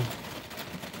rain.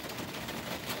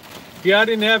 Yeah, I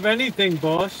didn't have anything,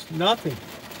 boss. Nothing.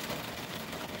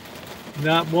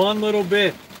 Not one little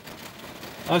bit.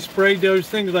 I sprayed those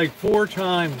things like 4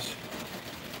 times.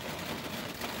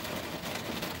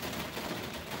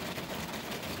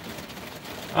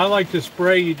 I like to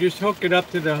spray. You just hook it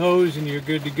up to the hose and you're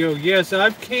good to go. Yes,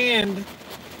 I've canned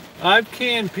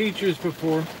peaches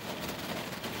before.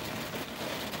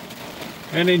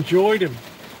 And enjoyed them.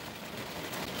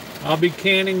 I'll be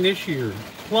canning this year.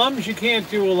 Plums, you can't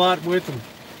do a lot with them.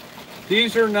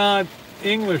 These are not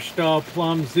English style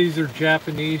plums. These are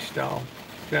Japanese style.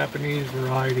 Japanese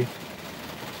variety.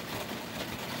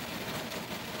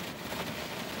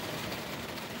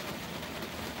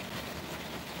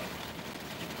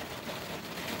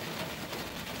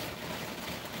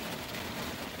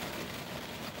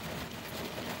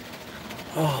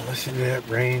 Oh, listen to that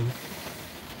rain.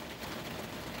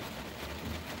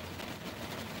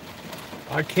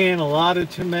 I can a lot of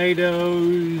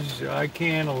tomatoes. I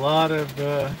can a lot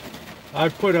of,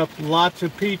 I've put up lots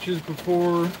of peaches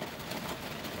before.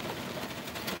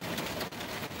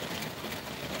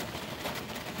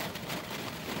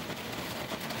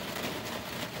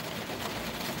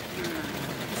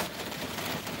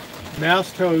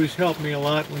 Mouse toes helped me a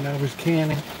lot when I was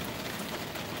canning.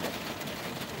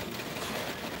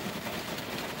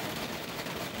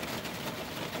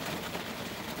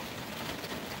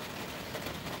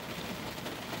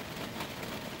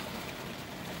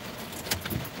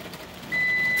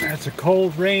 That's a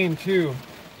cold rain too.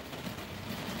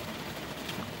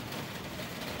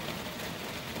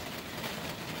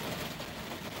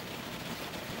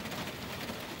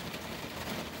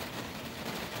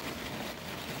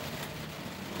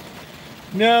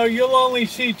 No, you'll only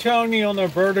see Tony on the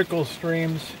vertical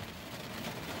streams.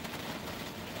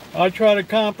 I try to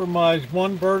compromise,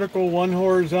 one vertical, one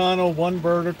horizontal, one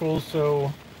vertical,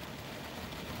 so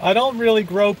I don't really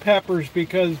grow peppers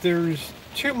because there's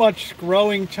too much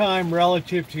growing time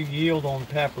relative to yield on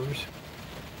peppers.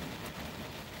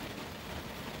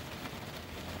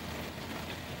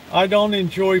 I don't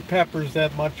enjoy peppers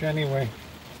that much anyway.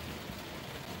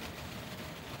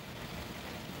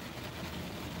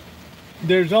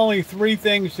 There's only 3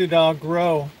 things that I'll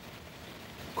grow.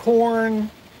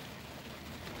 corn,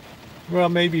 well,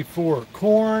 maybe 4.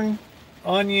 Corn,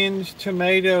 onions,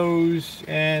 tomatoes,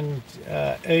 and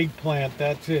eggplant.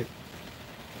 That's it.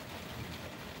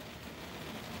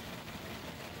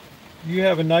 You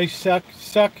have a nice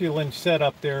succulent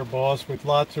setup there, boss, with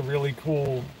lots of really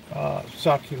cool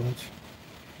succulents.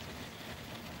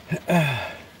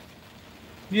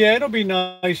 Yeah, it'll be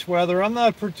nice weather. I'm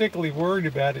not particularly worried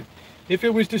about it. If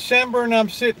it was December and I'm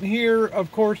sitting here,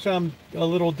 of course I'm a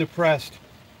little depressed.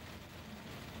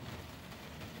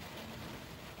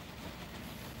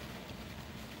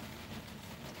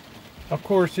 Of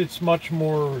course, it's much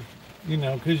more,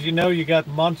 because you got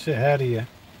months ahead of you.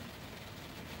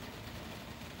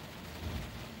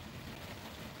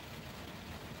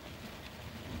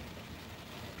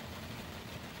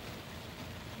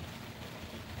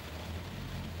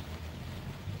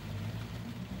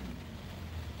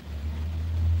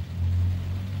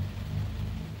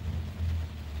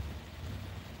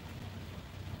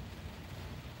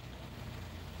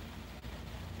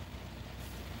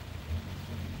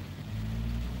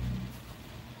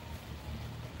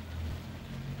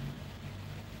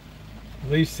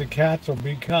 At least the cats will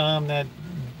be calm. That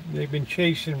they've been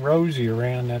chasing Rosie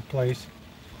around that place.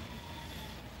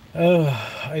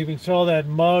 I even saw that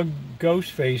mug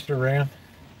ghost faced around.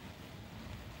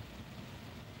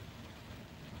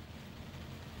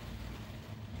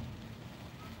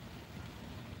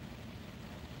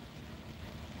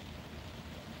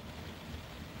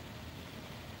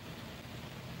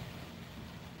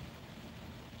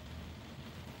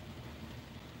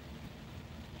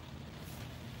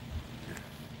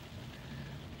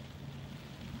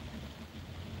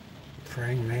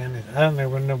 Praying man, I don't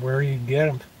even know where you get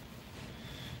them.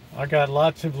 I got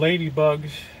lots of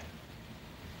ladybugs.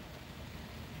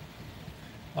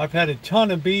 I've had a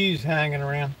ton of bees hanging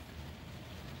around.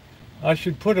 I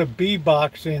should put a bee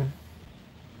box in.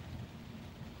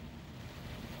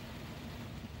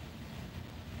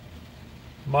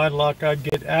 My luck, I'd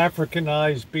get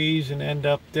Africanized bees and end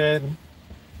up dead.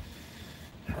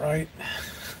 Right?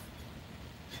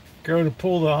 Go to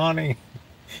pull the honey.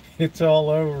 It's all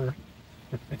over.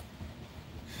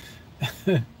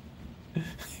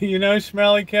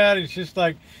 Smelly cat, it's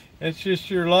just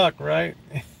your luck, right?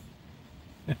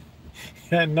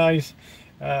 That nice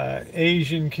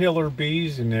Asian killer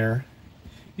bees in there.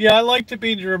 Yeah, I like to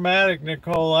be dramatic,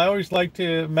 Nicole. I always like to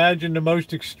imagine the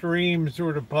most extreme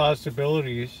sort of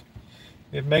possibilities.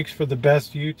 It makes for the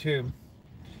best YouTube.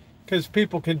 Because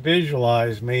people can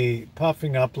visualize me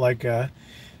puffing up like the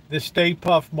Stay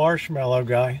Puft Marshmallow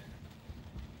guy.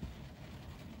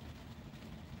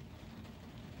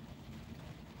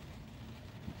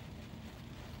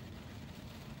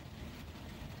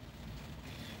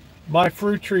 My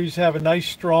fruit trees have a nice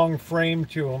strong frame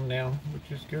to them now, which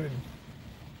is good.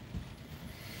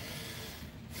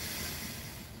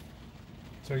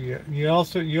 So you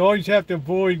always have to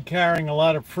avoid carrying a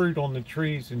lot of fruit on the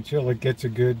trees until it gets a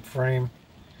good frame,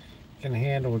 can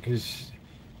handle it, because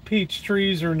peach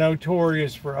trees are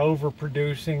notorious for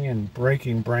overproducing and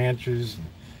breaking branches.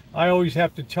 I always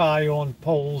have to tie on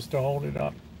poles to hold it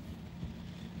up.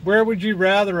 Where would you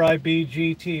rather I be,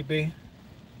 GTB?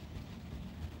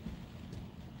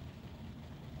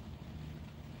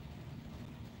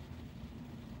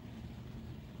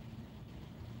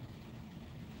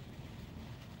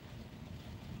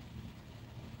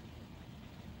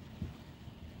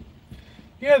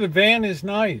 Yeah, the van is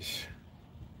nice.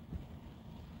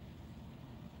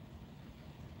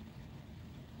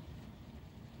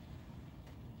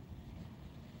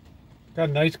 Got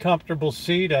a nice comfortable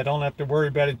seat. I don't have to worry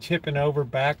about it tipping over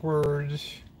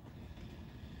backwards.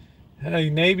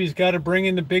 Hey, Navy's got to bring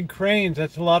in the big cranes.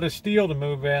 That's a lot of steel to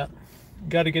move out.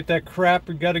 Got to get that crap.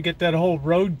 We got to get that whole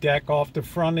road deck off the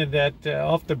front of that,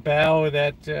 off the bow of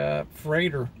that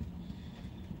freighter.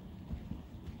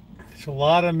 It's a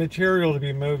lot of material to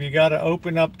be moved. You got to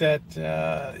open up that.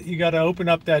 You got to open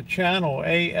up that channel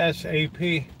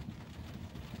ASAP.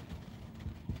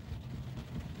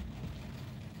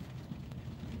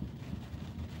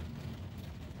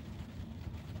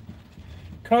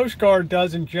 Coast Guard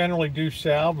doesn't generally do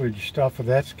salvage stuff of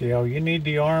that scale. You need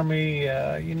the Army.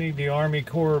 You need the Army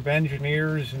Corps of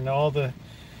Engineers and all the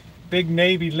big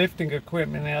Navy lifting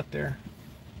equipment out there.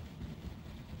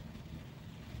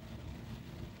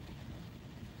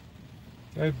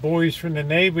 Those boys from the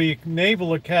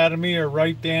Naval Academy are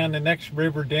right down the next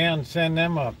river down. Send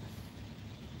them up.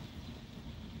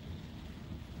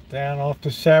 Down off the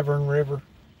Severn River.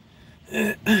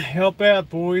 Help out,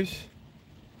 boys.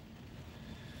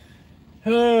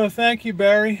 Oh, thank you,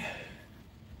 Barry.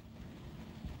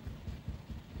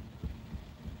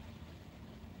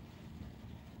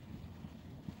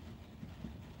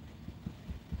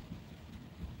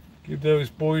 Give those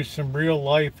boys some real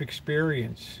life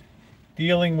experience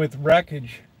dealing with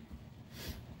wreckage.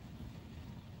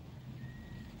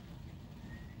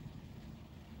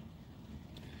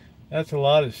 That's a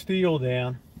lot of steel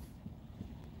down.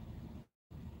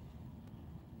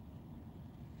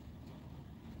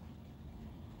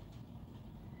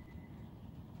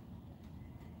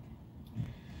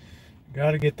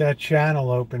 Got to get that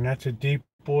channel open. That's a deep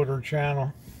water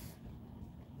channel.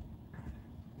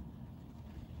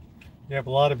 You have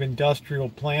a lot of industrial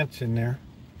plants in there.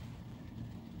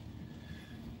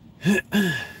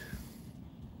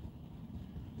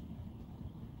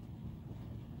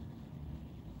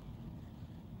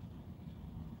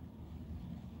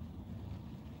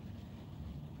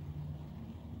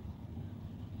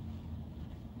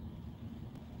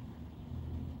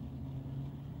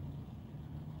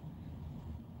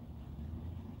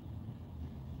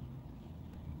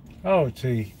 Oh,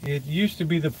 it used to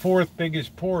be the 4th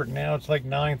biggest port. Now it's like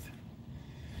 9th.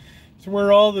 It's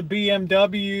where all the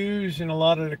BMWs and a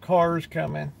lot of the cars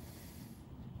come in.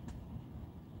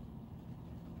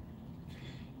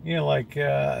 You know, like,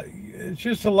 it's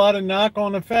just a lot of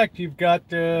knock-on effect. You've got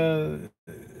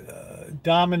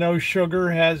Domino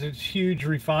Sugar has its huge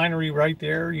refinery right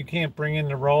there. You can't bring in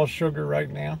the raw sugar right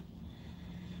now.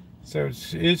 So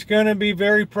it's going to be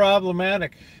very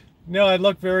problematic. No, I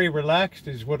look very relaxed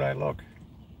is what I look.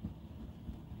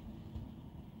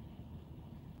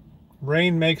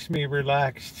 Rain makes me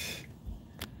relaxed.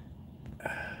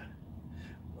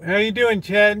 How you doing,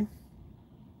 Ted?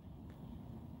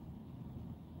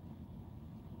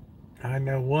 I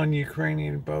know one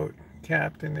Ukrainian boat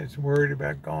captain is worried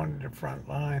about going to the front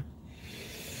line.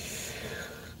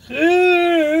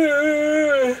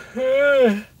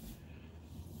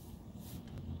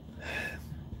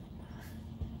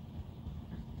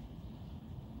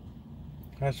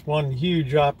 That's one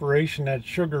huge operation, that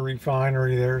sugar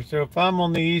refinery there. So if I'm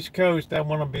on the East Coast, I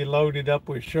want to be loaded up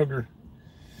with sugar.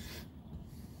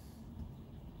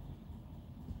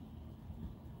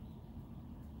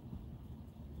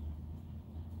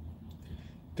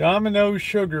 Domino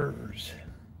Sugars.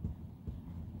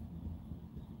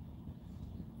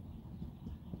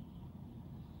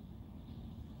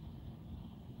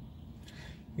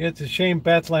 Yeah, it's a shame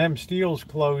Bethlehem Steel's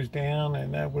closed down,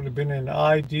 and that would have been an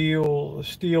ideal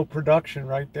steel production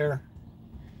right there.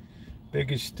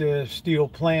 Biggest steel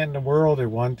plant in the world at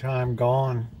one time,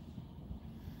 gone.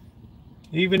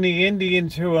 Even the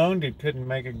Indians who owned it couldn't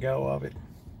make a go of it.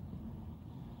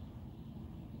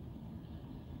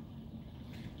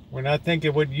 When I think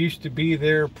of what used to be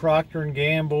there, Procter &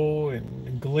 Gamble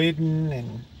and Glidden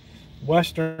and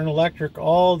Western Electric,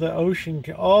 all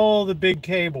the big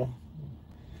cable.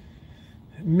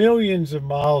 Millions of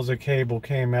miles of cable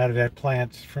came out of that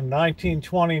plant from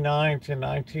 1929 to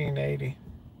 1980,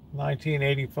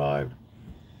 1985.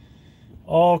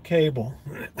 All cable.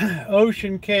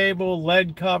 Ocean cable,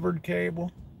 lead covered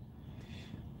cable.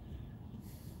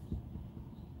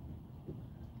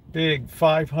 Big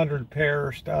 500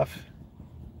 pair stuff.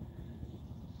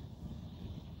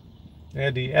 They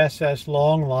had the SS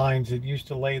long lines that used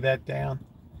to lay that down.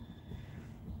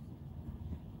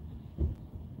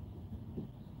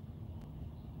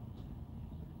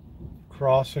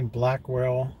 Cross and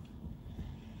Blackwell,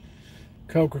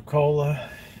 Coca-Cola,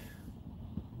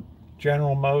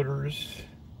 General Motors,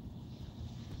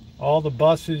 all the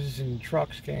buses and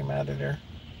trucks came out of there.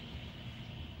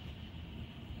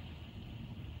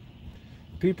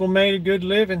 People made a good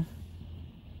living.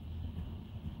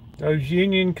 Those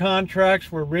union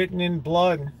contracts were written in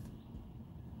blood.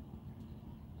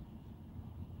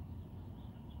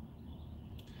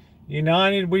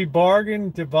 United we bargain,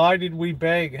 divided we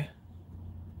beg.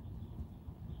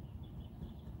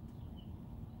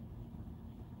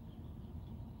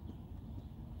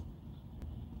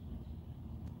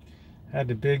 Had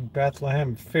the big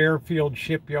Bethlehem Fairfield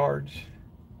shipyards.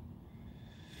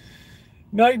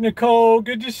 Night, Nicole.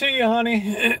 Good to see you,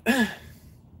 honey.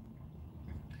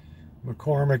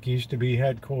 McCormick used to be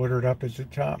headquartered up at the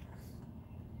top.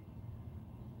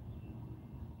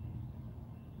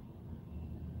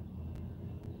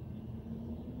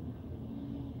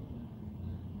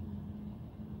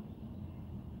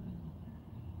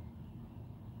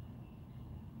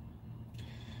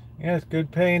 Yeah, it's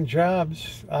good paying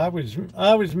jobs. I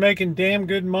was making damn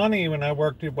good money when I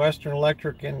worked at Western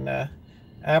Electric in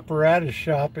apparatus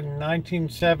shop in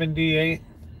 1978.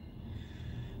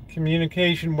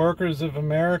 Communication Workers of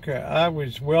America. I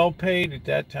was well paid at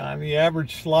that time. The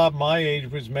average slob my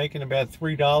age was making about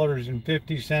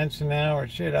 $3.50 an hour.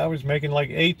 Shit, I was making like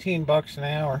 18 bucks an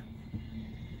hour.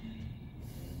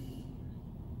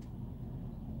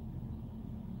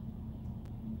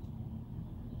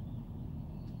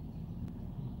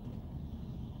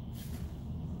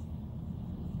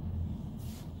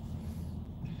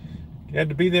 You had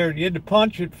to be there. You had to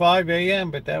punch at 5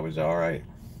 a.m., but that was all right.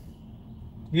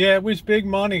 Yeah, it was big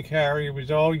money, Carrie. It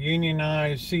was all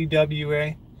unionized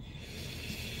CWA.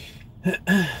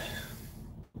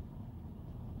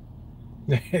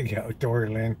 There you go,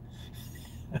 Dorlin.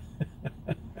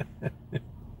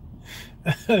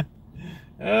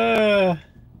 uh,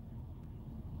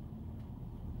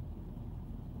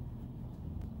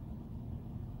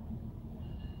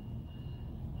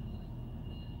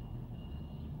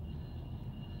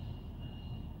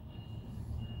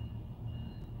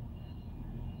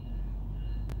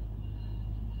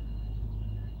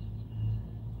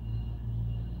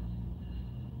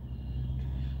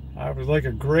 I was like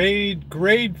a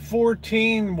grade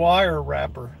 14 wire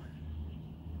wrapper.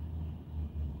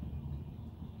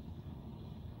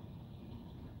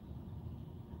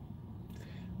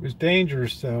 It was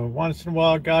dangerous though. Once in a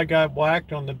while, a guy got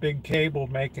whacked on the big cable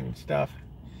making stuff.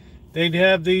 They'd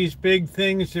have these big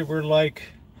things that were like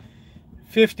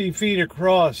 50 feet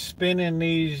across, spinning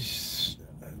these,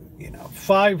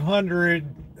 500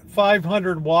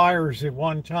 wires at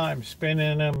one time,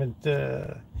 spinning them, and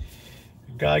the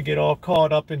guy get all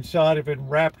caught up inside of it and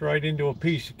wrapped right into a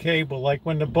piece of cable. Like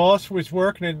when the boss was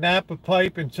working at Napa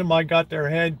Pipe and somebody got their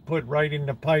head put right in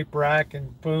the pipe rack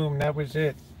and boom, that was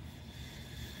it.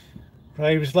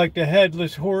 He was like the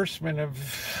headless horseman of,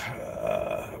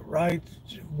 right,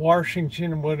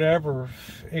 Washington, whatever,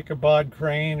 Ichabod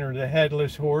Crane, or the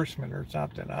headless horseman or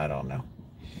something. I don't know.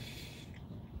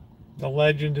 The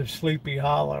legend of Sleepy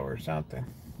Hollow or something.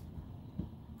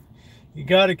 You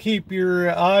got to keep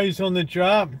your eyes on the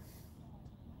job.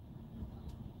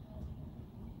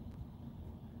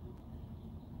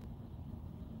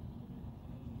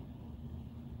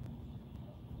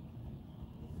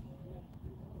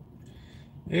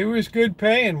 It was good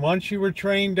paying. Once you were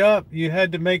trained up, you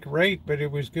had to make rate, but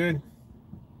it was good.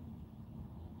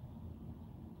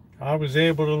 I was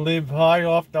able to live high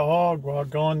off the hog while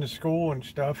going to school and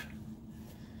stuff.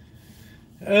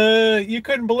 You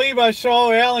couldn't believe I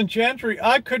saw Alan Gentry.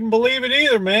 I couldn't believe it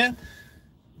either, man.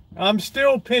 I'm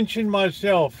still pinching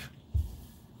myself.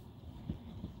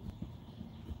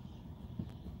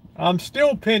 I'm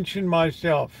still pinching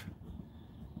myself.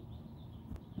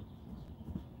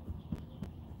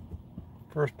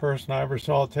 First person I ever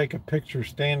saw take a picture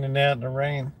standing out in the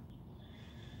rain.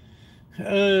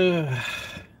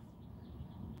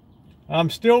 I'm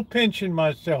still pinching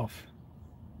myself.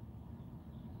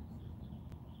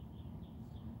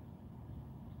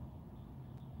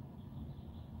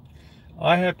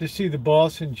 I have to see the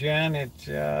boss and Janet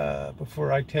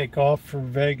before I take off for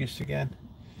Vegas again.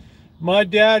 My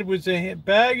dad was a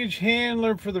baggage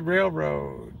handler for the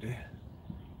railroad.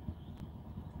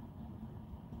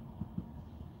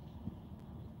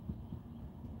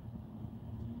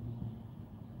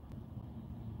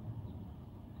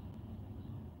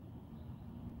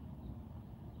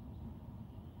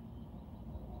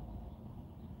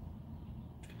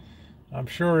 I'm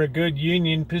sure a good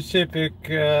Union Pacific,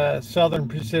 Southern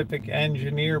Pacific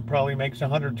engineer probably makes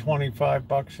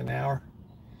 $125 an hour.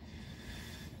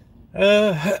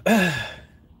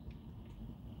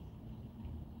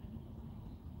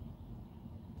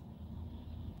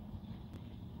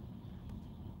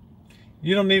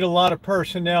 You don't need a lot of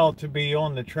personnel to be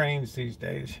on the trains these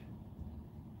days.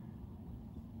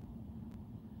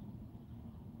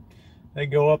 They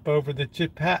go up over the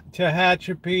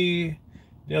Tehachapi.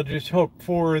 They'll just hook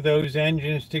 4 of those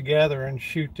engines together and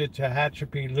shoot the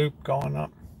Tehachapi loop going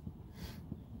up.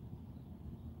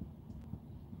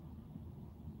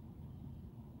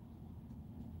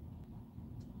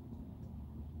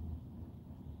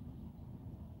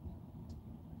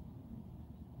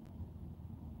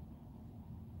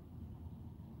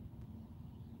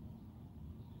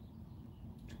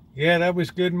 Yeah, that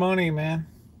was good money, man.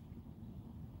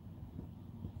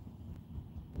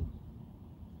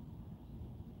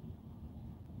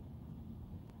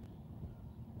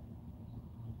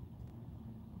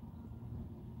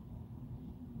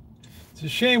 It's a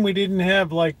shame we didn't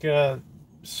have like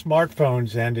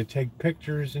smartphones then to take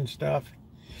pictures and stuff.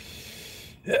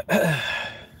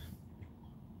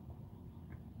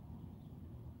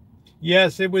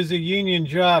 Yes, it was a union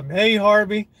job. Hey,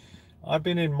 Harvey, I've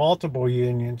been in multiple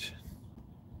unions.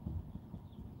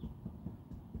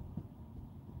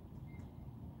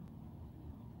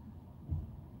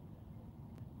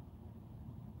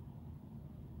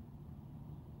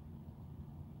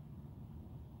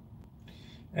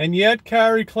 And yet,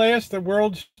 Carrie class, the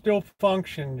world still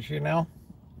functions,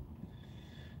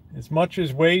 as much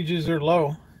as wages are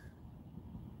low.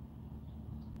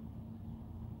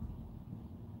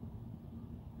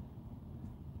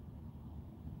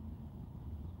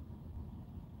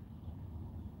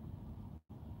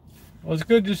 Well, it's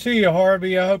good to see you,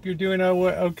 Harvey. I hope you're doing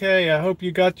okay. I hope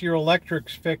you got your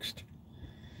electrics fixed.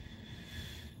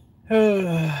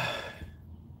 A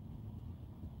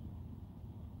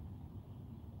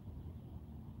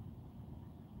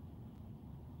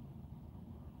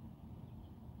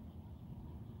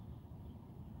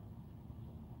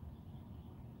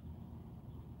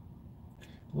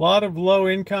lot of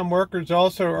low-income workers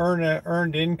also earn a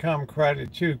earned income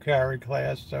credit too, carry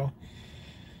class. So,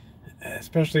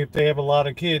 especially if they have a lot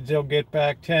of kids, they'll get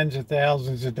back tens of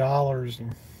thousands of dollars.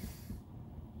 And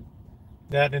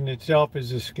that in itself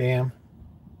is a scam.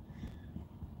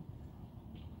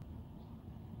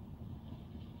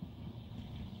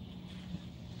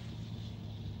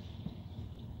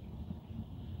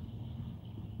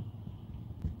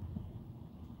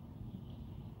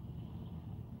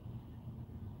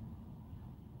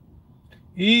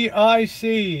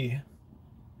 EIC.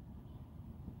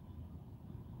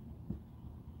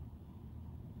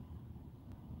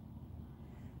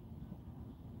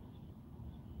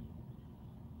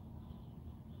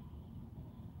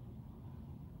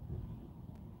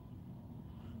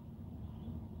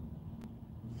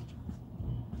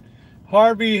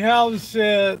 Harvey, how's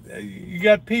you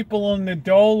got people on the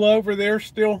dole over there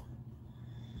still?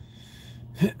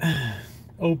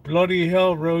 Oh, bloody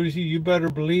hell, Rosie, you better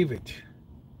believe it.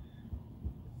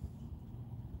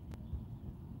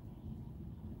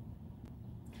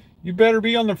 You better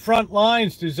be on the front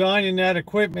lines designing that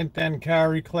equipment then,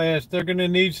 carry class. They're going to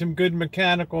need some good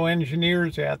mechanical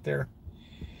engineers out there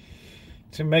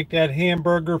to make that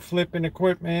hamburger flipping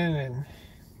equipment. And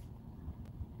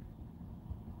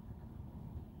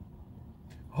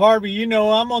Harvey, you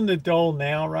know I'm on the dole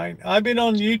now, right? I've been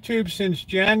on YouTube since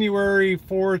January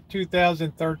 4th,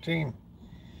 2013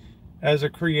 as a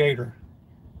creator.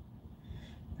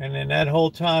 And in that whole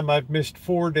time, I've missed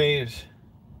 4 days.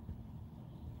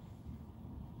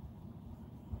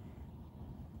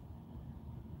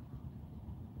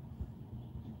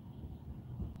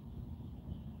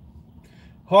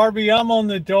 Harvey, I'm on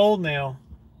the dole now.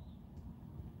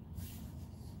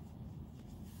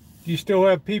 Do you still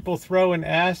have people throwing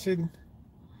acid?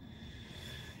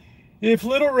 If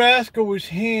Little Rascal was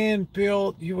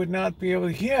hand-built, you would not be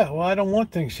able to... Yeah, well, I don't want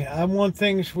things... I want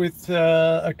things with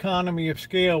economy of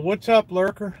scale. What's up,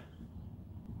 Lurker?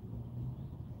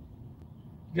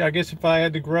 Yeah, I guess if I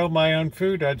had to grow my own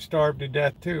food, I'd starve to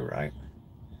death too, right?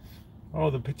 Oh,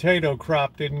 the potato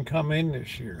crop didn't come in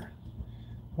this year.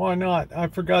 Why not? I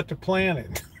forgot to plant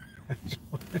it.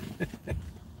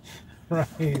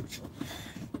 Right.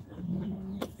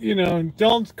 You know,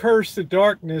 don't curse the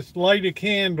darkness. Light a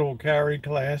candle, carry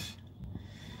class.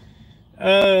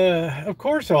 Of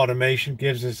course automation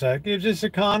gives us that. Gives us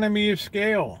economy of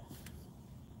scale.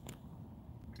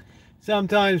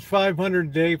 Sometimes 500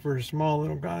 a day for a small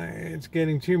little guy. It's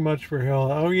getting too much for hell.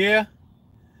 Oh, yeah?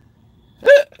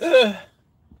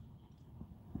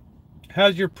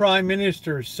 How's your Prime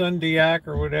Minister, Sundiak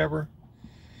or whatever?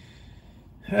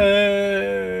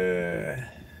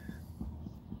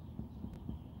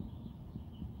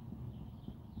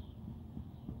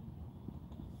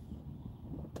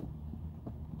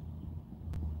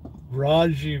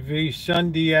 Rosie V.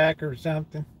 Sundiak or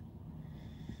something.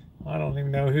 I don't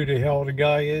even know who the hell the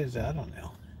guy is. I don't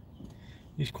know.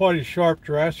 He's quite a sharp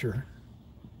dresser.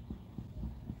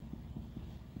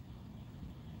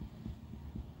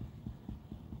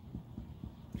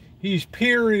 He's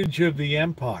peerage of the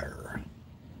empire.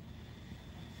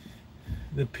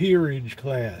 The peerage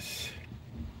class.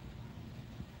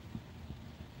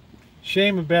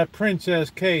 Shame about Princess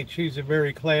Kate. She's a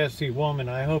very classy woman.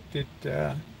 I hope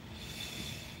that...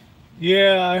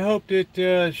 yeah, I hope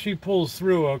that she pulls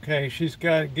through okay. She's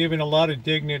given a lot of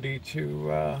dignity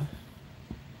to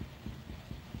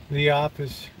the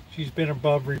office. She's been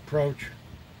above reproach.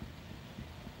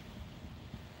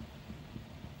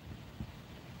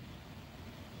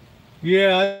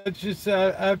 Yeah, it's just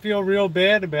I feel real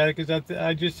bad about it because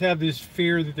I just have this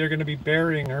fear that they're going to be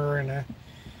burying her in a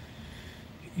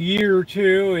year or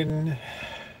two, and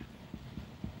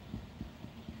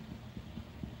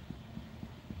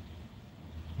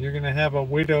you're going to have a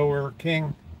widower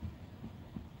king.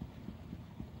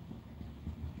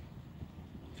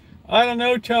 I don't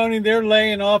know, Tony. They're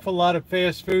laying off a lot of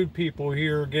fast food people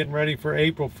here getting ready for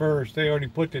April 1st. They already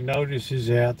put the notices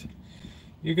out.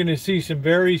 You're going to see some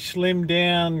very slimmed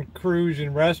down crews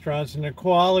and restaurants, and the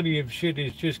quality of shit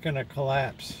is just going to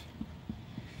collapse.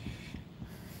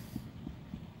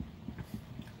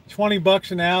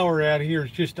 $20 an hour out here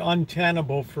is just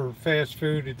untenable for fast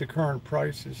food at the current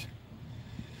prices.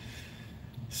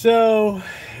 So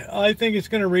I think it's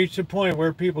going to reach the point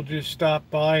where people just stop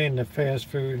buying the fast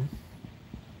food.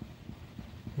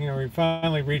 You know, we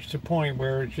finally reached a point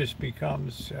where it just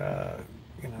becomes,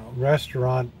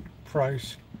 restaurant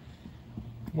price.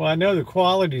 Well, I know the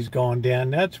quality's gone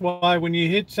down. That's why when you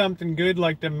hit something good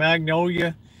like the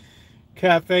Magnolia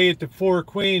Cafe at the Four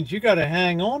Queens, you got to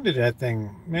hang on to that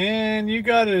thing, man. You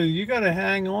gotta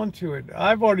hang on to it.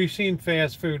 I've already seen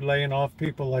fast food laying off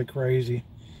people like crazy.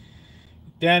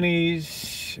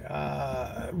 Denny's,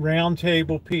 Round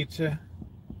Table Pizza,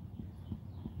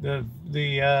 the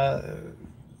the uh,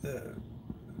 the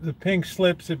the pink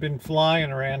slips have been flying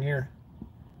around here.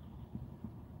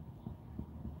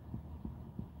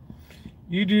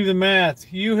 You do the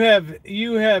math. You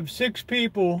have 6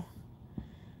 people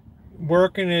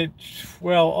working at,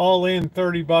 well, all in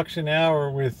 $30 an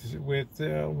hour with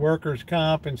workers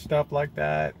comp and stuff like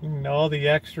that and all the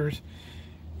extras.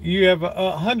 You have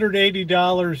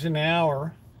 $180 an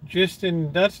hour, just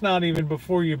in, that's not even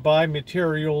before you buy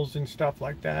materials and stuff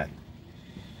like that.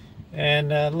 And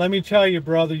let me tell you,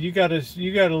 brother, you gotta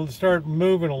start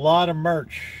moving a lot of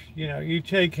merch. You know, you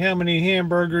take how many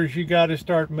hamburgers you got to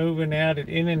start moving out at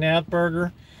In-N-Out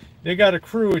Burger. They got a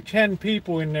crew of 10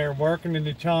 people in there working at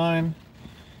a time.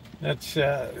 That's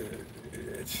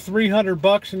it's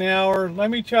 $300 an hour. Let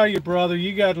me tell you, brother,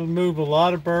 you got to move a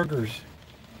lot of burgers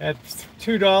at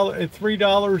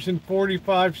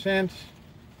 $3.45.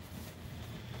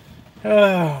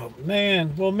 Oh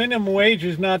man, well, minimum wage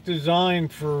is not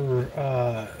designed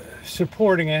for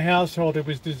supporting a household. It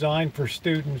was designed for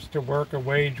students to work a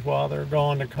wage while they're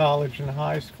going to college and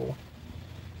high school.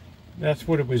 That's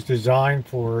what it was designed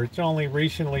for. It's only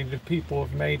recently that people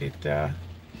have made it,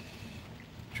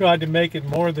 tried to make it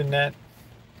more than that.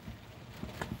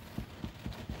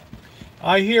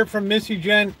 I hear from Missy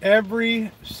Jen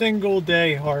every single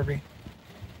day, Harvey.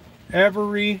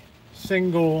 Every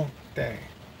single day.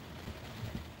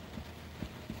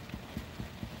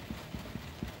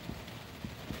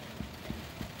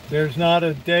 There's not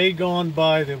a day gone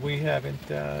by that we haven't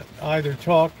either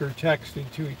talked or texted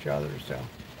to each other. So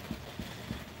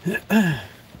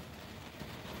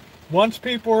once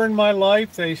people are in my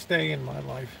life, they stay in my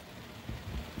life.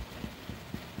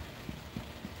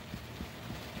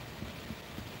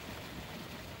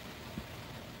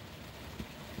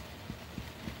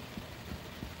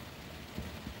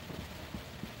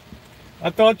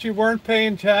 I thought you weren't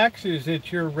paying taxes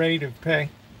at your rate of pay.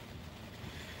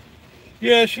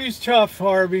 Yeah, she's tough,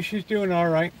 Harvey. She's doing all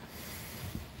right.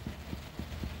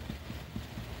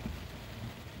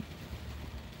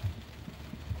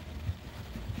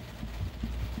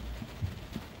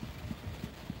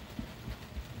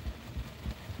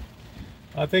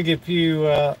 I think if you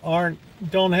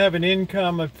don't have an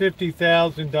income of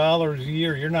 $50,000 a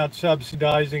year, you're not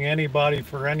subsidizing anybody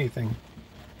for anything.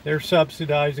 They're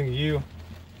subsidizing you.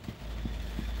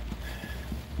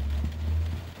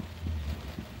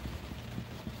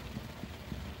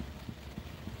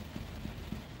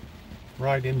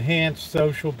 Right, enhanced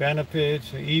social benefits,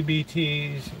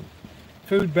 EBTs,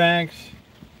 food banks.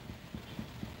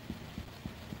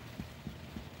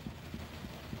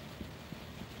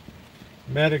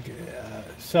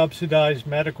 Subsidized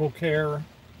medical care,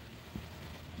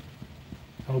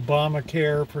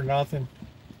 Obamacare for nothing.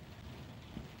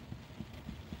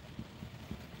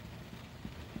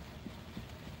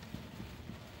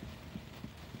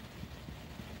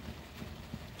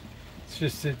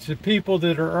 It's the people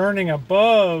that are earning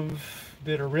above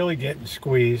that are really getting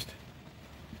squeezed.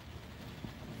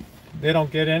 They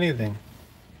don't get anything.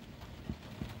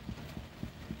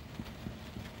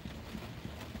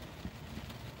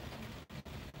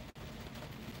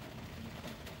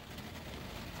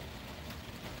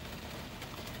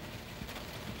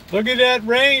 Look at that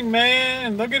rain,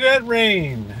 man. Look at that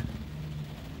rain.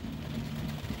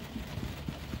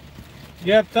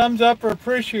 Yep, thumbs up are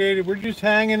appreciated. We're just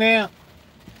hanging out.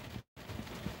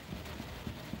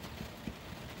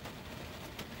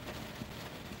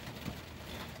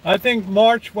 I think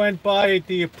March went by at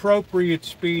the appropriate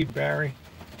speed, Barry.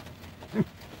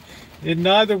 It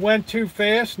neither went too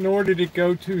fast nor did it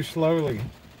go too slowly.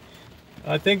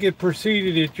 I think it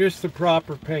proceeded at just the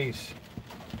proper pace.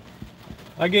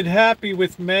 I get happy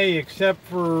with May except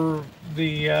for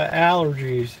the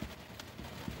allergies.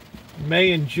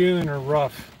 May and June are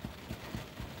rough.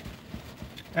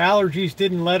 Allergies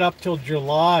didn't let up till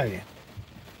July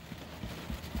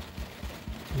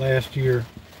last year.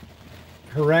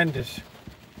 Horrendous.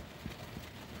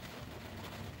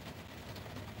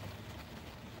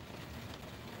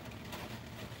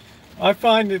 I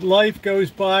find that life goes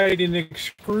by at an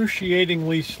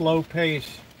excruciatingly slow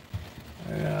pace.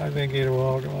 I think it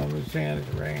will go on the sand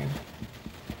of the rain.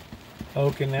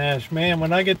 Oak and ash. Man,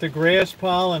 when I get the grass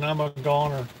pollen, I'm a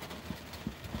goner.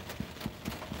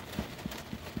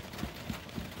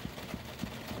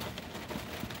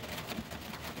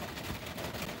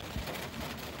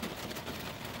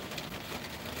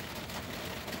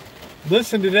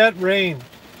 Listen to that rain.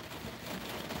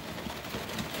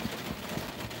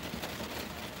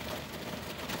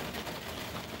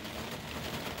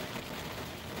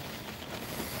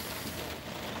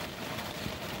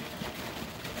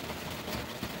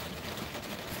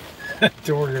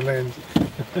 Dory Lynn.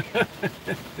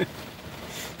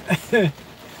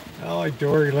 I like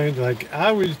Dory Lynn. Like,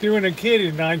 I was doing a kid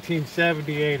in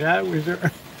 1978. I was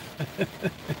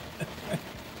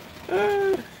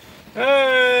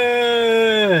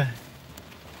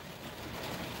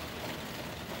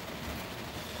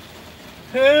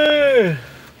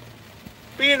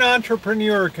be an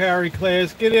entrepreneur, Carrie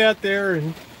Class. Get out there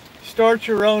and start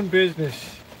your own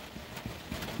business.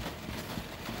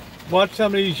 Watch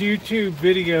some of these YouTube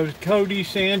videos. Cody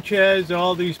Sanchez,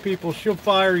 all these people, she'll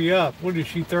fire you up. What is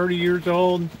she, 30 years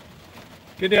old?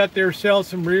 Get out there, sell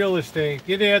some real estate.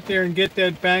 Get out there and get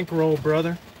that bankroll,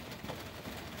 brother.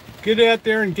 Get out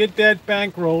there and get that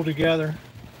bankroll together.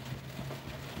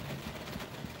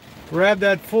 Grab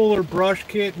that Fuller brush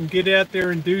kit and get out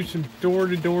there and do some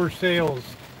door-to-door sales.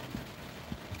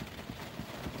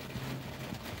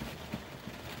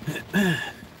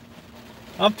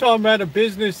 I'm talking about a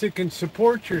business that can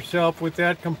support yourself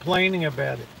without complaining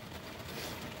about it.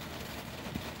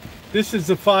 This is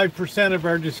the 5% of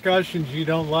our discussions you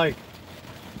don't like,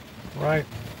 right?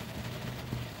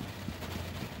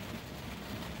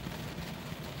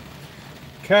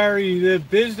 Carrie, the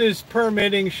business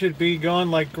permitting should be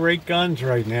gone like great guns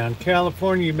right now. In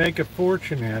California, you make a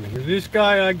fortune out of here. This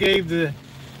guy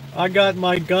I got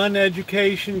my gun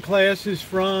education classes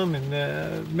from,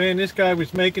 and man, this guy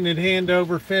was making it hand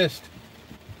over fist.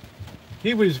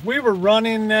 He was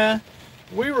running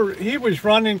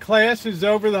classes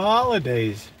over the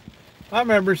holidays. I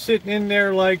remember sitting in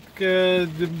there like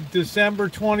December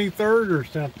 23rd or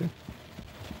something.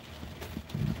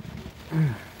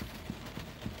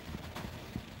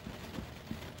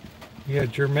 Yeah,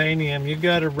 germanium. You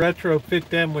got to retrofit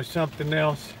them with something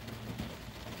else.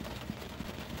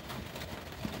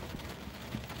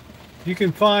 You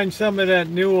can find some of that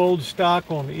new old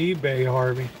stock on eBay,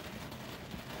 Harvey.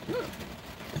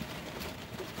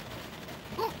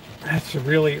 That's a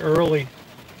really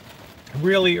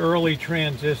early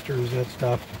transistors, that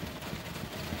stuff.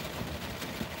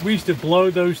 We used to blow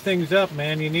those things up,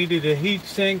 man. You needed a heat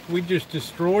sink. We just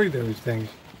destroy those things.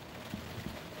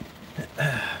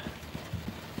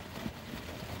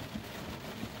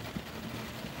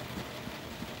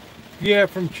 Yeah,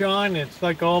 from China. It's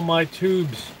like all my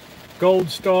tubes. Gold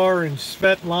Star and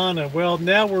Svetlana. Well,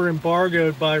 now we're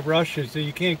embargoed by Russia, so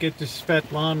you can't get the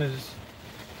Svetlanas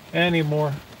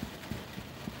anymore.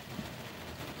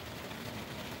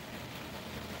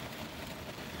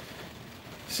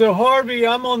 So Harvey,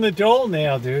 I'm on the dole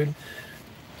now, dude.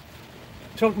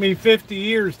 Took me 50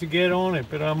 years to get on it,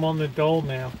 but I'm on the dole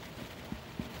now.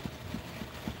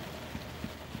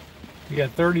 You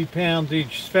got 30 pounds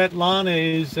each.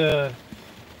 Svetlana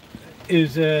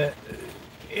is a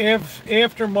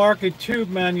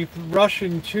aftermarket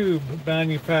Russian tube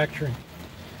manufacturing.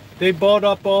 They bought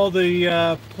up all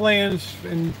the plans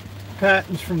and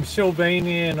patents from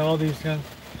Sylvania and all these kinds.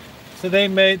 So they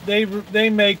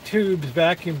make tubes,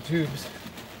 vacuum tubes.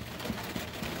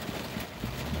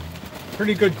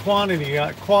 Pretty good quality.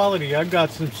 I've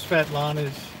got some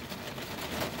Svetlanas.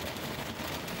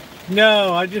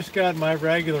 No, I just got my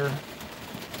regular.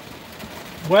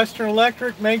 Western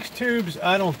Electric makes tubes?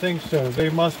 I don't think so. They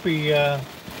must be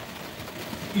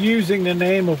using the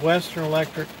name of Western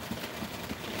Electric.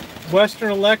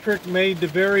 Western Electric made the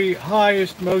very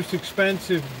highest, most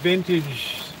expensive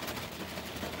vintage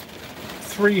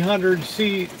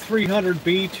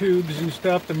 300B tubes and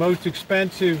stuff, the most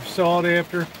expensive, sought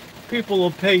after. People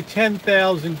will pay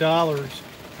 $10,000.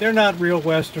 They're not real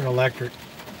Western Electric.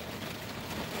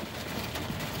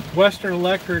 Western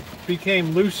Electric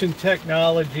became Lucent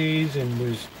Technologies and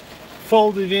was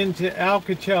folded into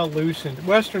Alcatel-Lucent.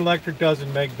 Western Electric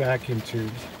doesn't make vacuum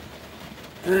tubes.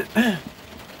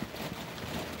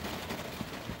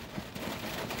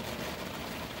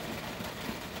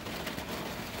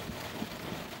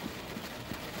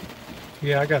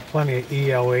 Yeah, I got plenty of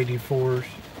EL84s.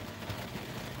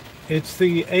 It's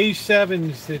the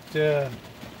A7s that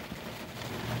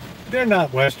they're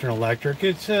not Western Electric.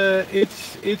 It's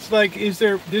like,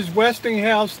 does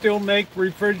Westinghouse still make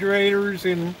refrigerators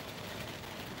and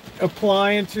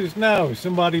appliances? No,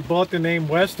 somebody bought the name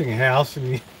Westinghouse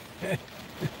and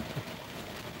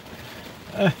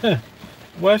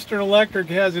Western Electric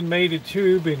hasn't made a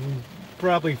tube in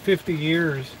probably 50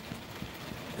 years.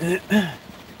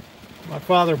 My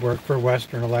father worked for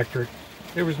Western Electric.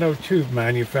 There was no tube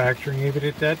manufacturing even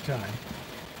at that time.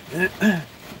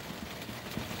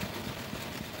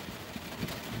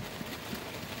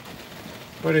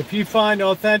 But if you find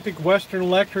authentic Western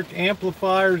Electric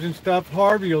amplifiers and stuff,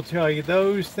 Harvey will tell you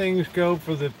those things go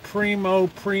for the primo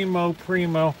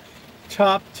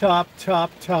top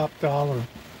dollar.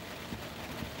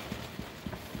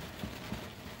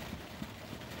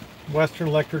 Western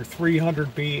Electric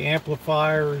 300B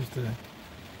amplifiers,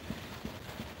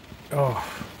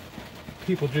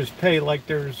 people just pay like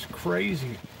there's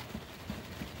crazy.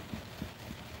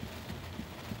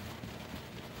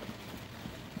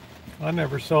 I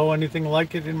never saw anything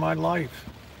like it in my life.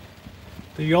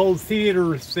 The old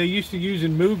theaters they used to use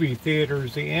in movie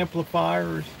theaters, the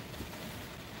amplifiers.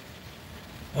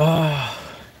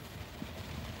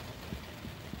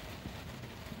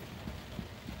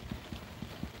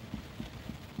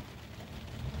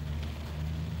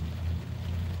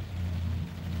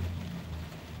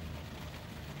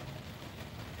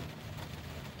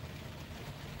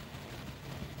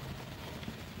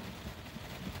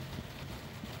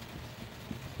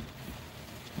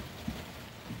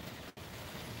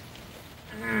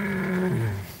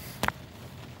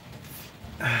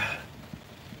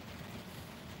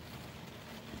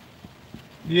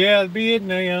 Yeah, be it,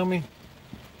 Naomi.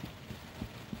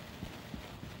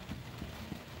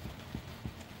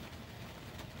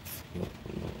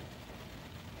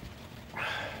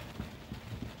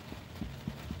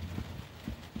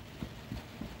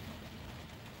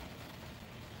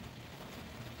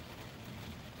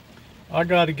 I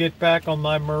got to get back on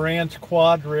my Marantz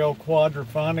quad rail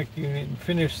quadraphonic unit and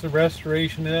finish the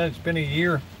restoration of that. It's been a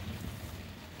year.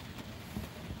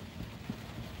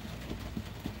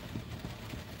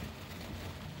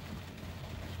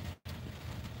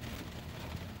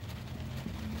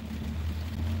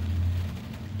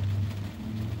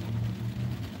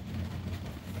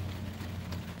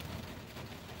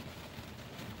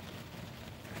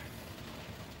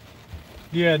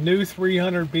 Yeah, new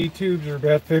 300B tubes are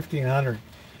about $1,500.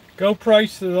 Go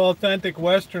price the authentic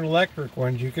Western Electric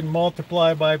ones. You can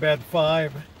multiply by about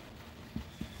 5.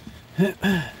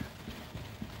 And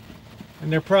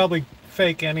they're probably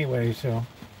fake anyway, so.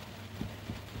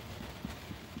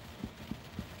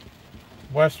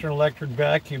 Western Electric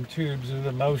vacuum tubes are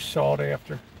the most sought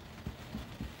after.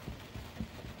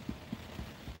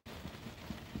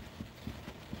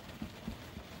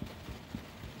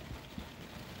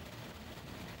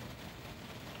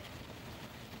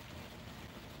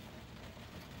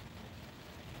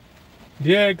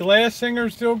 Yeah, Glass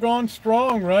Singer's still going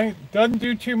strong, right? Doesn't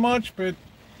do too much, but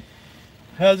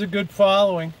has a good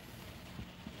following.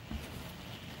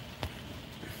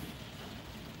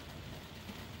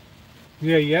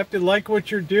 Yeah, you have to like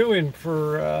what you're doing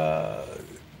for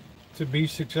to be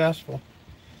successful.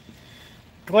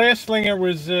 Glasslinger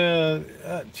was a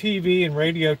TV and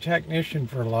radio technician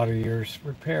for a lot of years,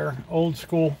 repair, old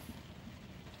school.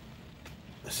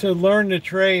 So learn the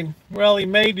trade. Well, he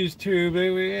made his tube.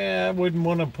 Yeah, I wouldn't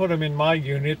want to put him in my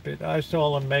unit, but I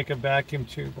saw him make a vacuum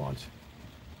tube once.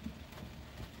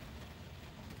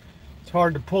 It's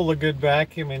hard to pull a good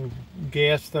vacuum and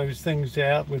gas those things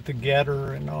out with the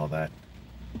getter and all that.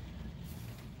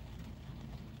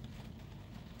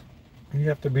 You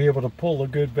have to be able to pull a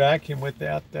good vacuum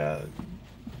without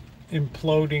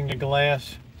imploding the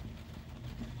glass.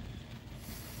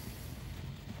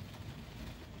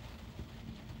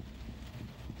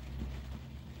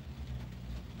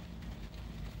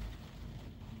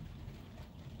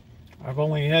 I've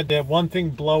only had that one thing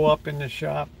blow up in the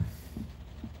shop.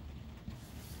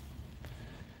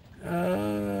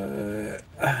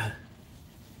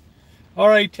 All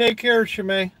right, take care,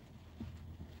 Shimei.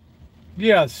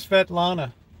 Yeah,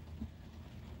 Svetlana.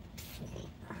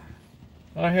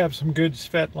 I have some good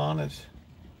Svetlanas.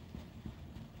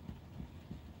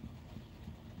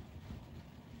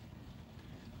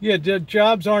 Yeah, the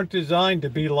jobs aren't designed to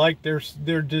be like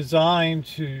they're designed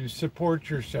to support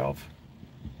yourself.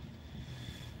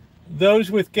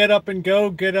 Those with get up and go,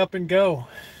 get up and go.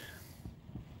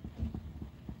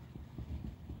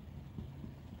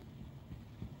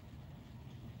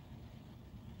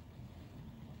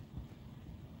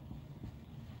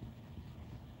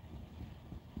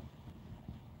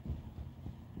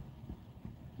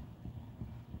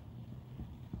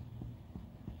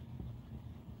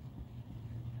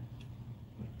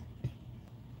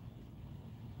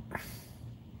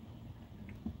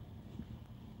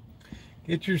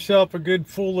 Get yourself a good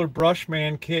Fuller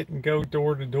Brushman kit and go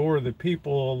door to door. The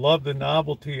people will love the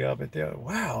novelty of it.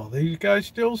 Wow, these guys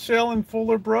still selling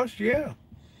Fuller Brush? Yeah.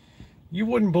 You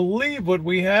wouldn't believe what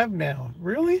we have now.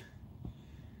 Really?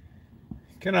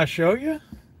 Can I show you?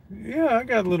 Yeah, I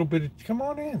got a little bit of, come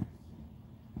on in.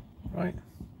 Right.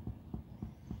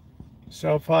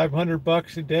 Sell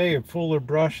 $500 a day of Fuller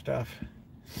Brush stuff.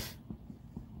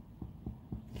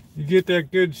 You get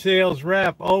that good sales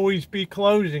rap. Always be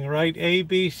closing, right?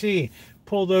 ABC.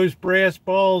 Pull those brass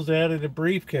balls out of the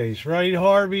briefcase, right?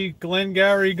 Harvey,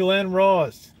 Glengarry, Glen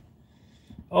Ross.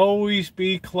 Always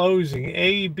be closing.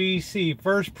 ABC.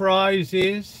 First prize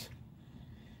is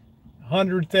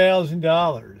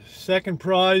 $100,000. Second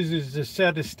prize is a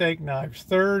set of steak knives.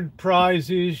 Third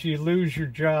prize is you lose your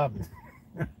job.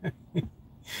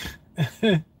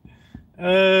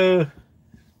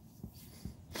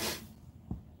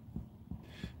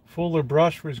 Fuller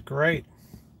Brush was great.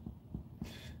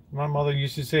 My mother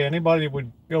used to say anybody that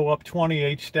would go up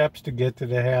 28 steps to get to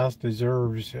the house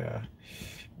deserves,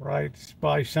 right,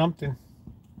 buy something.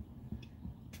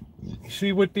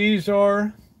 See what these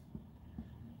are?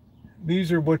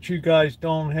 These are what you guys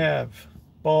don't have.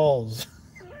 Balls.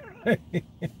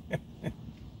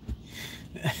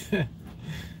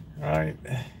 Right.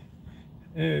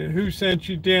 Who sent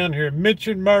you down here? Mitch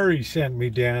and Murray sent me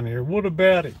down here. What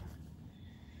about it?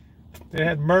 They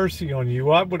had mercy on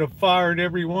you. I would have fired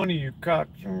every one of you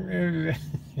cocks.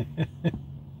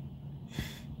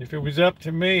 If it was up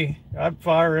to me, I'd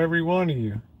fire every one of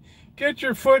you. Get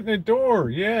your foot in the door.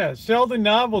 Yeah. Sell the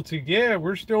novelty. Yeah,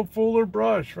 we're still Fuller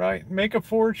Brush, right? Make a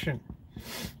fortune.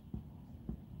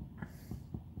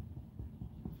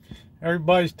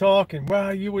 Everybody's talking. Wow,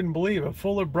 you wouldn't believe a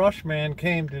Fuller Brush man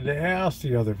came to the house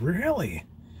the other. Really?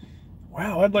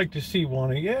 Wow, I'd like to see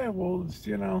one. Yeah, well,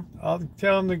 you know, I'll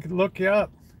tell them to look you up.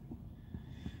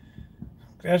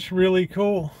 That's really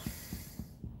cool.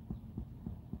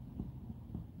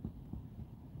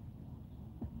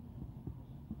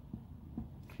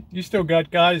 You still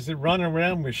got guys that run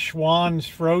around with Schwann's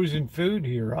frozen food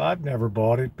here. I've never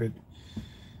bought it, but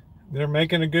they're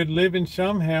making a good living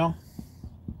somehow.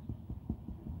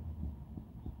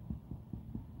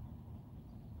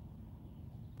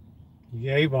 The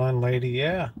Avon lady,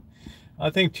 yeah. I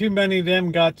think too many of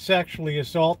them got sexually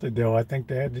assaulted, though. I think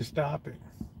they had to stop it.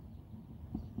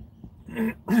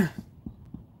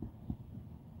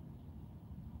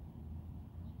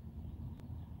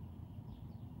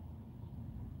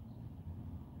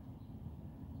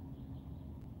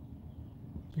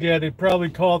 Yeah, they'd probably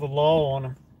call the law on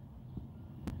them.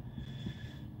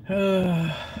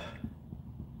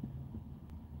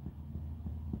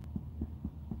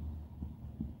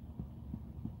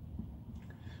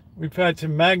 We've had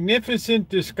some magnificent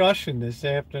discussion this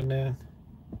afternoon.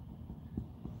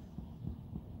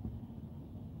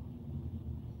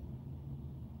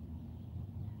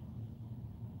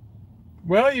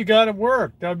 Well, you got to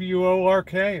work.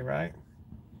 W-O-R-K, right?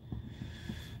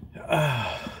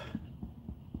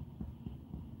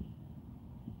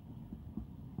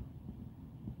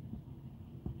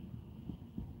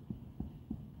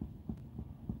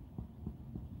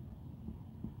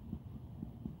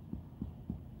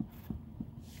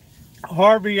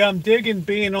 Harvey, I'm digging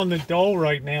being on the dole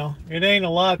right now. It ain't a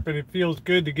lot, but it feels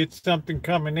good to get something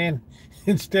coming in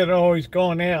instead of always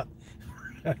going out.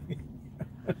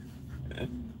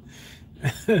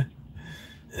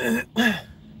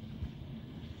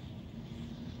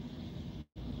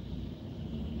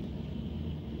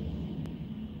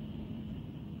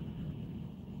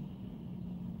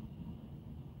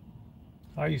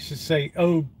 I used to say,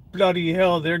 oh, bloody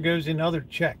hell, there goes another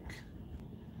check.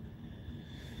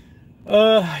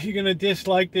 You're gonna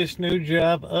dislike this new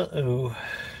job? Uh-oh.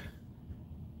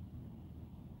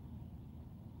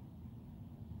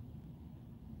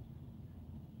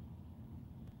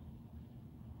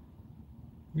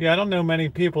 Yeah, I don't know many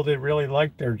people that really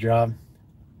like their job.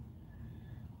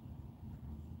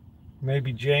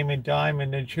 Maybe Jamie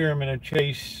Dimon, the chairman of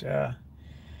Chase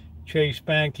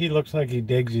Bank. He looks like he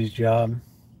digs his job.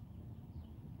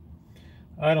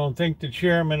 I don't think the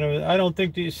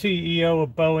CEO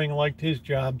of Boeing liked his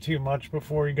job too much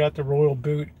before he got the royal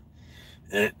boot.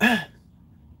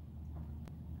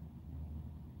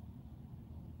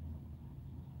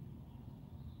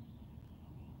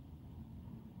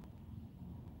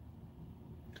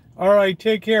 All right,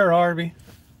 take care, Harvey.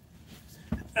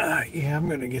 Yeah, I'm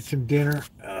gonna get some dinner.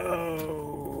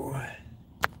 Oh.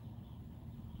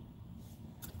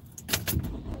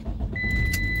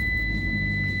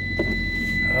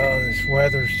 Oh, this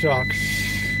weather sucks.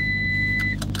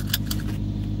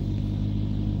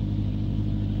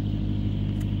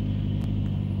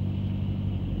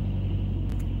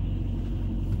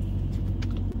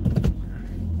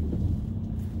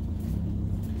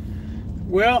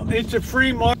 Well, it's a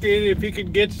free market. If he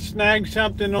could snag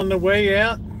something on the way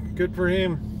out, good for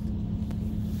him.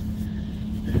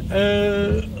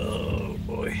 Oh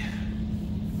boy.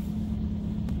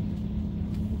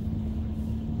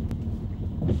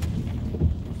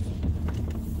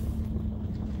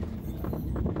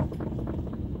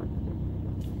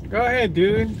 Go ahead,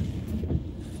 dude.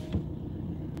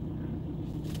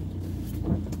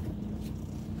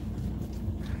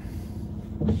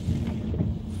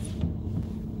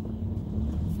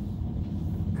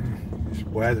 This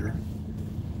weather.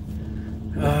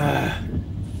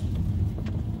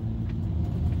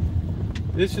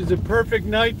 This is a perfect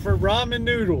night for ramen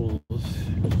noodles.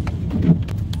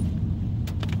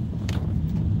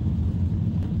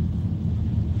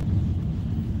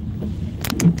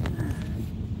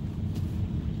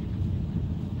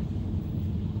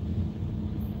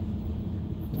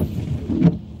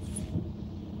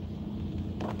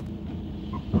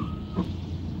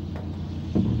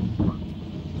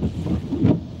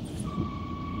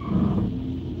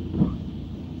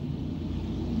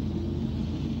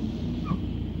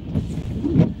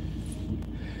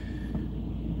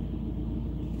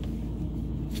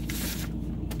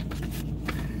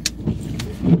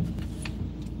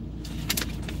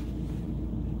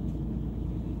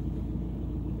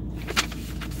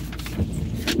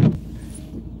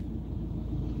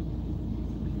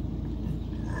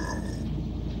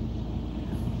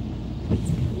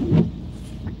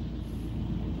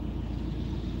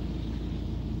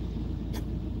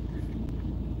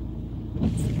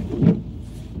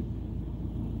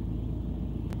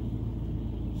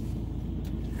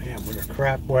 Man, what a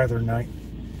crap weather night.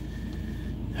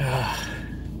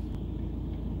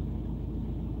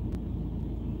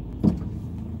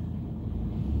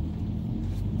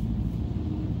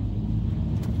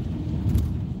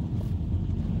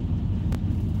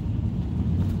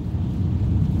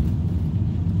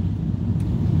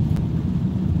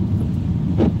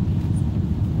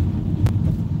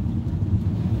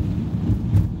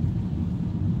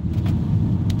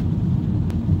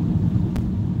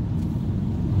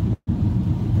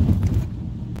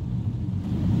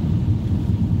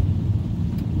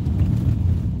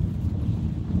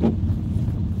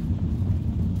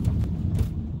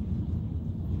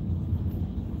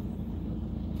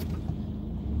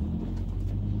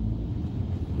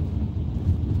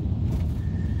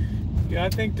 Yeah, I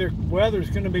think the weather's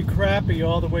going to be crappy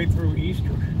all the way through Easter.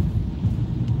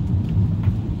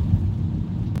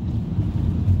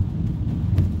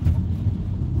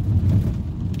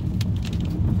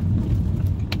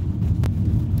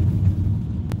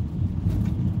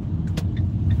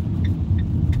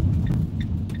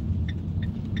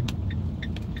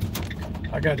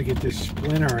 I got to get this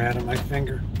splinter out of my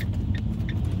finger.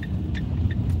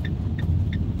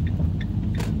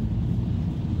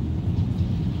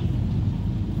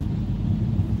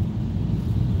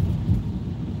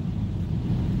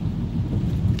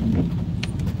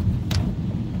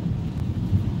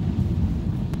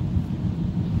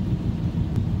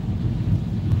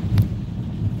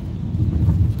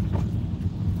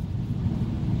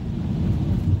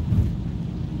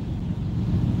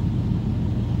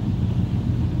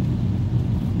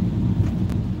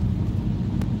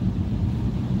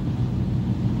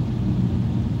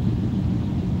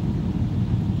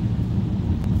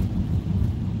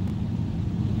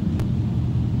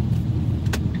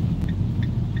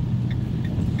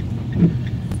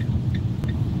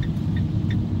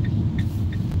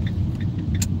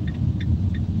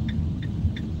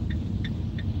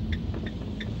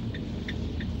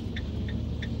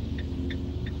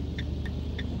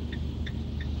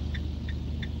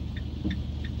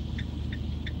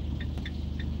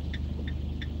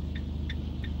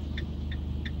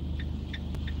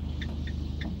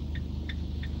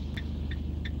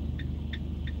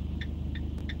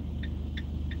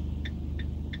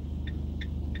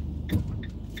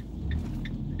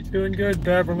 Doing good,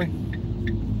 Beverly.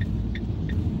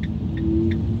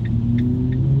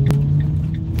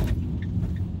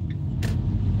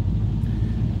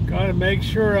 Gotta make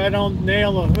sure I don't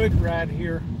nail a hood rat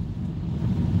here.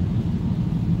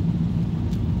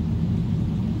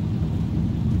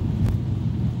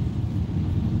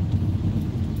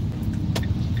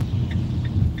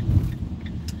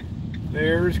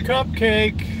 There's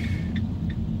Cupcake.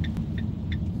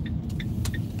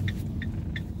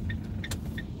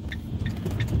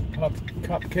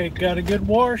 Cupcake got a good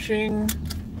washing.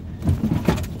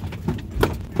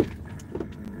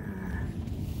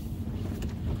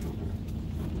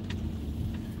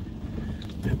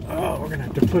 Oh, we're gonna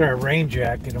have to put our rain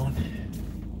jacket on.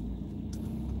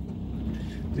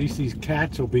 At least these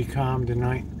cats will be calm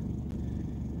tonight.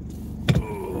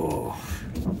 Oh.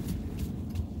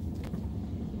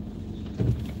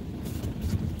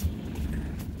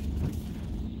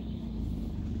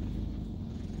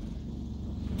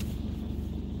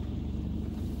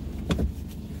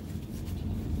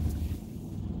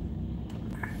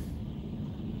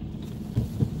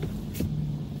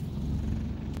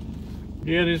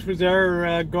 Yeah, this was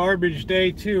our garbage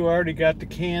day too. I already got the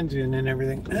cans in and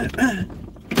everything.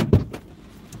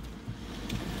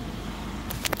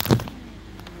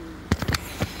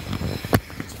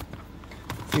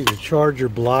 See, the charger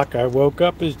block I woke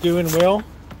up is doing well.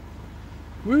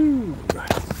 Woo!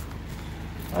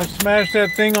 I smashed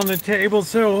that thing on the table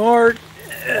so hard.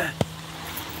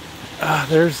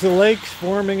 There's the lakes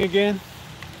forming again.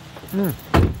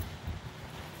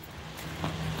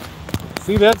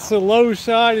 See, that's the low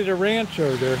side of the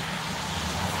Rancho there.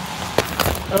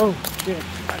 Oh, shit.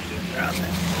 I just dropped it.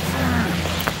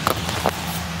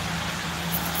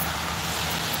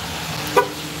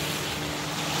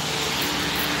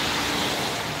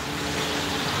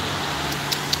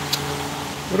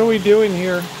 What are we doing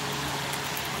here?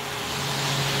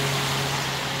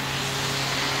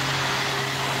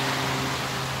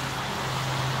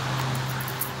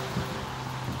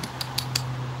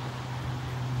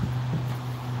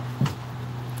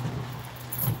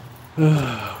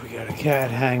 Oh, we got a cat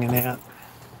hanging out.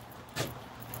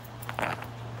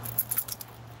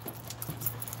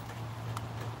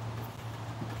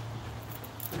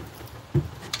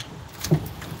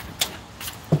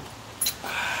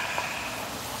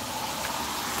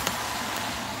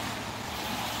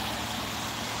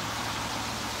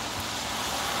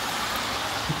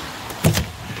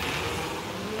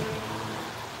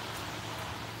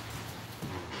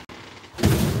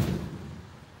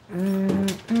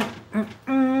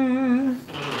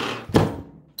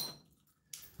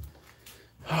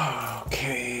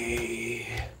 Okay.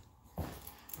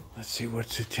 Let's see,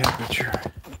 what's the temperature?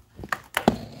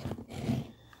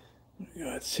 We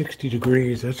got 60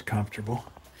 degrees. That's comfortable.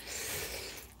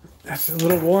 That's a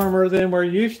little warmer than we're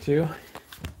used to.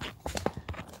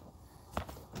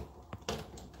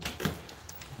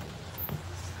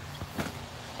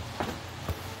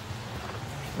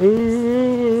 Ooh.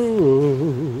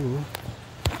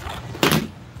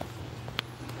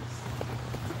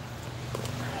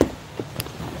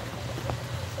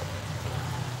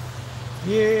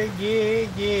 Yeah, yeah,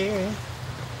 yeah.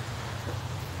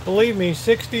 Believe me,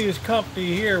 60 is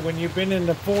comfy here when you've been in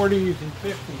the 40s and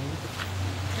 50s.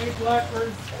 Hey,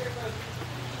 Blackbird.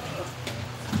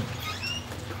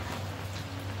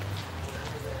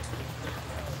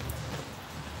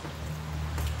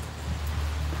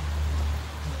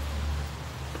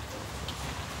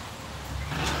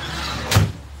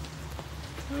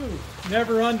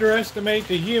 Never underestimate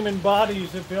the human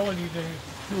body's ability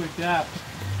to adapt.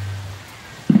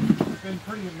 It's been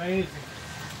pretty amazing.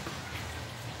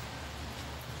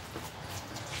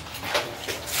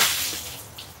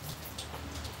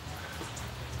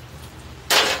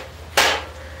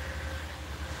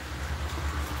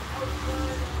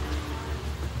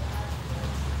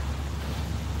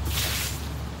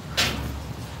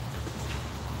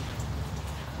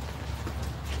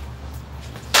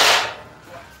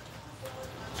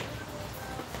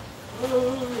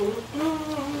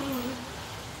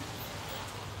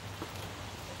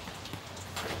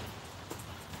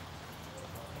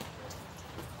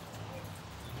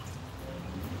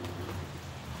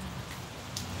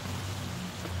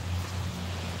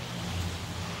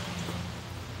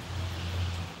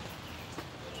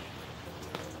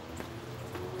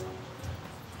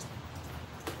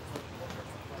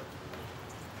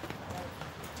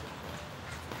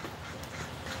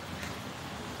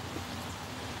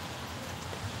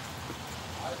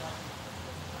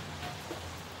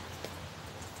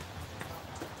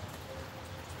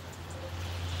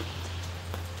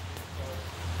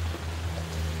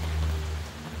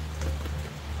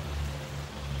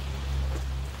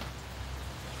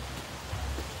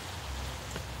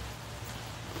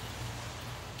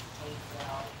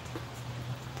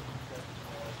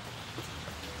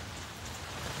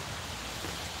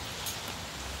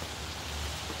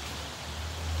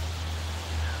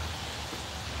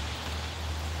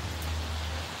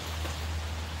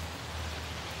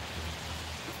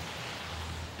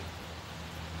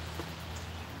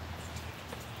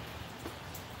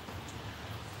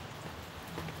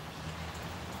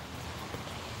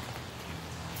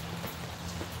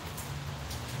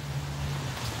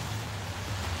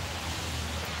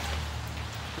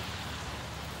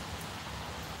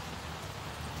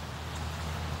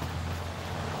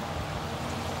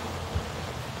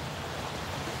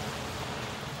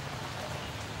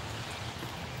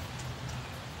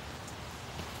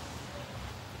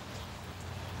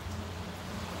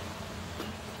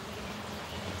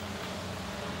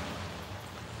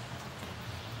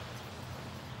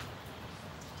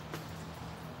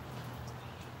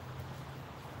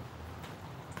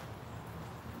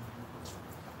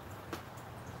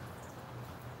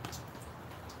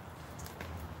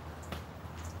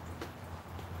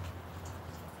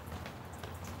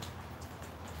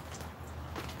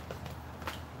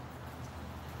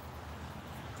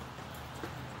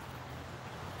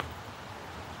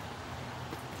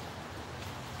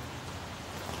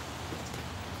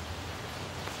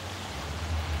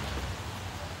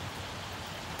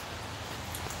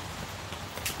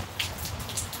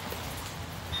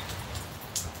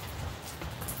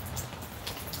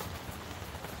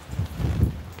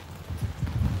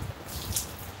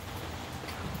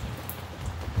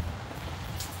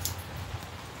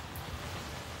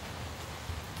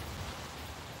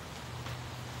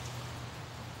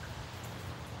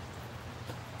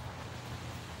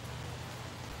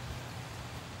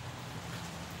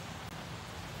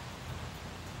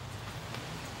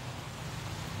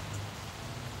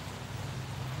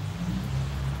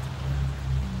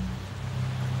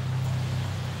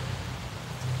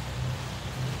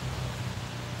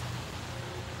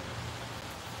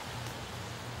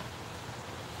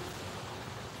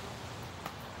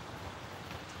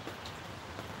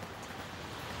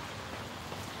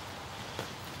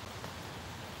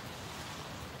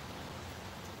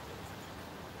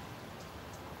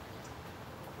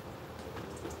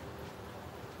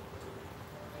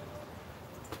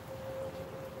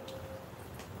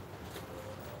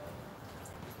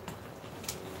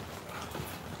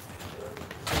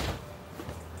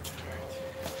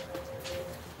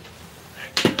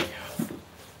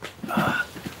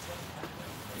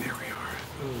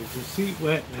 seat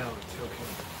wet now. It's okay.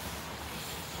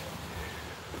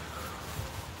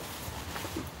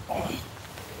 Oh.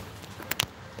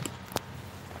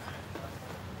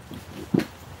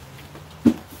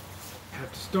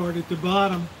 Have to start at the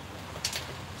bottom.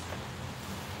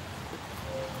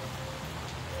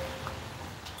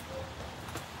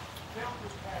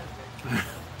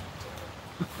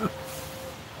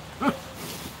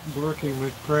 Working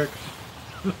with pricks.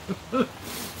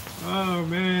 Oh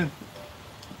man,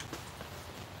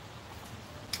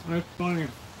 that's funny.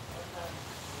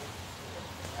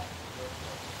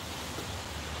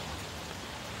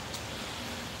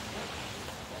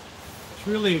 It's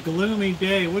really a gloomy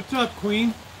day. What's up,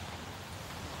 Queen?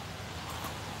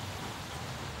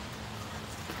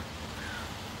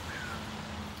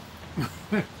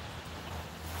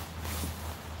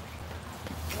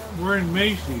 We're in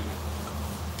Macy's.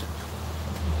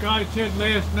 Guy said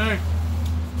last night,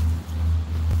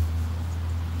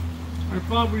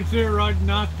 if I was there, I'd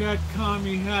knock that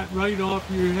commie hat right off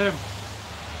your head.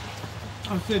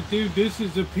 I said, dude, this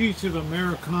is a piece of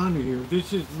Americana here.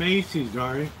 This is Macy's,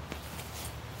 all right?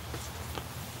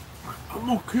 I'm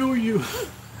gonna kill you.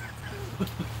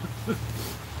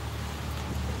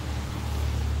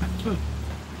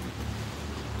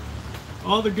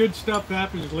 All the good stuff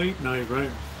happens late night,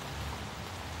 right?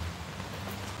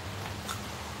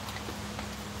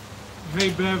 Hey,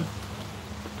 Bev.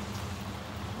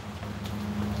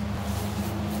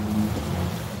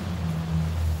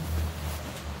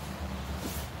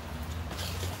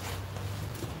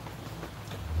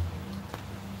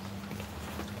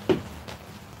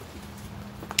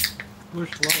 Bush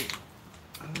light.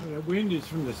 The wind is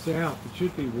from the south. It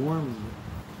should be warm.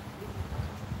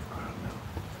 I don't know.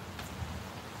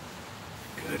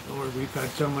 Good Lord, we've had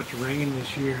so much rain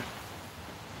this year.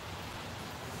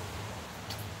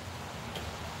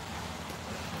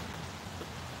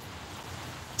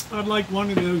 I'd like one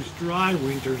of those dry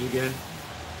winters again.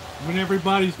 When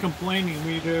everybody's complaining,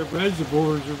 the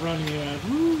reservoirs are running out.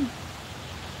 Woo.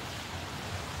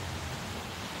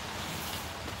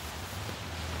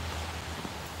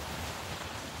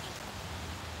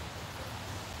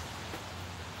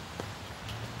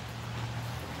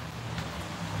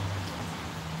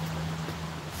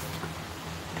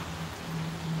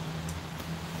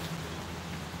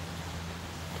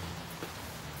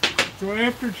 So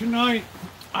after tonight,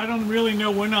 I don't really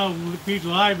know when I'll be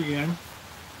live again.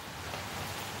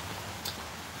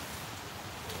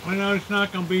 I know it's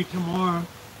not going to be tomorrow.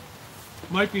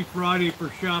 Might be Friday for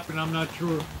shopping, I'm not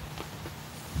sure.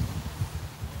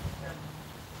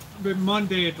 But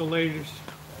Monday at the latest.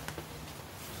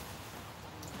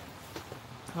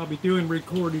 I'll be doing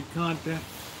recorded content.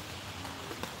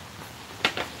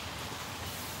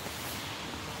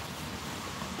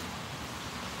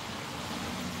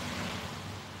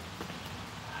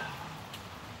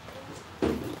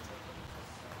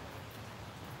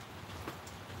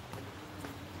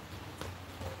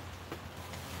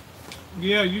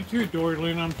 Yeah, you too,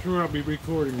 Dorlin. I'm sure I'll be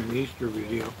recording an Easter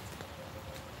video.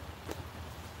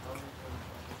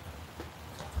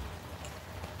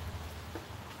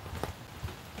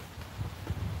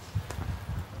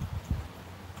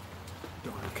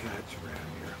 Darn cats around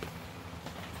here.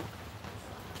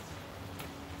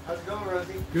 How's it going,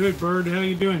 Rosie? Good, Bird. How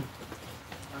you doing?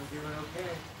 I'm doing okay.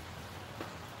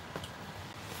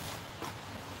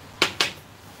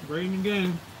 Rain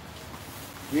again.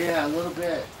 Yeah, a little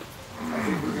bit. I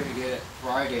think we're gonna get it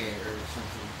Friday or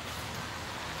something.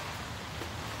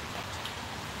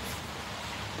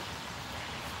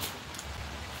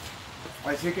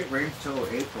 I think it rains till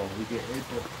April. We get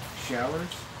April showers.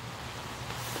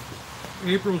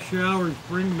 April showers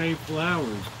bring May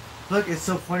flowers. Look, it's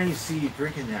so funny to see you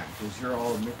drinking that because you're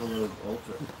all Michelob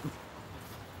Ultra.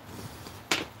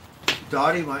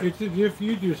 Dottie, It's as if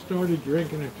you just started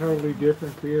drinking a totally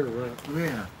different beer, right?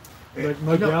 Yeah. Like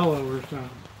Modelo or something.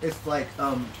 It's like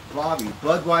Bobby,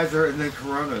 Budweiser, and then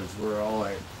Coronas. We're all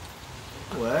like,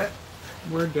 what?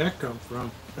 Where'd that come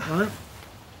from? Right?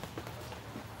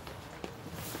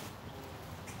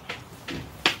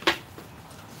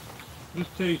 This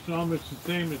tastes almost the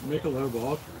same as Michelob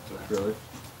Ultra. Really?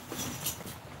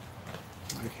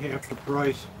 Like half the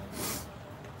price.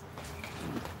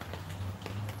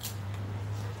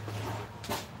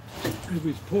 It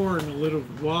was pouring a little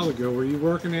while ago. Were you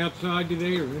working outside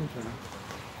today or inside?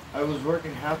 I was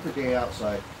working half the day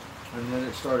outside, and then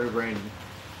it started raining.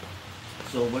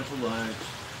 So I went to lunch,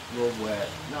 a little wet,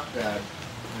 not bad,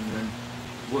 and then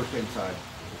worked inside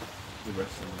the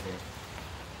rest of the day.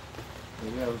 So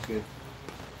yeah, it was good.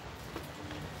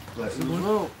 But it was a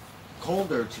little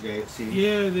colder today, it seems.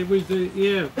 Yeah, there was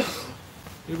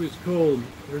it It was cold.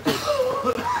 There's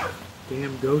a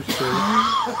damn ghost face.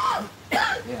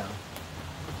 Yeah.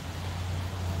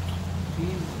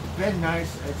 He's been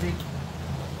nice. I think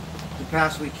the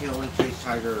past week he only chased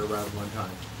Tiger around one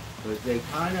time. But they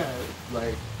kind of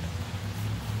like,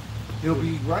 he'll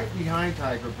be right behind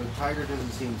Tiger, but Tiger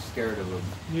doesn't seem scared of him.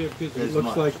 Yeah, because it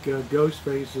looks like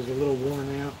Ghostface is a little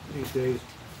worn out these days.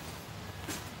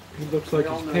 He looks like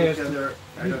he's past.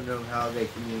 I don't know how they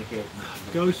communicate.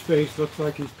 Ghostface looks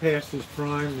like he's past his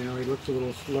prime now. He looks a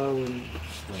little slow and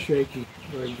shaky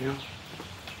right now.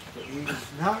 But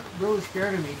he's not really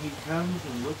scared of me. He comes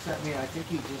and looks at me. I think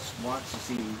he just wants to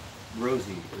see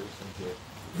Rosie or some shit.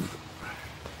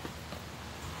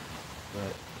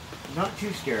 But not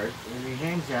too scared. And he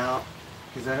hangs out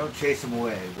because I don't chase him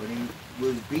away. When he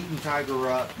was beating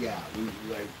Tiger up, yeah, we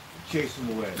like chase him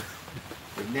away.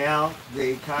 But now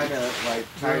they kind of like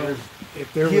Tiger.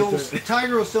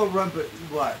 Tiger will still run, but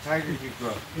what? Tiger keeps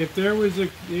running. If there was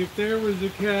a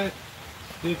cat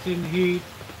that's in heat,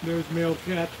 those male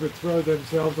cats would throw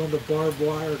themselves on the barbed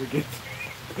wire to get.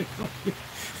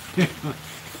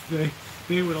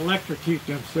 They would electrocute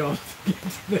themselves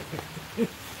to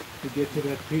get to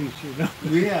that piece, you know.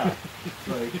 Yeah,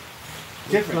 like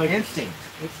different instinct.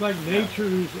 It's like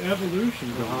nature's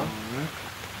evolution going on, right?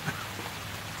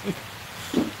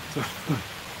 So,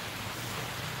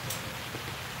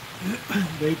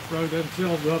 they throw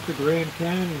themselves up the Grand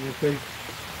Canyon if they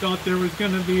thought there was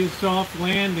going to be a soft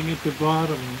landing at the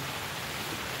bottom.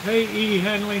 Hey, E.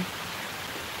 Henley.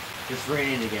 It's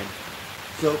raining again.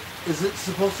 So, is it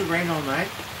supposed to rain all night?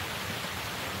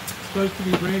 It's supposed to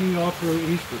be raining all through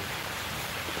Easter.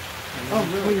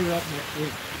 And really? Clear up next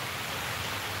week.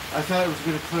 I thought it was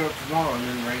going to clear up tomorrow and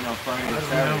then rain on Friday and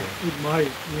Saturday. It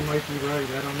might. You might be right.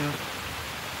 I don't know.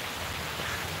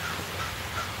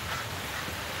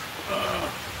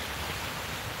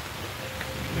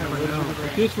 Never know.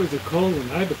 But this was a cold one.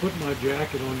 I had to put my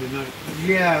jacket on tonight.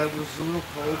 Yeah, it was a little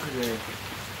cold today.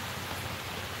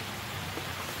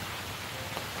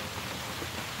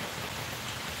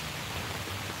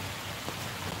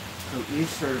 So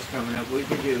Easter is coming up. We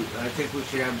could do. I think we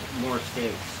should have more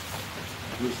steaks.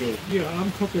 Yeah,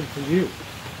 I'm cooking for you.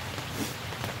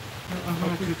 I'm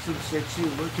gonna cook some steaks too.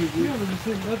 What could you? Yeah, but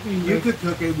nothing. You could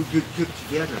cook it. We could cook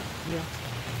together. Yeah.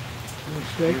 You want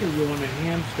steak or you want a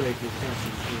ham steak or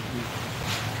something?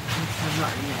 I'm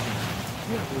not eating.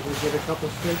 Yeah, we'll get a couple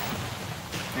steaks.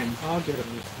 And I'll get them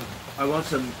this time. I want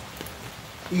some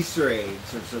Easter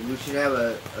eggs or something. We should have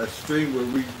a stream where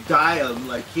we dye them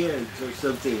like kids or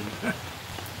something.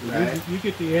 Right? You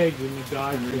get the eggs and the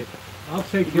dye kit. I'll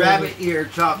take care rabbit ear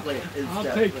chocolate and I'll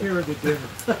stuff. take care of the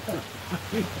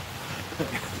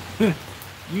dinner.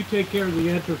 You take care of the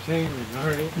entertainment, all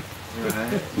right?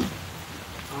 Right.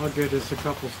 I'll get us a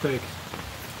couple steaks.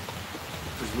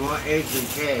 Because we want eggs and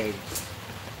kegs.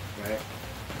 Right?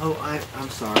 Oh, I'm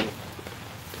sorry.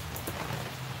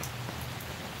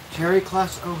 Terry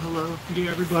class, oh, hello.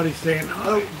 Yeah, everybody's saying,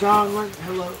 oh, Don,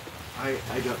 hello. I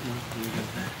don't know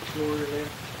who you are.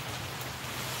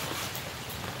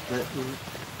 But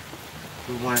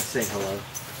we want to say hello.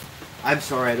 I'm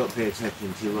sorry I don't pay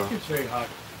attention to you. You can say hi.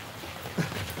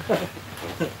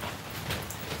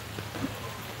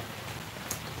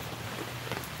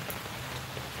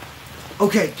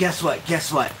 Okay, guess what?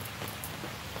 Guess what?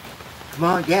 Come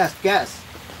on, guess.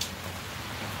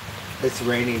 It's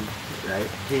raining, right?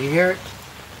 Can you hear it?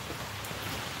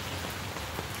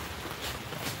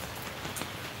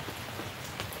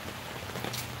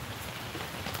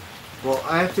 Well,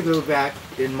 I have to go back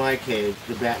in my cave,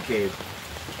 the bat cave.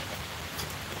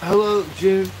 Hello,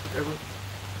 June.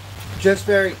 Just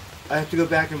very. I have to go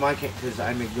back in my cave because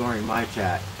I'm ignoring my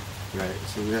chat, right?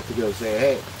 So we have to go say,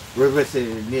 hey, we're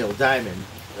listening to Neil Diamond,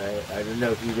 right? I don't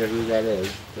know if you know who that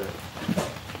is, but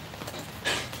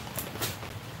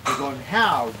we're going,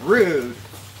 how rude.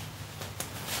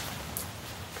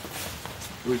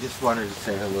 We just wanted to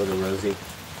say hello to Rosie.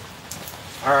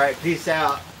 All right, peace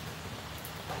out.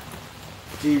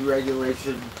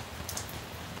 Deregulation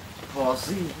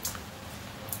policy.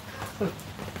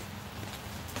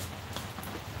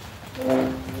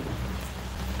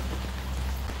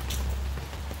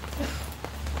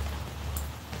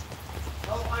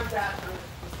 Oh, I'm back.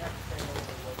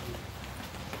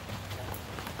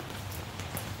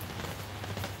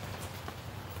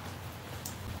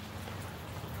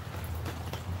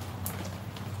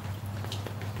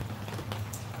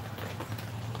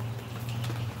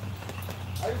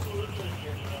 I just listened to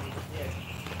it when I was a kid.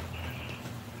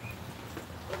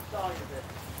 What song is it?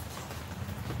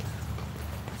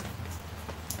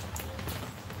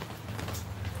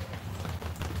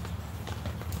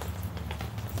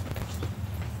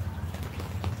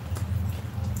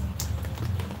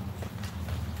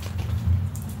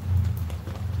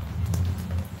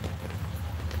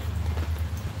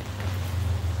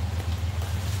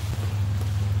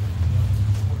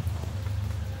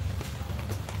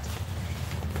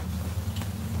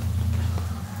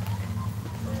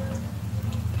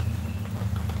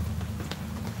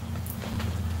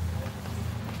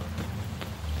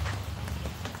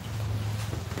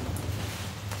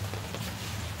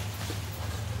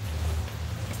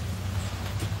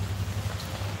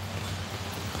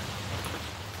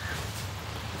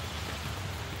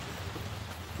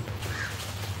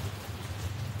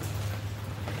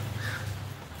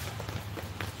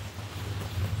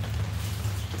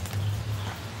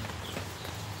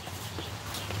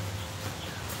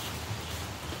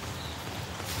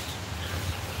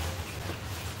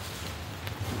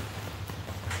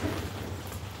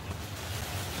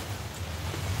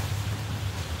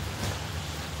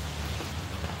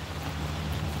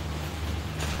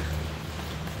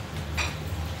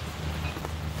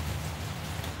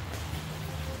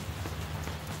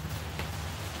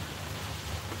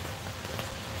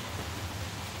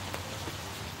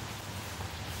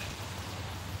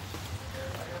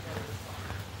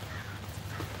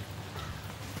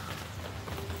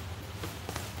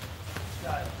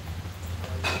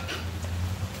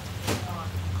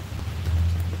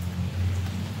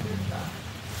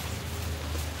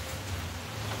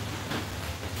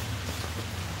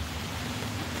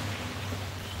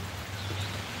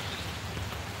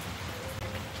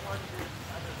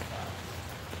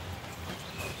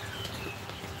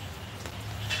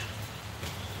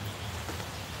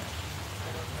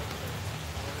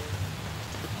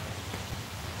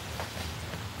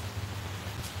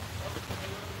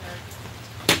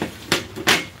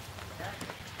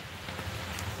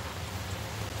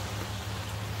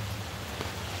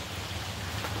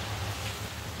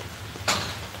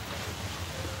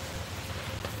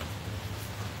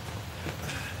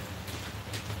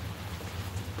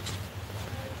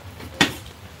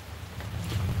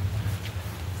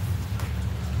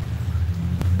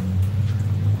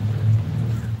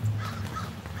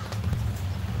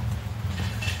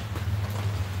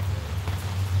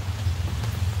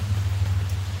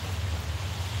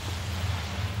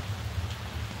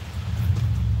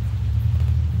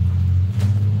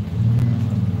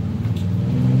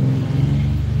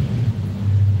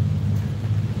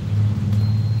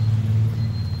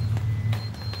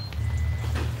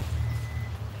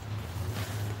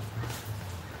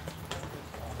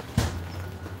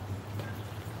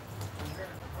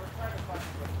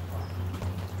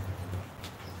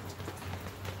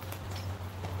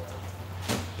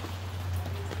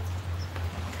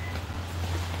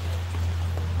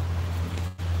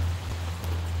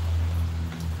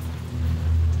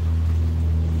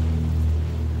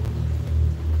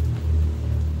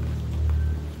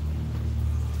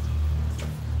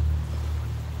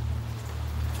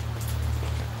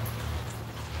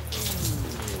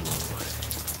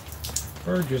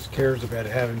 Bird just cares about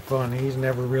having fun. He's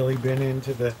never really been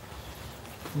into the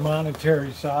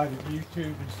monetary side of YouTube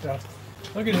and stuff.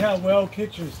 Look at how well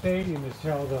Kitchen Stadium is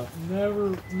held up.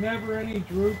 Never any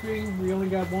drooping. We only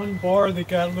got one bar that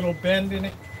got a little bend in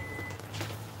it.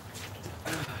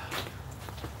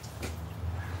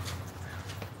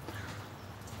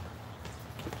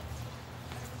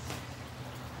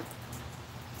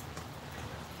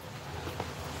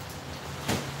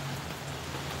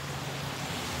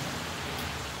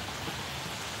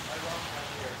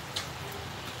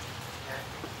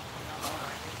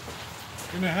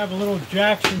 Gonna have a little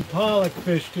Jackson Pollock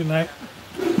fish tonight.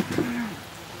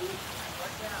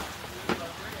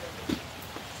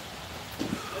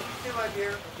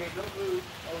 Okay, don't move.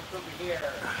 I'll come here.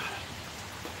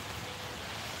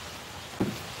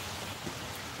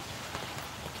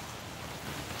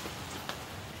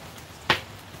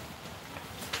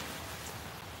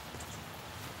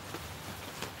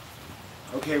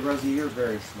 Okay, Rosie, you're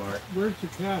very smart. Where's the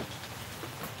cat?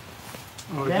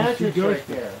 Oh, That's it right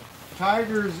there.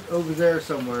 Tiger's over there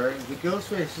somewhere. The ghost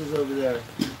face is over there.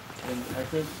 And I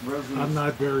think Rosie... I'm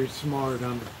not very smart.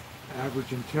 I'm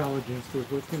average intelligence, but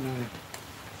what can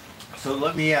I... So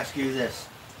let me ask you this.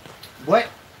 What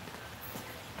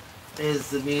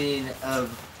is the meaning of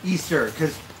Easter?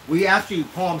 Because we asked you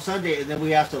Palm Sunday and then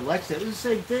we asked Alexa. It was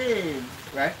the same thing,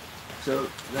 right? So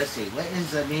let's see. What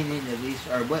is the meaning of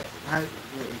Easter? Or what is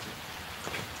it?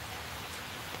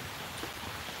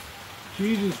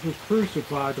 Jesus was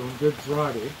crucified on Good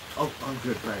Friday. Oh, on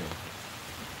Good Friday.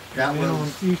 And then on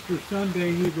Easter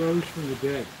Sunday, he rose from the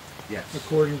dead. Yes.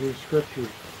 According to the scriptures.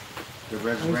 The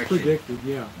resurrection. That's predicted,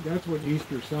 yeah. That's what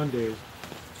Easter Sunday is.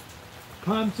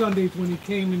 Palm Sunday is when he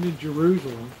came into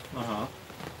Jerusalem.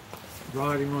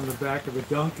 Riding on the back of a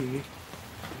donkey.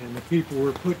 And the people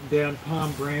were putting down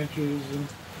palm branches and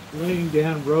laying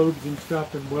down robes and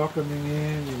stuff and welcoming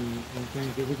in and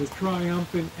things. It was a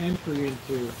triumphant entry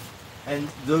into... And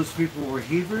those people were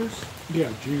Hebrews?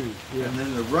 Yeah, Jews. Yeah. And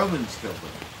then the Romans killed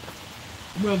them.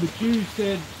 Well, the Jews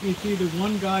said it's either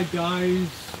one guy dies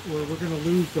or we're going to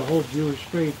lose the whole Jewish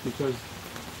faith because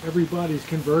everybody's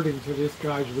converting to this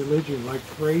guy's religion like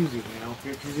crazy now.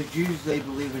 Yeah, because the Jews, they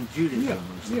believe in Judaism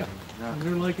or something. Yeah. And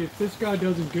they're like, if this guy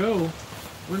doesn't go,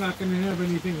 we're not going to have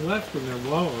anything left in their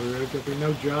wall. Or there'll be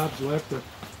no jobs left. The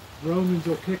Romans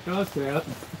will kick us out.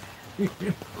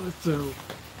 So...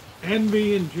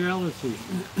 envy and jealousy.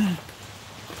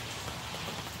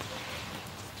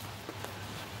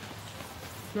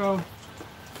 So,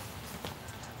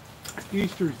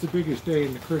 Easter is the biggest day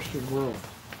in the Christian world.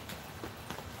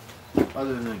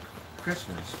 Other than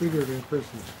Christmas. Bigger than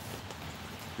Christmas.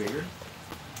 Bigger?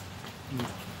 No.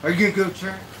 Are you going to go to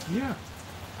church? Yeah.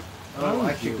 Oh,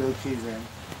 I should go too then.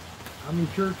 I'm in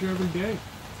church every day.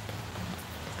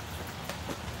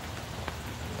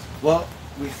 Well,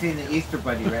 we've seen the Easter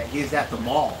Bunny, right? He's at the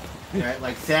mall, right?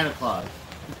 Like Santa Claus.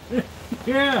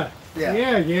 Yeah,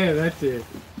 that's it.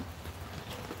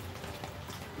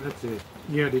 That's it.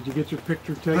 Yeah, did you get your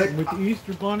picture taken with the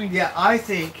Easter Bunny? Yeah, I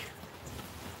think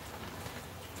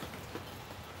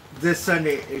this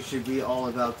Sunday it should be all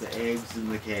about the eggs and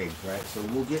the cakes, right? So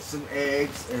we'll get some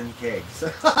eggs and cakes.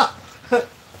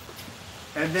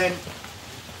 And then,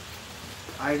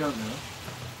 I don't know.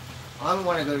 I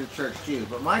want to go to church too,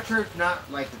 but my church not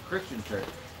like the Christian church.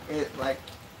 It like,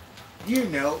 you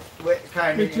know, what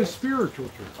kind of... It's a spiritual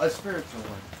church. A spiritual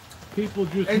one. People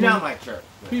just... And not my church.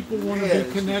 People want to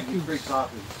be connected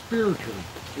spiritually.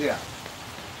 Yeah.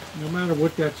 No matter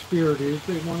what that spirit is,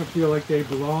 they want to feel like they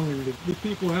belong and the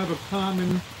people have a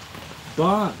common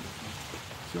bond.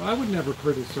 So I would never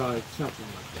criticize something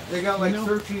like that. They got like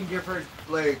 13 different,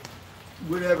 like,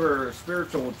 whatever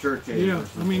spiritual churches. Yeah,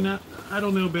 I mean, I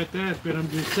don't know about that, but I'm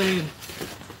just saying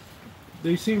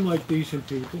they seem like decent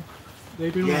people.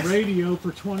 They've been on radio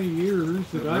for 20 years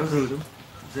that I've heard them.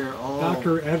 They're all...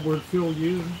 Dr. Edward Phil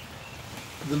Young.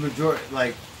 The majority,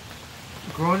 like,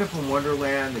 growing up in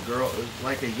Wonderland, the girl is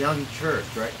like a young church,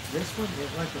 right? This one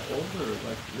is like an older,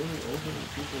 like really older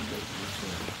people that this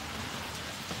one.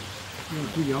 You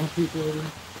don't see young people over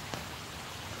there?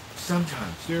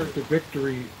 Sometimes. They're at the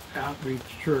Victory Outreach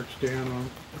Church down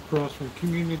across from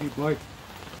Community Bike.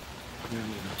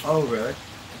 Oh, really?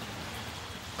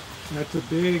 That's a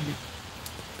big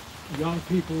young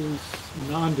people's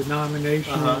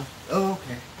non-denominational. Oh,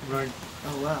 okay. Right.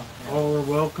 Oh, wow. Yeah. All are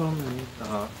welcome and.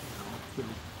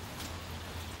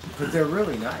 But they're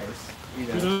really nice. You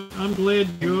know. But I'm glad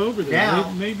to go over there.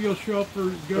 Now, maybe you'll show up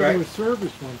for go to a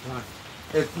service one time.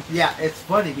 It's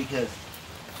funny because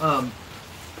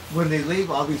when they leave,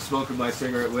 I'll be smoking my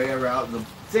cigarette whatever out in the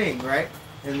thing, right?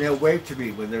 And they'll wave to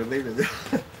me when they're leaving.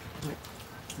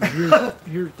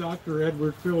 Here's Dr.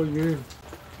 Edward filling you in.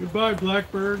 Goodbye,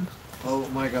 Blackbird. Oh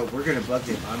my God, we're gonna bug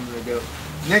him. I'm gonna go.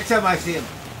 Next time I see him,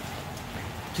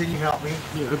 can you help me?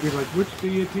 Yeah, he'll be like, which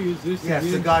deity is this Yes,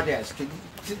 again? the goddess. Can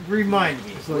you remind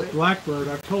me? It's like, Blackbird,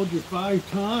 I've told you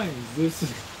 5 times. This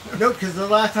is... No, because the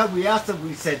last time we asked him,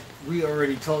 we said, we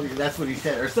already told you. That's what he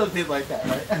said, or something like that,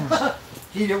 right?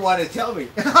 He didn't want to tell me.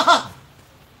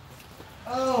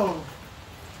 Oh.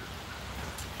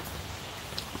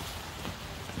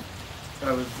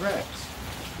 I was wrecked.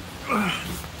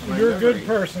 You're a good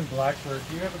person, Blackbird.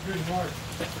 You have a good heart.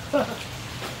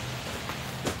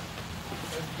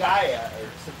 Gaia or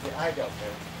something. I don't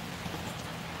know.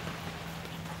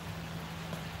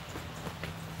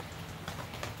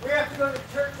 We have to go to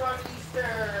church on Easter,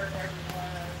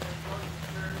 everyone. Go to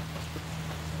church.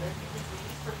 Maybe it's the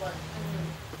Easter bunny.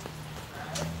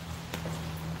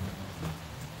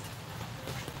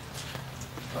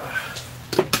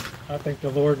 I think the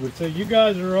Lord would say, you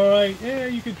guys are all right. Yeah,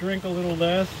 you could drink a little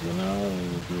less, you know.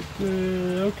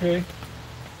 Okay.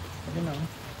 You know.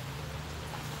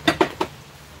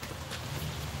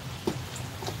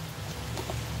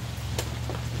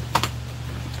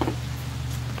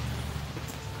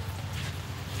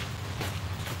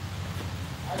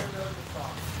 I don't know the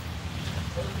song.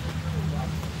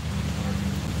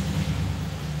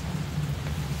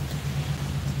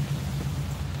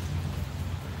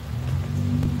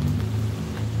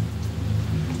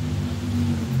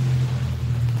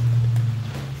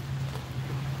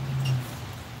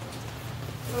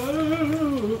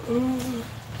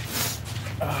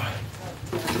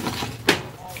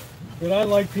 But I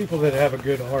like people that have a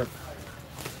good heart.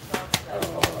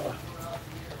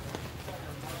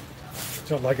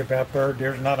 So like about Bird,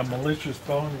 there's not a malicious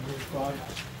bone in his body.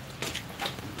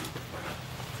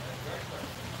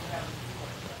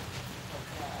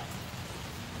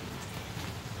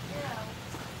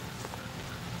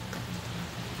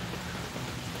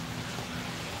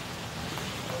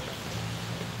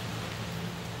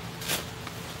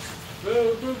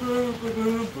 Boo, boo, boo, boo,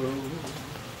 boo, boo.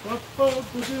 Ba, ba,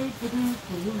 ba, doo, ba, doo, ba,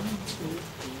 doo, ba, doo.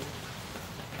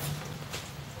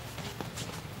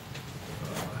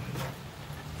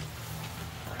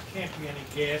 There can't be any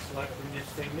gas left in this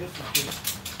thing.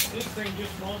 This thing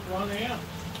just won't run out.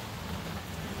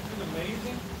 Isn't it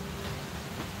amazing?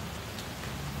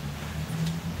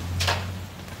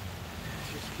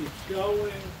 It just keeps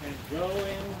going and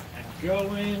going and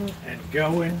going and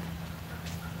going.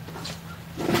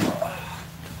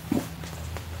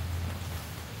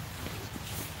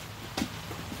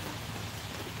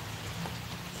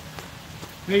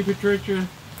 Hey, Patricia.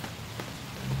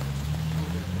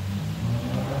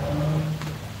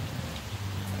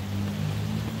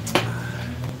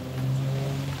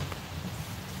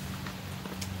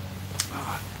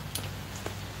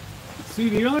 See,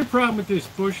 the only problem with this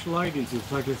bush light is it's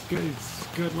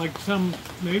got like some,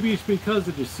 maybe it's because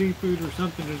of the seafood or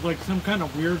something, there's like some kind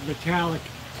of weird metallic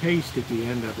taste at the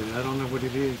end of it. I don't know what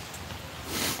it is.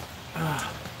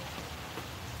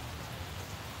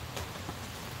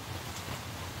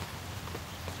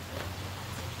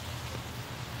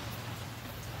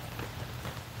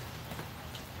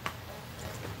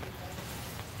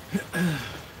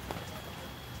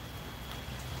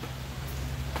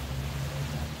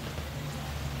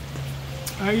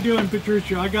 How you doing,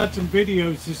 Patricia? I got some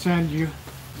videos to send you.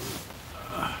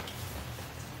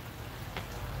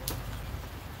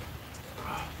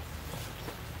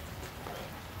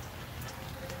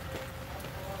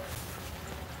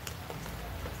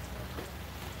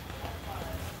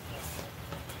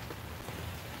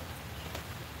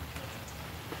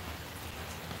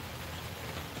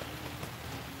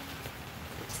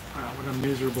 Wow, what a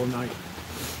miserable night.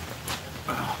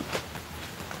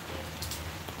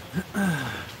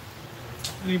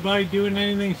 Anybody doing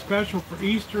anything special for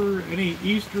Easter? Any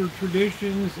Easter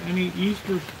traditions? Any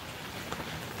Easter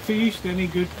feast? Any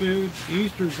good food?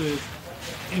 Easter's an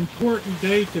important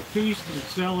day to feast and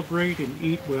celebrate and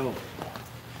eat well.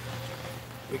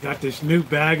 We got this new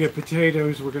bag of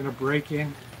potatoes we're going to break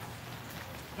in.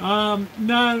 No,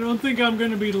 I don't think I'm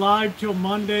going to be live till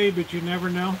Monday, but you never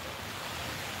know.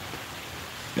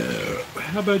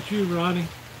 How about you, Ronnie?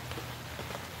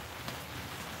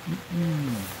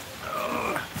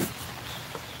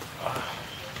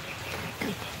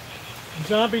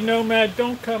 Zombie Nomad,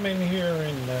 don't come in here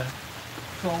and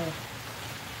troll.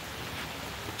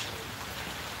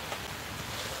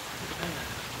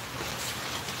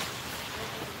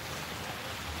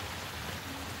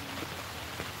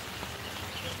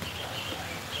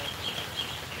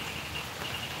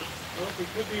 Well, we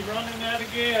could be running out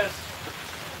of gas.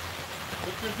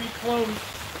 It could be close.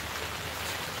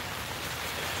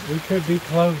 We could be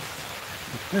close.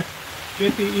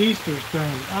 Get the Easter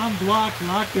stone. I'm blocked,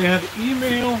 locked out.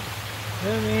 Email.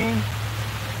 I mean,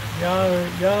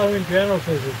 Yahoo in general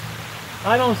says it.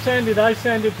 I don't send it. I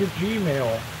send it to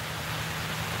Gmail,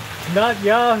 not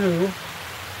Yahoo.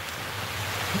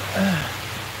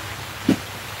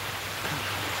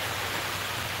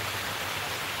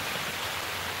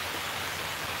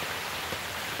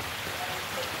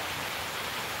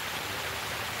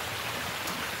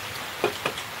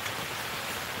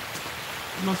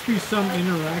 Must be some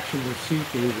interaction with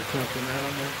seafood or something, I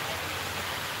don't know.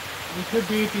 It could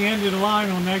be at the end of the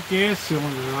line on that gas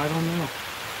cylinder, I don't know.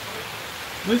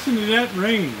 Listen to that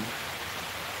rain.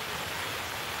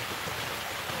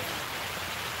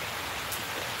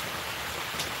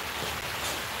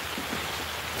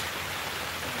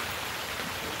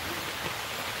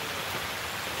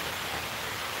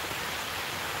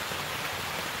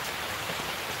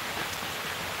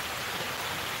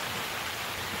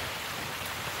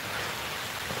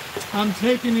 I'm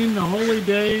taking in the holy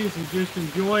days and just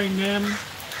enjoying them,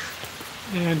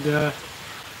 and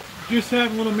just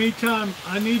having a little me time.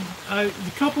 A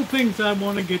couple things I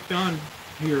want to get done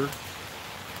here.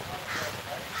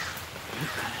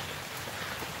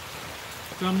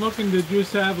 So I'm looking to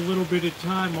just have a little bit of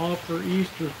time off for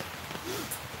Easter.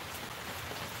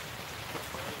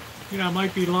 You know, I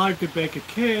might be live to bake a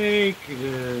cake.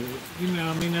 You know,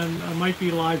 I mean, I might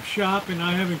be live shopping.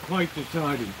 I haven't quite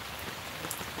decided.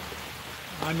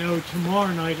 I know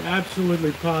tomorrow night,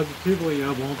 absolutely positively, I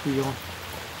won't be on.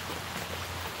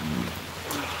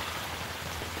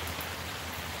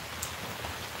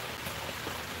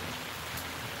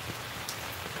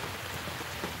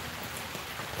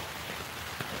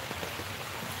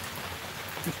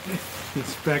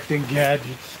 Inspecting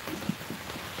gadgets.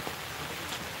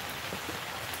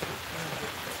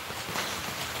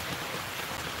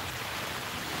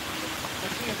 I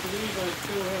can't believe I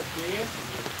still have gas in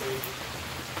this baby.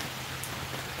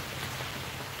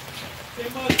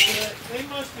 They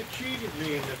must have cheated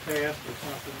me in the past or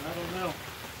something. I don't know.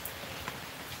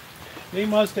 They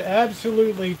must have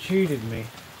absolutely cheated me.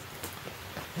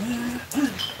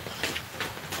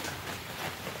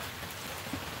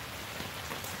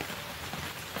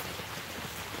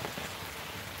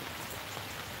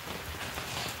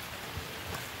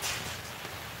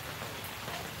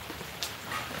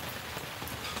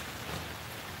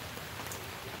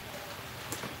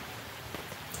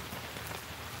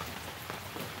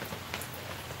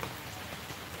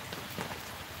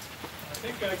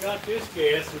 I got this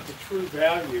gas at the true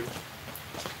value.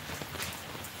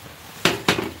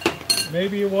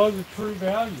 Maybe it was a true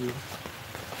value.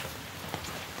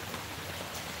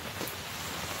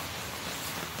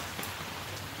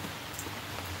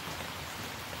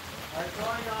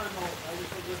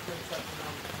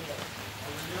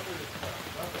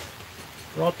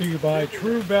 Brought to you by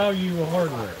True Value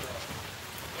Hardware.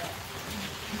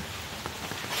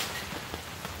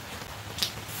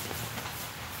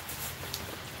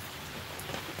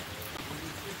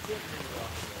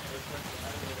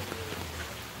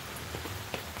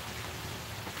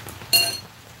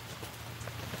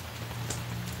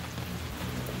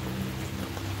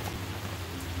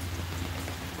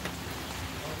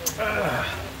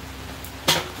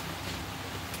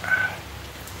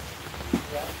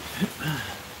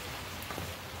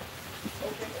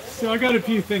 So I got a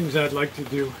few things I'd like to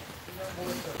do.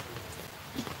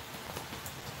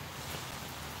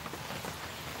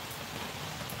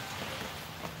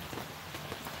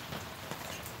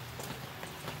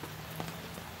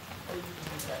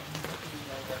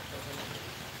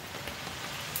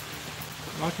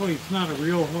 Luckily it's not a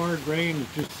real hard rain, it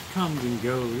just comes and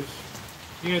goes.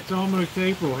 Yeah, it's almost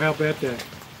April, how about that?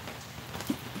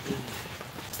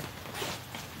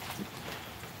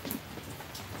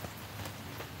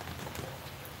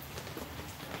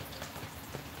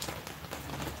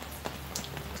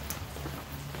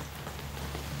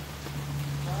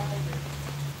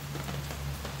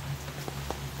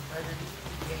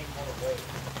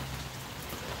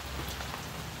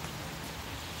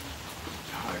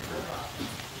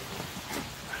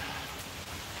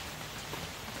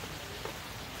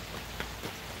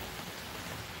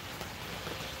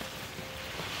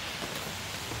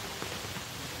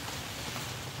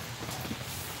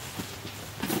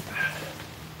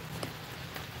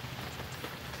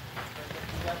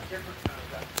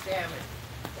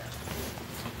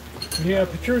 Yeah,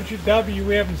 Patricia W.,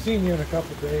 we haven't seen you in a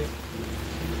couple of days.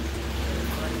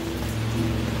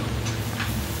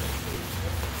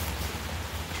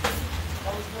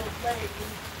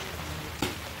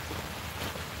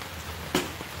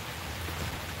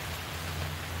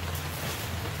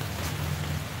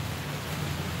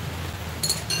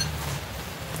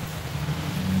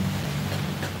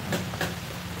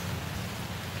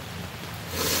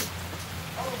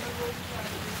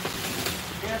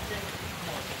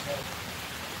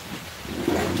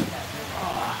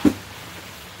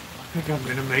 I think I'm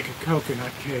going to make a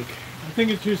coconut cake. I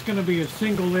think it's just going to be a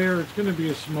single layer. It's going to be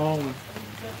a small one.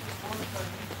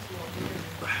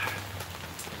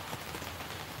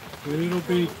 But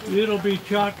it'll be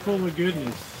chock full of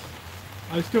goodness.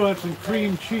 I still have some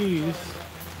cream cheese.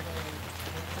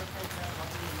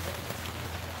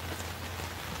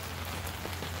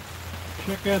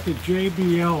 Check out the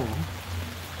JBL.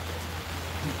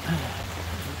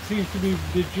 It seems to be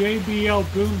the JBL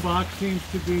boombox seems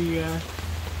to be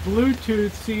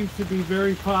Bluetooth seems to be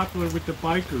very popular with the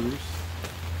bikers.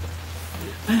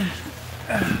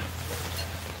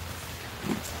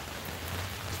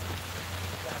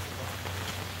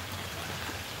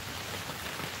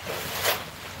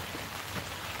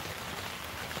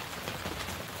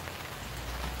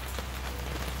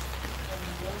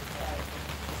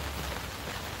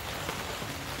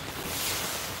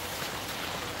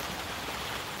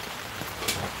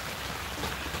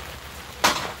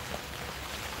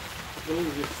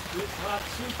 This hot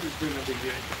soup is going to be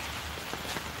good.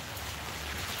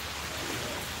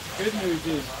 Good news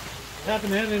is,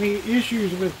 haven't had any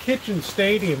issues with Kitchen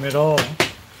Stadium at all.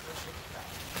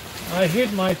 I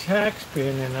hid my tax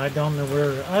bin and I don't know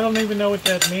where. I don't even know what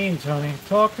that means, honey.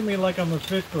 Talk to me like I'm a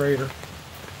 5th grader.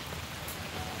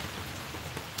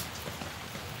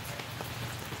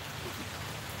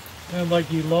 Sound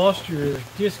like you lost your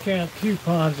discount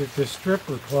coupons at the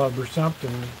stripper club or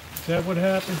something. Is that what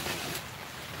happened?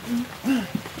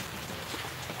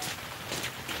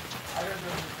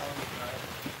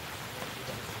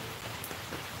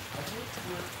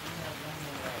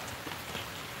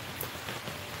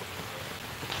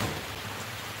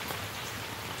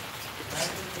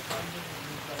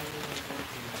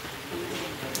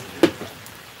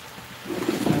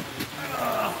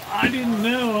 I didn't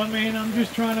know. I mean, I'm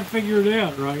just trying to figure it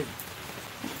out, right?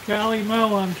 Callie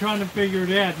Mo, I'm trying to figure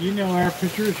it out. You know our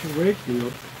Patricia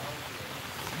Wakefield.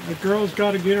 The girl's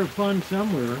got to get her fun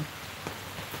somewhere.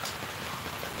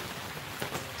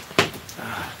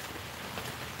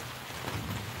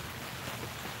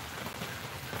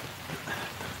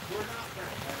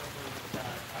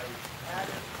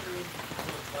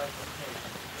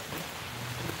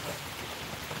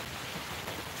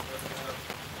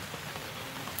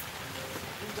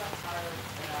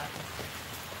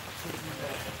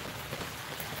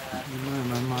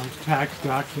 My mom's tax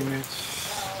documents.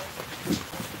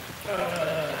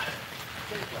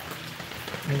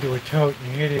 Into a tote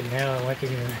and hid it. Now I went to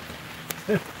get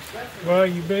it. Well,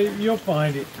 you'll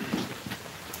find it.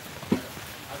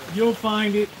 You'll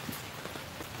find it.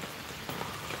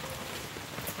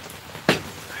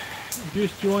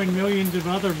 Just join millions of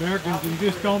other Americans and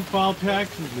just don't file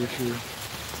taxes this year.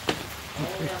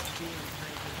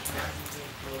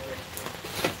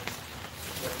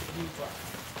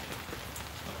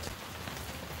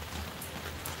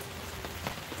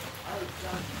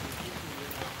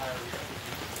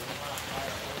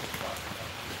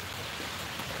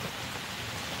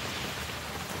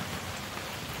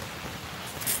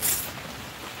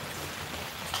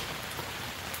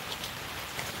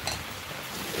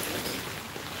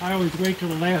 I always wait till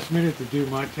the last minute to do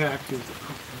my taxes.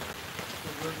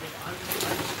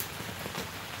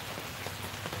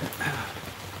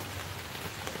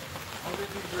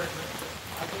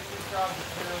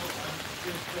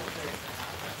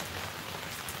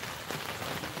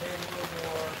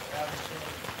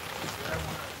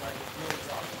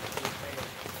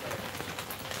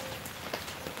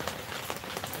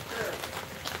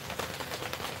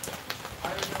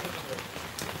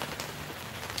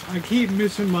 I keep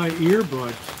missing my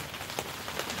earbuds.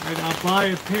 Right, I'll buy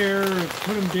a pair,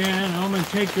 put them down, I'm going to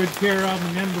take good care of them,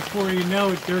 and then before you know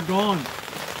it, they're gone.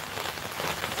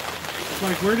 It's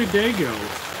like, where did they go?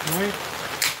 Right?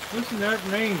 Listen to that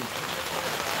rain.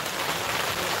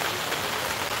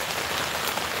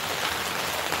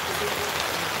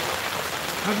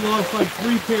 I've lost like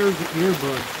 3 pairs of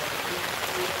earbuds.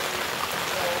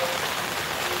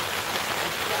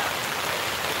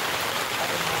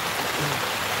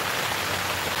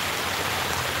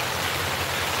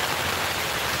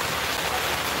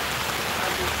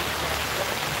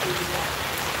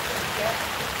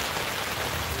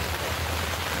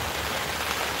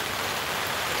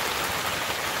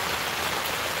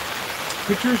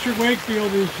 Patricia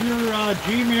Wakefield, is your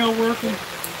Gmail working?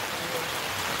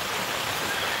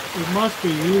 It must be.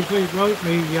 You usually wrote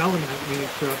me yelling at me and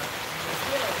stuff.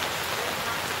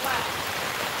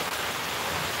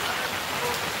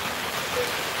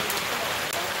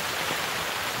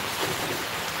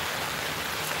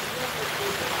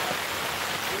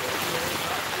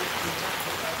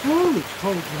 Ooh, it's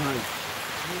cold tonight.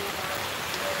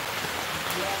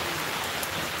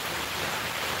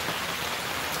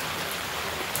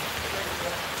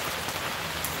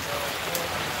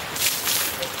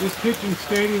 This kitchen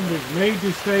stadium was made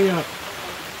to stay up.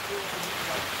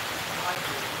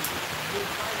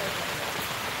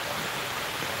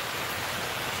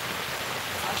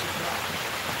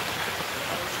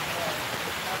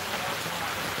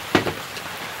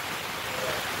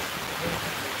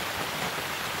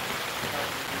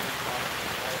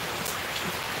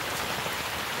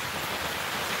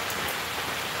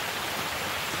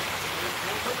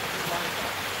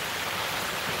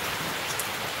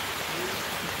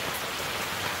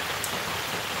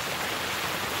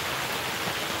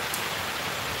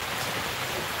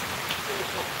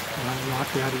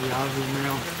 Locked out of Yahoo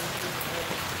Mail.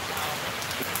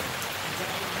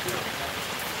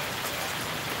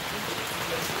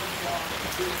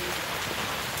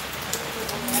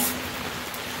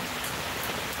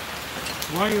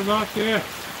 Why are you locked there?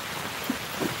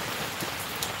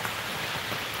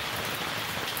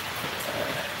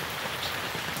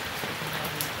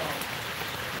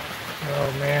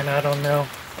 Oh man, I don't know.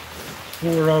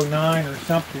 409 or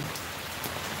something.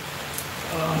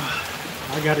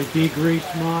 I gotta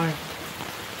degrease mine.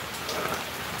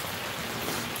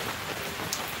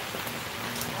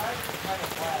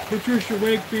 Patricia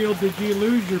Wakefield, did you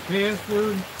lose your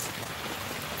password?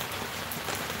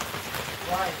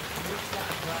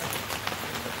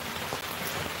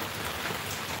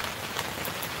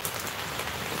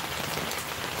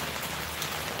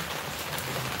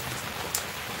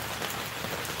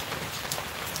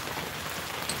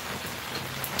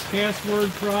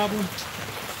 Password problem?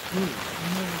 Ooh. I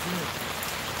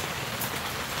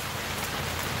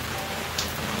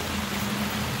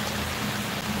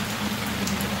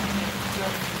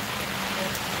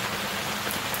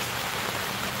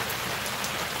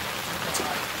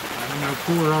don't know,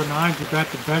 409 is about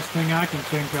the best thing I can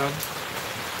think of.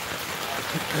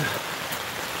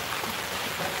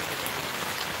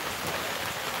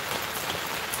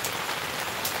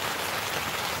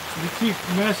 You keep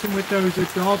messing with those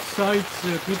adult sites,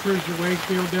 Patricia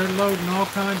Wakefield, they're loading all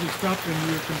kinds of stuff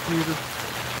into your computer.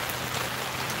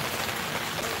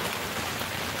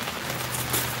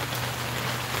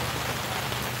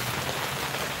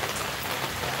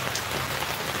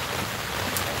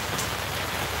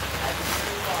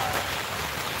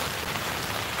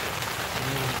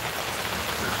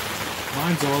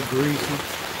 Mine's all greasy.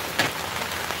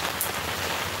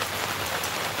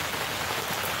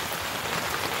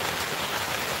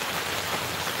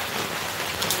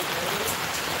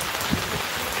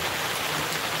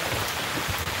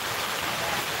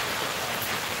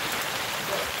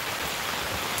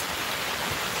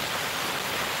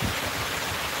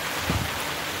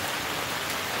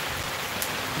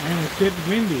 Man, it's getting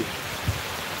windy.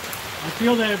 I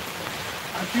feel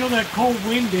that cold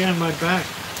wind down my back.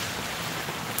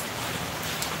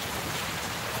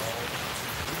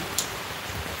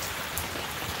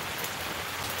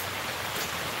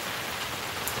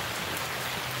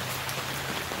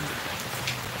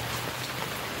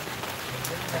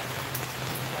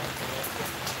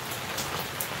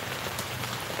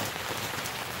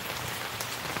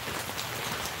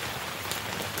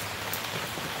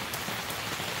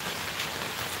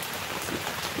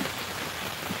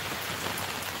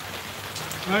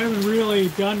 I haven't really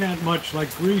done that much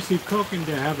like greasy cooking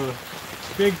to have a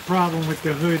big problem with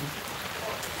the hood.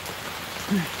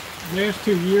 Last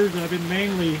 2 years I've been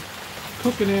mainly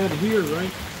cooking out here,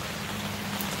 right?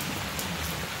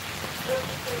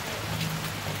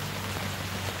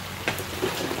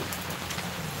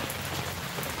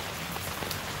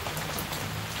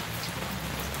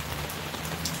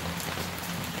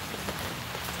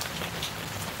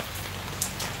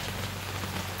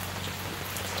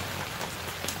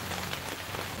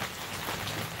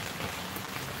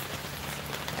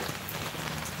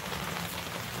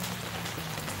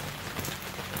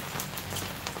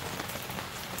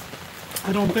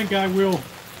 I don't think I will.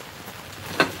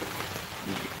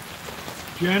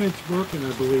 Janet's working,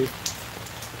 I believe.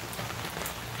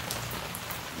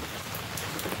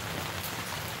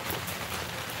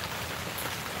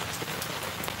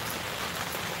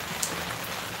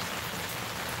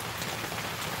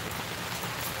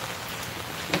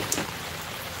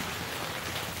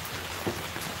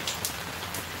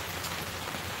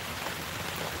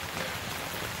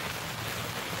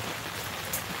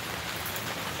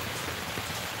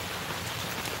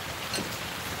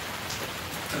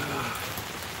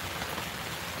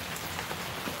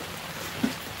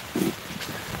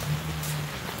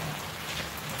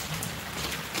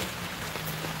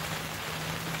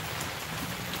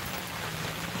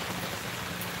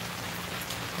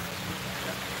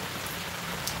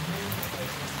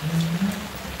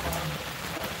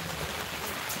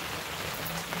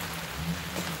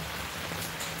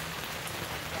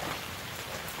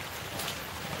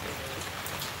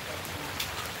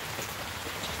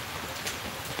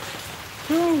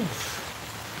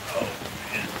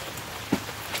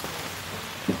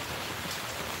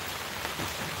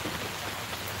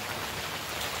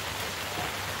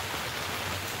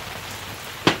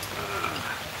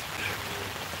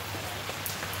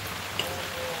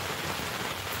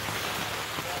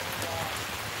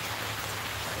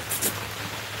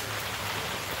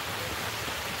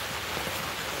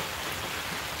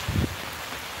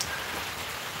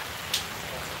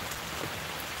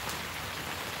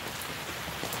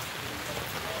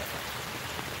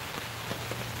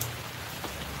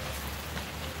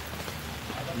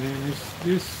 man.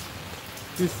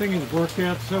 This thing has worked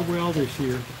out so well this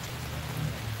year.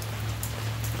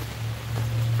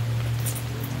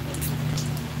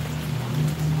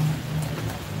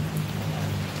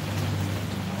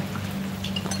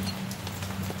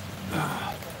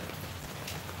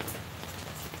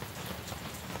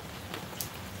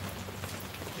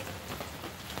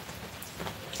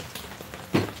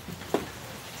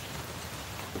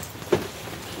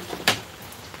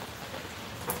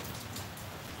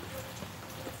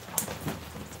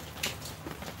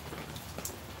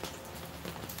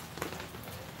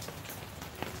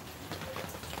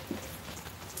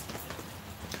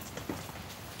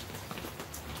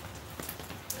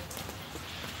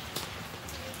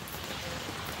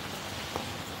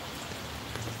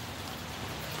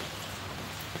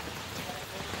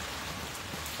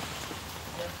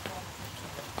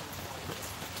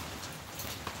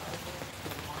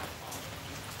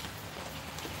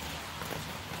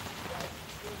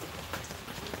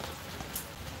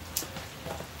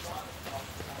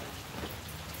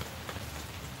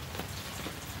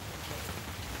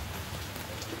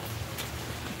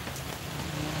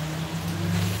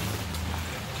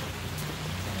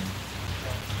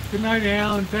 Good night,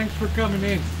 Alan. Thanks for coming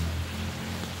in.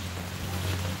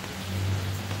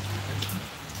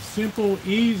 Simple,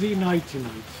 easy night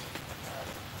tonight.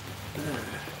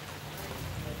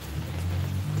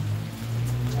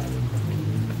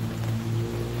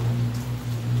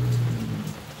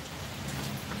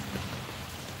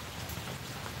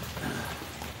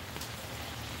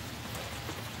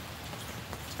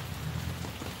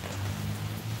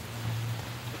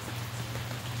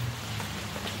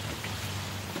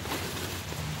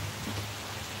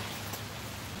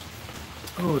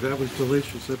 Oh, that was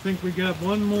delicious. I think we got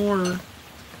one more.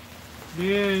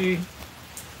 Yay.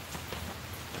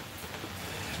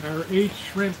 Our 8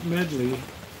 shrimp medley.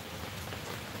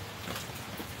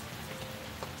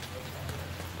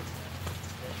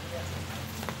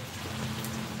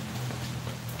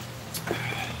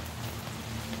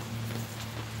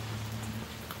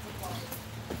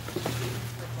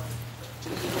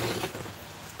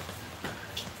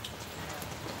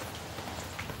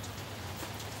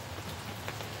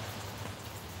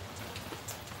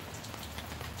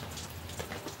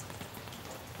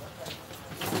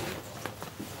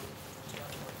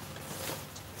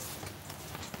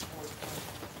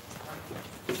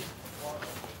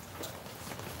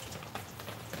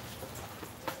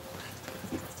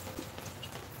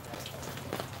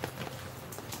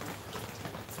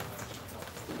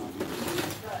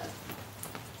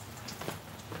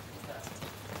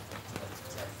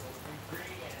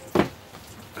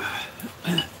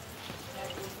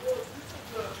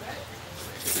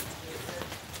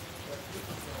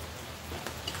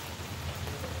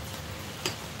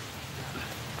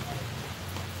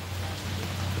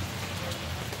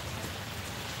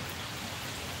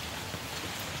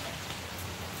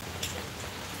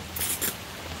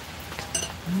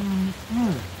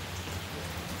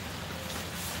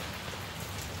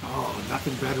 Oh,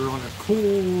 nothing better on a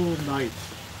cool night.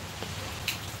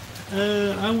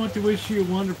 I want to wish you a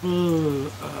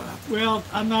wonderful, well,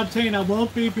 I'm not saying I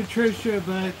won't be, Patricia,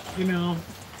 but, you know,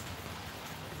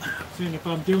 saying if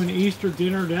I'm doing Easter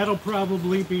dinner, that'll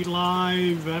probably be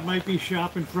live. I might be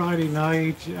shopping Friday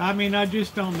night. I mean, I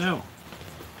just don't know.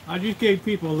 I just gave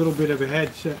people a little bit of a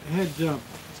heads up.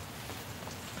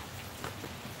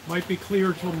 Might be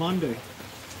clear till Monday.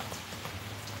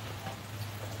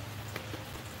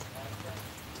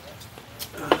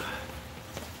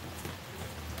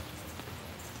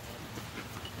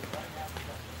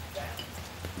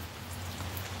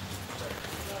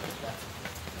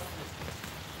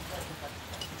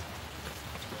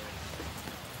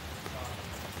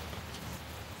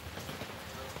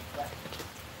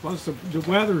 Plus, the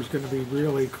weather's going to be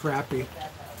really crappy.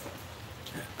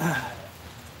 Of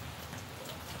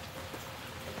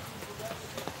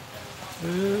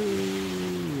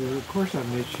course I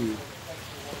miss you.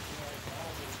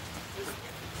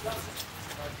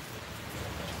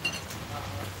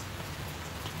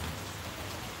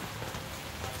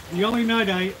 The only night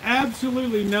I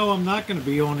absolutely know I'm not going to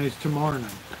be on is tomorrow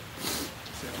night.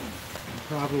 So,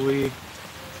 probably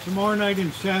tomorrow night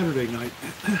and Saturday night.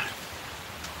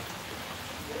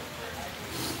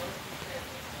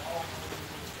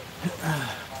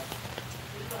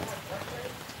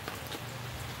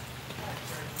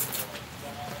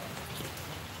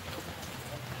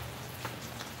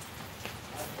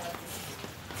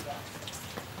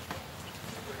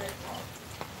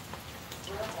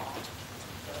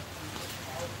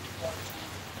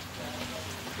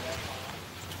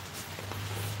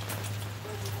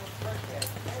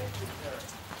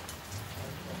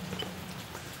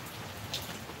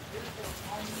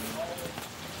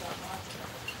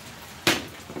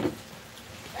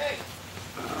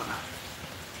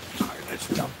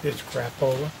 this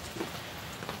crapola.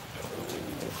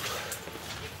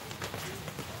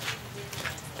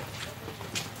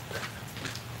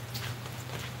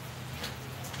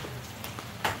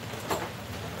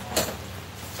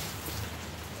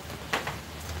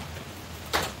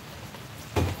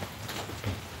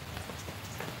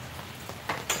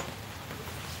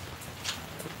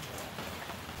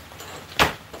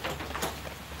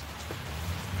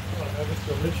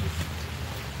 Delicious.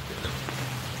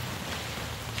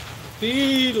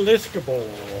 Deliscable.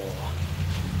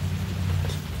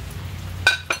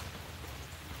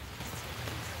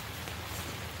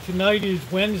 Tonight is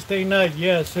Wednesday night,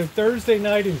 yeah, so Thursday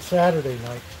night and Saturday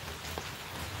night.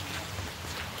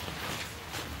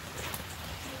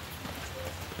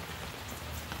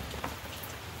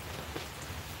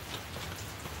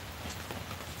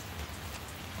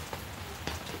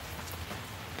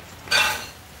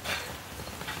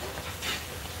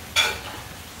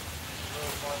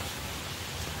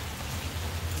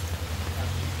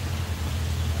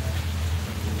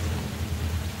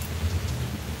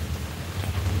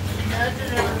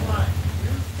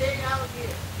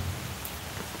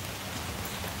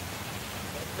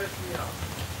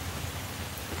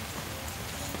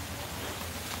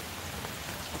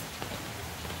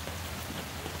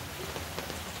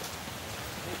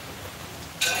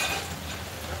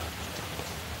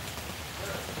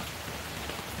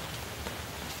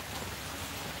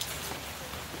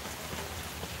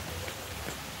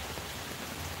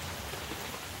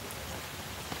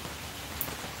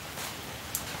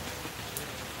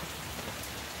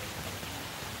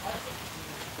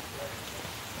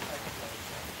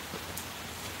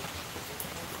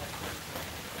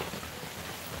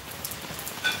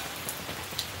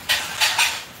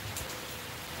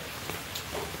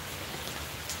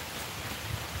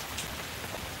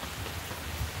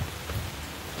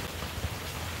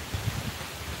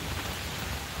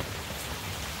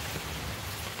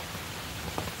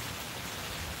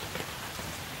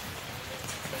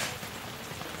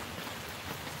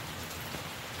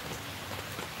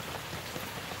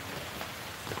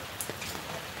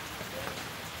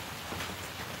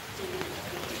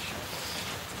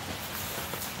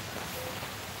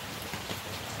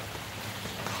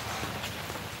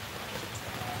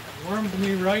 Warmed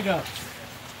me right up.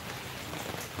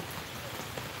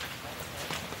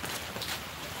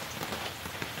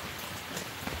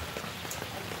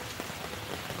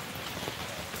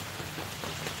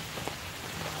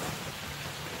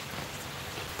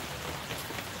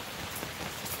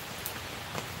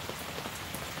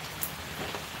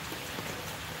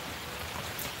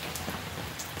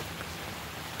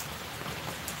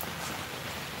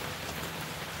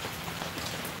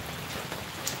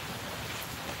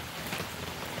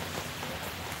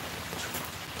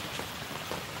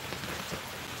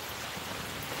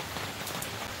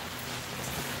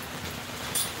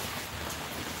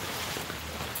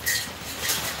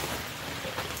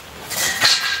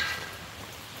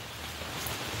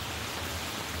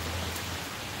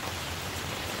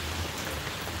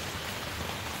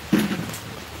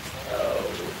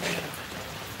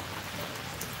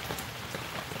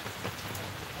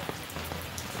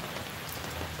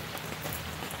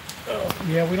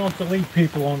 Yeah, we don't delete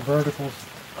people on verticals.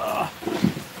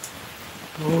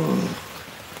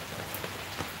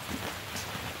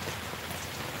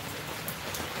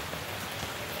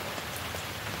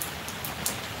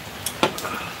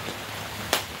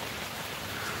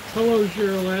 Hello,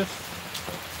 Cheryl S.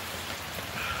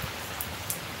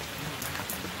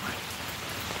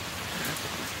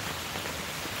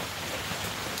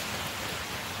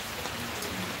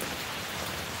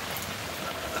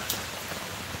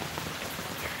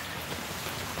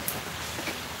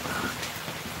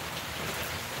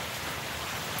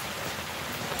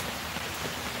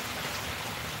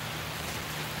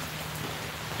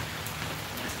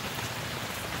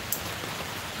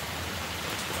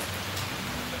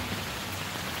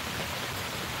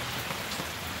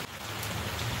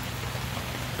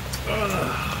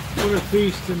 What a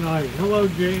feast tonight. Hello,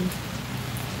 James.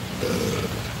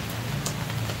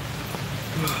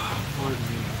 Pardon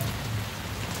me.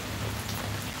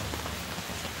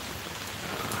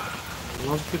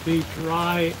 Love to be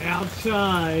dry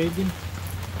outside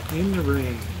in the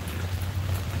rain.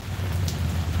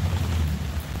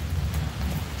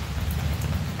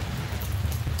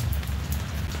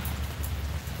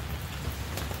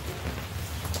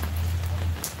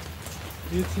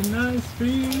 It's a nice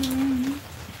feeling.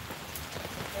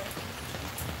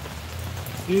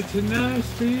 It's a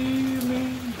nice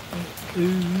feeling.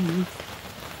 Ooh.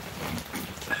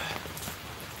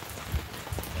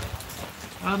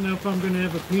 I don't know if I'm going to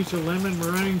have a piece of lemon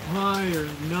meringue pie or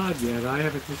not yet. I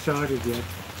haven't decided yet.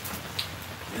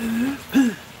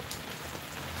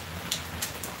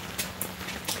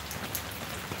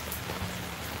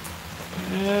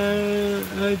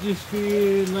 I just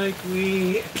feel like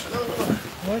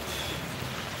what?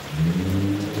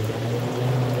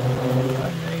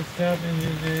 I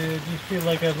just feel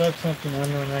like I left something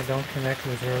on when I don't connect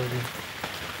with Rosie.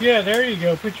 Yeah, there you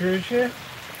go, Patricia.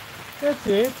 That's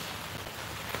it.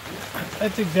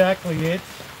 That's exactly it.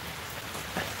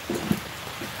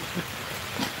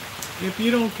 If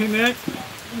you don't connect,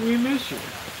 we miss you.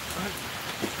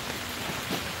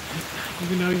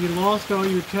 Even though you lost all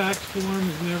your tax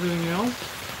forms and everything else.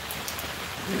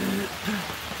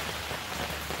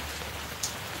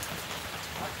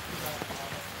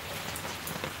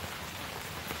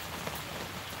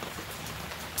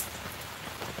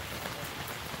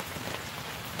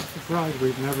 I'm surprised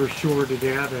we've never shorted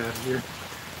out here.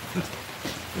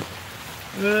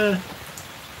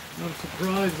 I'm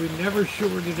surprised we never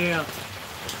shorted out.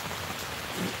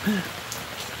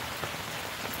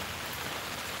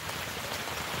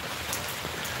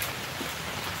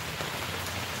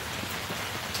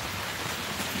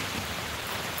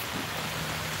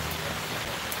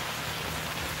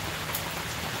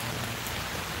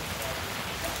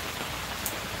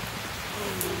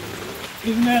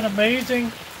 Isn't that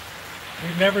amazing?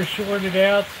 We've never shorted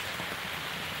out.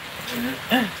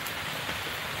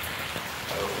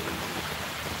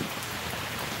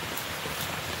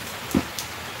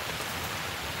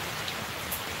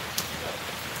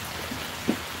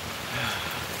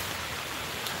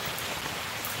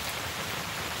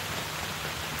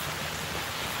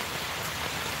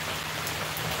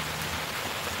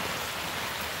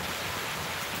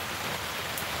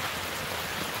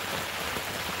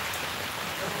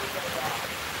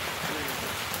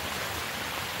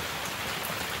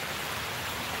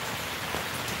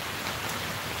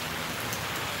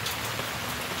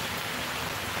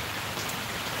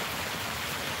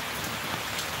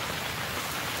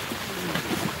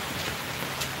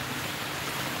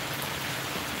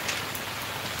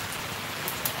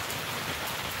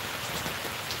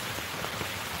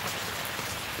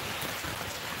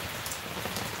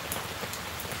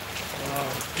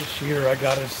 This year I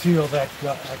gotta seal that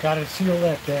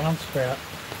downspout.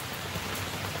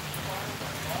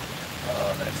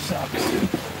 Oh, that sucks.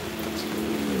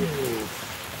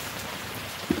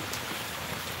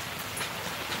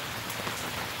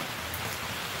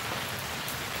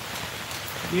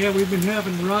 Ooh. Yeah, we've been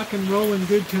having rock and rolling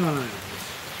good times.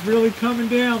 It's really coming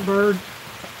down, Bird.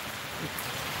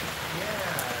 Yeah.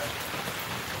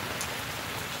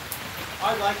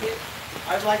 I like it.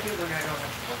 I like it when I don't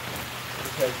have to work.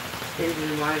 Because it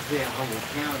reminds me of Humboldt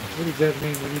County. What does that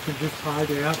mean? When you can just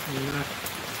hide out and you're not...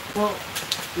 Well,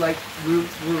 like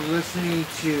we're listening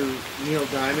to Neil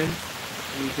Diamond,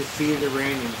 and you can see the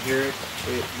rain and hear it.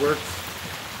 It works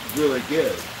really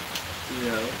good, you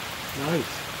know.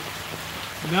 Nice.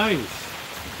 Nice.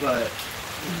 But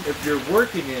if you're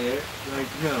working in it, like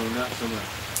no, not so much.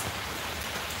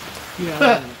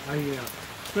 Yeah, yeah.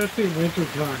 Especially in winter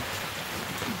time.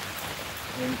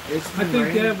 And it's I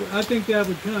think that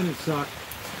would kind of suck.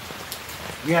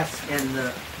 Yes, and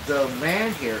the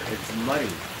land here, it's muddy.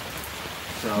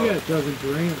 So yeah, it doesn't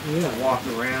drain. Yeah. To walk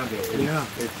around it. Yeah.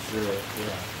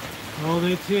 Yeah. Oh,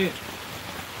 that's it.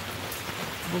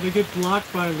 Well, they get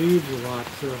blocked by leaves a lot,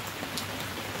 so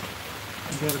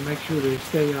you got to make sure they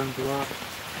stay unblocked.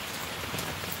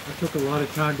 I took a lot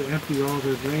of time to empty all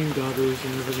the rain gutters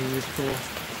and everything this fall.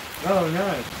 Oh,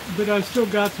 nice. But I still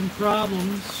got some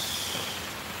problems.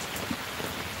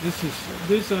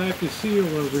 This I have to seal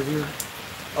over here.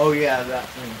 Oh yeah, that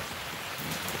thing.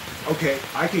 Okay,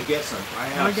 I could get some. I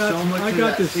have so much of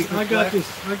that Secaplex.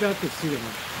 I got the seal.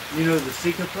 You know the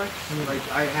Secaplex? Yeah. Like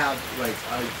I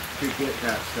could get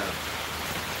that stuff.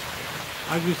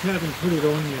 I just haven't put it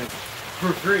on yet.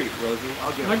 For free, Rosie.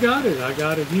 I'll get it. I got it. I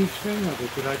got a huge thing of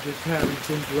it, but I just haven't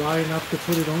been dry enough to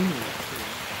put it on yet. So.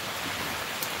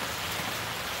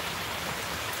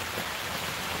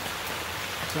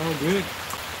 It's all good.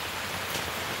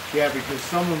 Yeah, because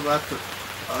someone left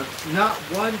not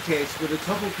one case, but a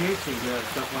couple cases of that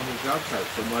stuff on the job site.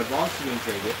 So my boss is going to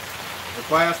take it.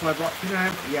 If I ask my boss, can I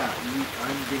have it? Yeah,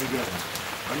 I'm going to get one.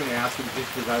 I'm going to ask him just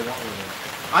because I want one.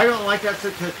 I don't like that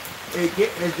stuff because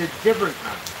it's a different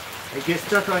kind. It gets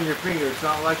stuck on your finger. It's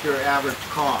not like your average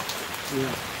cough.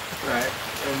 Yeah. Right?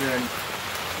 And then,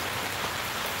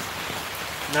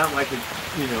 not like a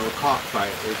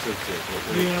cockfight.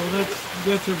 Yeah, well,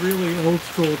 that's a really old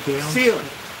school downspout.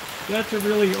 Sealing. That's a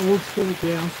really old school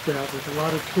downspout with a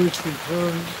lot of twists and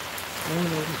turns own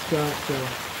it and stuff, so.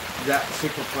 That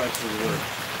single price of the word.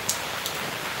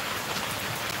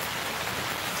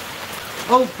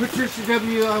 Oh, Patricia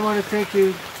W., I want to thank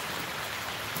you.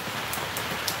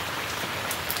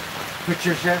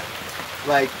 Patricia,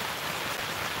 like,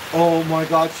 oh my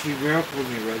God, she miracled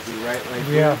me, Rosie, right? Like,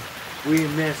 Yeah. we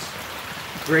miss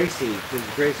Gracie, because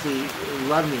Gracie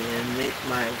loved me and made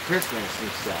my Christmas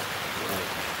and stuff. Like,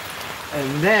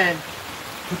 and then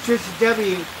Patricia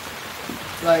W.,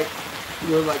 like,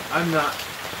 we're like, I'm not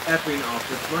effing off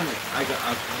this money. I got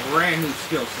a brand new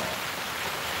skill saw.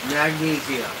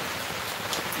 Magnesium.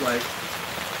 Like,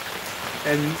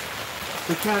 and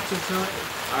the catch is not,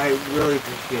 I really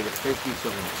appreciate it. Thank you so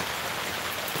much.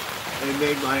 And it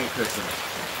made my Christmas.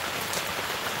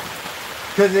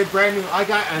 Because it's brand new. I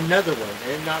got another one.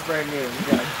 And not brand new.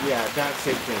 Yeah, that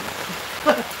same thing.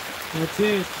 That's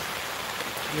it.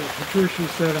 Yeah, Patricia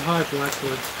said hi,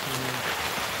 Blackwood.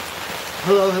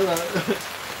 Hello, hello.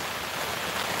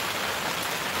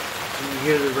 Can you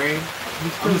hear the rain? I'm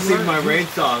gonna sing my rain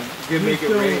song. Gonna make it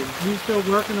rain. He's still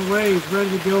working away. He's ready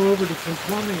to go over to some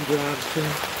plumbing jobs soon.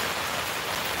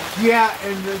 Yeah,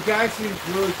 and the guy seems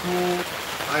really cool.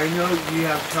 I know you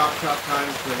have chop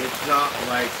times, but it's not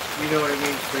like, you know what I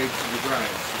mean, straight to the grind.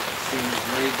 It seems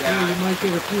laid down. Yeah, you might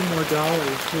get a few more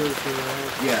dollars too for that.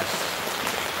 Yes.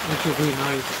 Which would be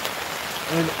nice.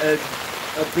 And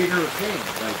a bigger thing,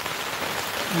 like,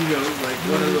 you know, like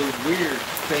one of those weird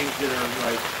things that are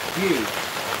like huge.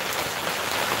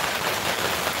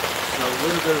 So a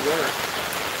little bit of work.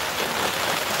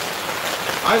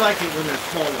 I like it when they're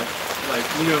small, like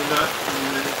you know, not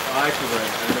I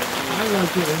correct. I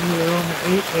like it when you were on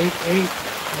the 888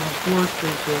 on 4th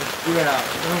Street there. Yeah,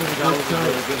 That was a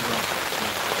really good one.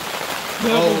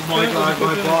 Oh my God,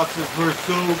 my boxes were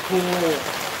so cool.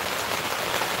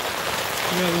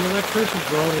 Yeah, the electricians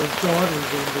brought his daughters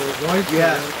and their wife.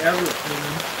 Yes, everything.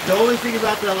 The only thing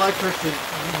about the electrician,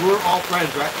 we're all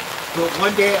friends, right? But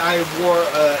one day I wore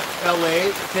a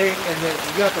LA thing and then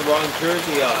you got the wrong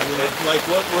jersey on. Yeah. It's like,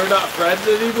 what, we're not friends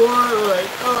anymore? Like,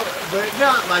 oh, but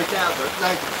not like that. But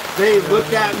like, they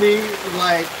looked at me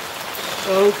like,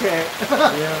 okay.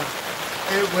 Yeah.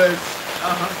 It was,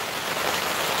 I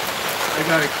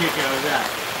got a kick out of that.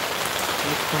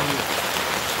 That's funny.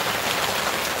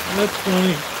 That's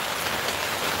funny.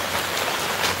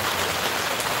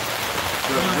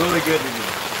 So it's really good to me.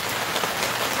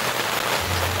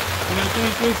 And I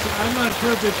think I'm not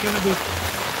sure if it's going to be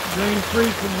rain-free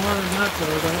tomorrow or not,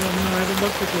 though. I don't know. I haven't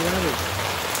looked at the weather.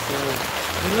 So,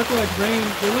 they look like rain.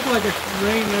 They look like it's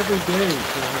rain every day,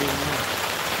 so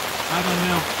I don't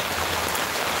know.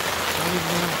 I don't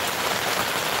know.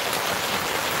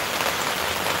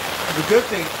 The good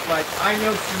thing, like, I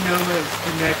know Sonoma is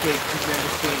connected to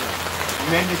Mendocino.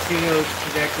 Mendocino is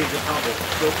connected to Humboldt.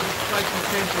 So it's like the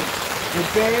same thing. The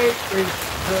bay is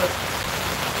the...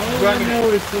 All I know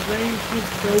is the rain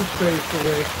keeps those space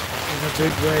away in a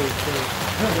big way, so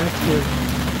that's good.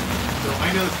 So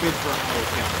I know it's good for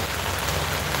Humboldt County.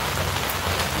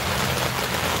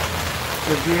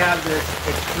 Because we have this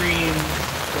extreme...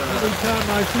 Every time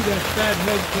I see that fat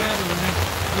head cattle,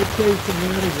 it takes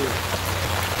me out of here.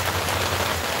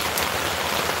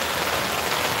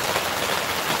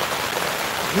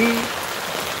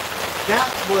 That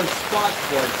was spot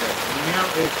poison, and now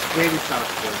it's baby stock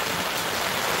poison.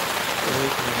 So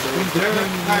they're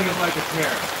kind of like a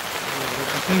pair.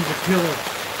 The thing's a killer.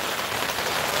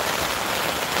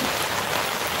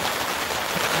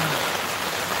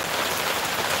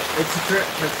 It's a trip,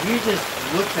 because he just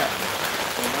looks at me,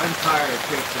 and I'm tired of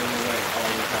chasing him away all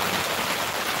the time.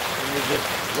 And he just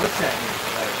looks at me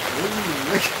like, what are you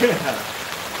looking at?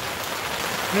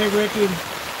 Hey, Ricky.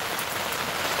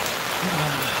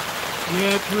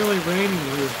 Yeah, it's really raining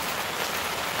here.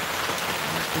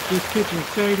 But this kitchen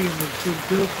stadium has been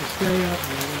built to stay up,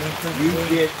 man. You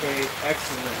did an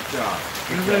excellent job.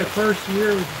 Remember that first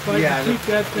year, it was like to keep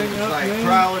that thing up, like man?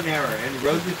 trial and error. And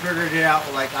Rosie figured it out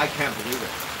like, I can't believe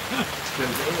it. Because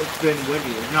it's been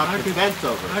windy. It's knocked the fence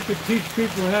over. I could teach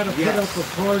people how to put up a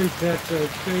party that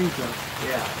stays up.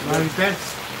 Yeah. The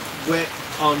fence went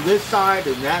on this side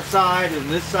and that side and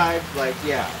this side. Like,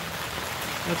 yeah.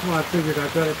 That's why I figured I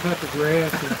better cut the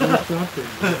grass and do something.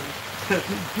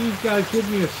 These guys give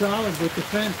me a solid with the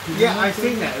fence. Yeah, I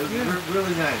seen that. It was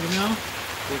really nice. You know?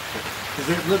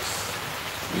 Because it looks,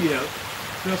 you know.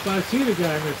 So if I see the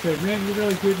guy and I say, man, you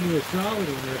really give me a solid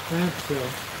in that fence, so.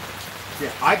 Yeah,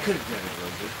 I could have done it,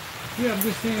 Rosie. Yeah, I'm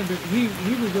just saying, but he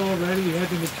was all ready. He had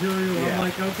the material. Yeah. I'm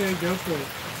like, okay, go for it.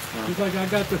 He's like, I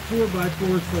got the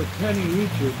 4x4s for a penny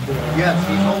each. Yes,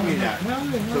 he told me that.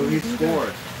 So he scored.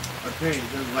 That? A penny.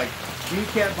 Like, you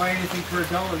can't buy anything for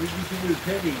 $1. You can do a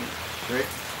penny. right?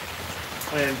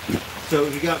 And so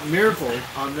he got Miracle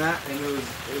on that, and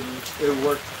it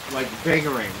worked like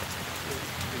bangarang.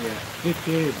 Yeah. It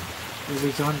did. It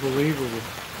was unbelievable.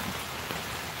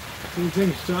 These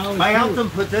things solid. I helped too. him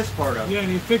put this part up. Yeah,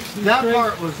 and he fixed the That straight-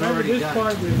 part was remember already this done.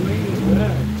 part was leaning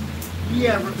back.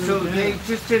 Yeah, so Straight they down.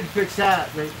 just didn't fix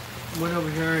that. They went over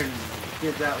here and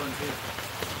did that one too.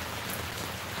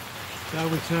 I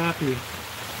was happy.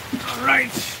 All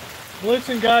right.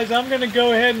 Listen, guys, I'm going to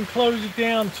go ahead and close it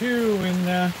down too.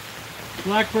 And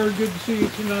Blackbird, good to see you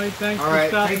tonight. Thanks All for right,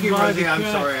 stopping thank you, by Rosie. the I'm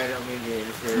chat. sorry I don't mean to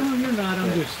interfere. No, you're not. I'm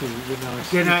Yeah. just, Good night,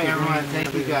 stupid everyone. man Thank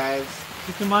and you, everything. guys.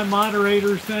 To my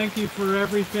moderators, thank you for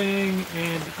everything,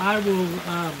 and I will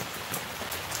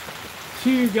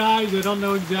see you guys. I don't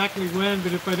know exactly when,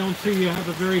 but if I don't see you, have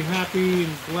a very happy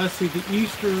and blessed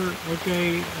Easter.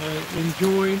 Okay,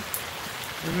 enjoy.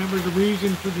 Remember the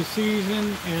reason for the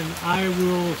season, and I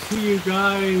will see you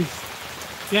guys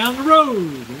down the road.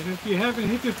 And if you haven't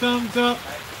hit the thumbs up,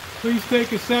 please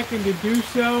take a second to do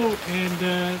so,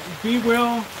 and be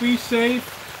well, be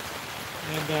safe.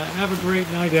 And have a great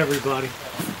night, everybody.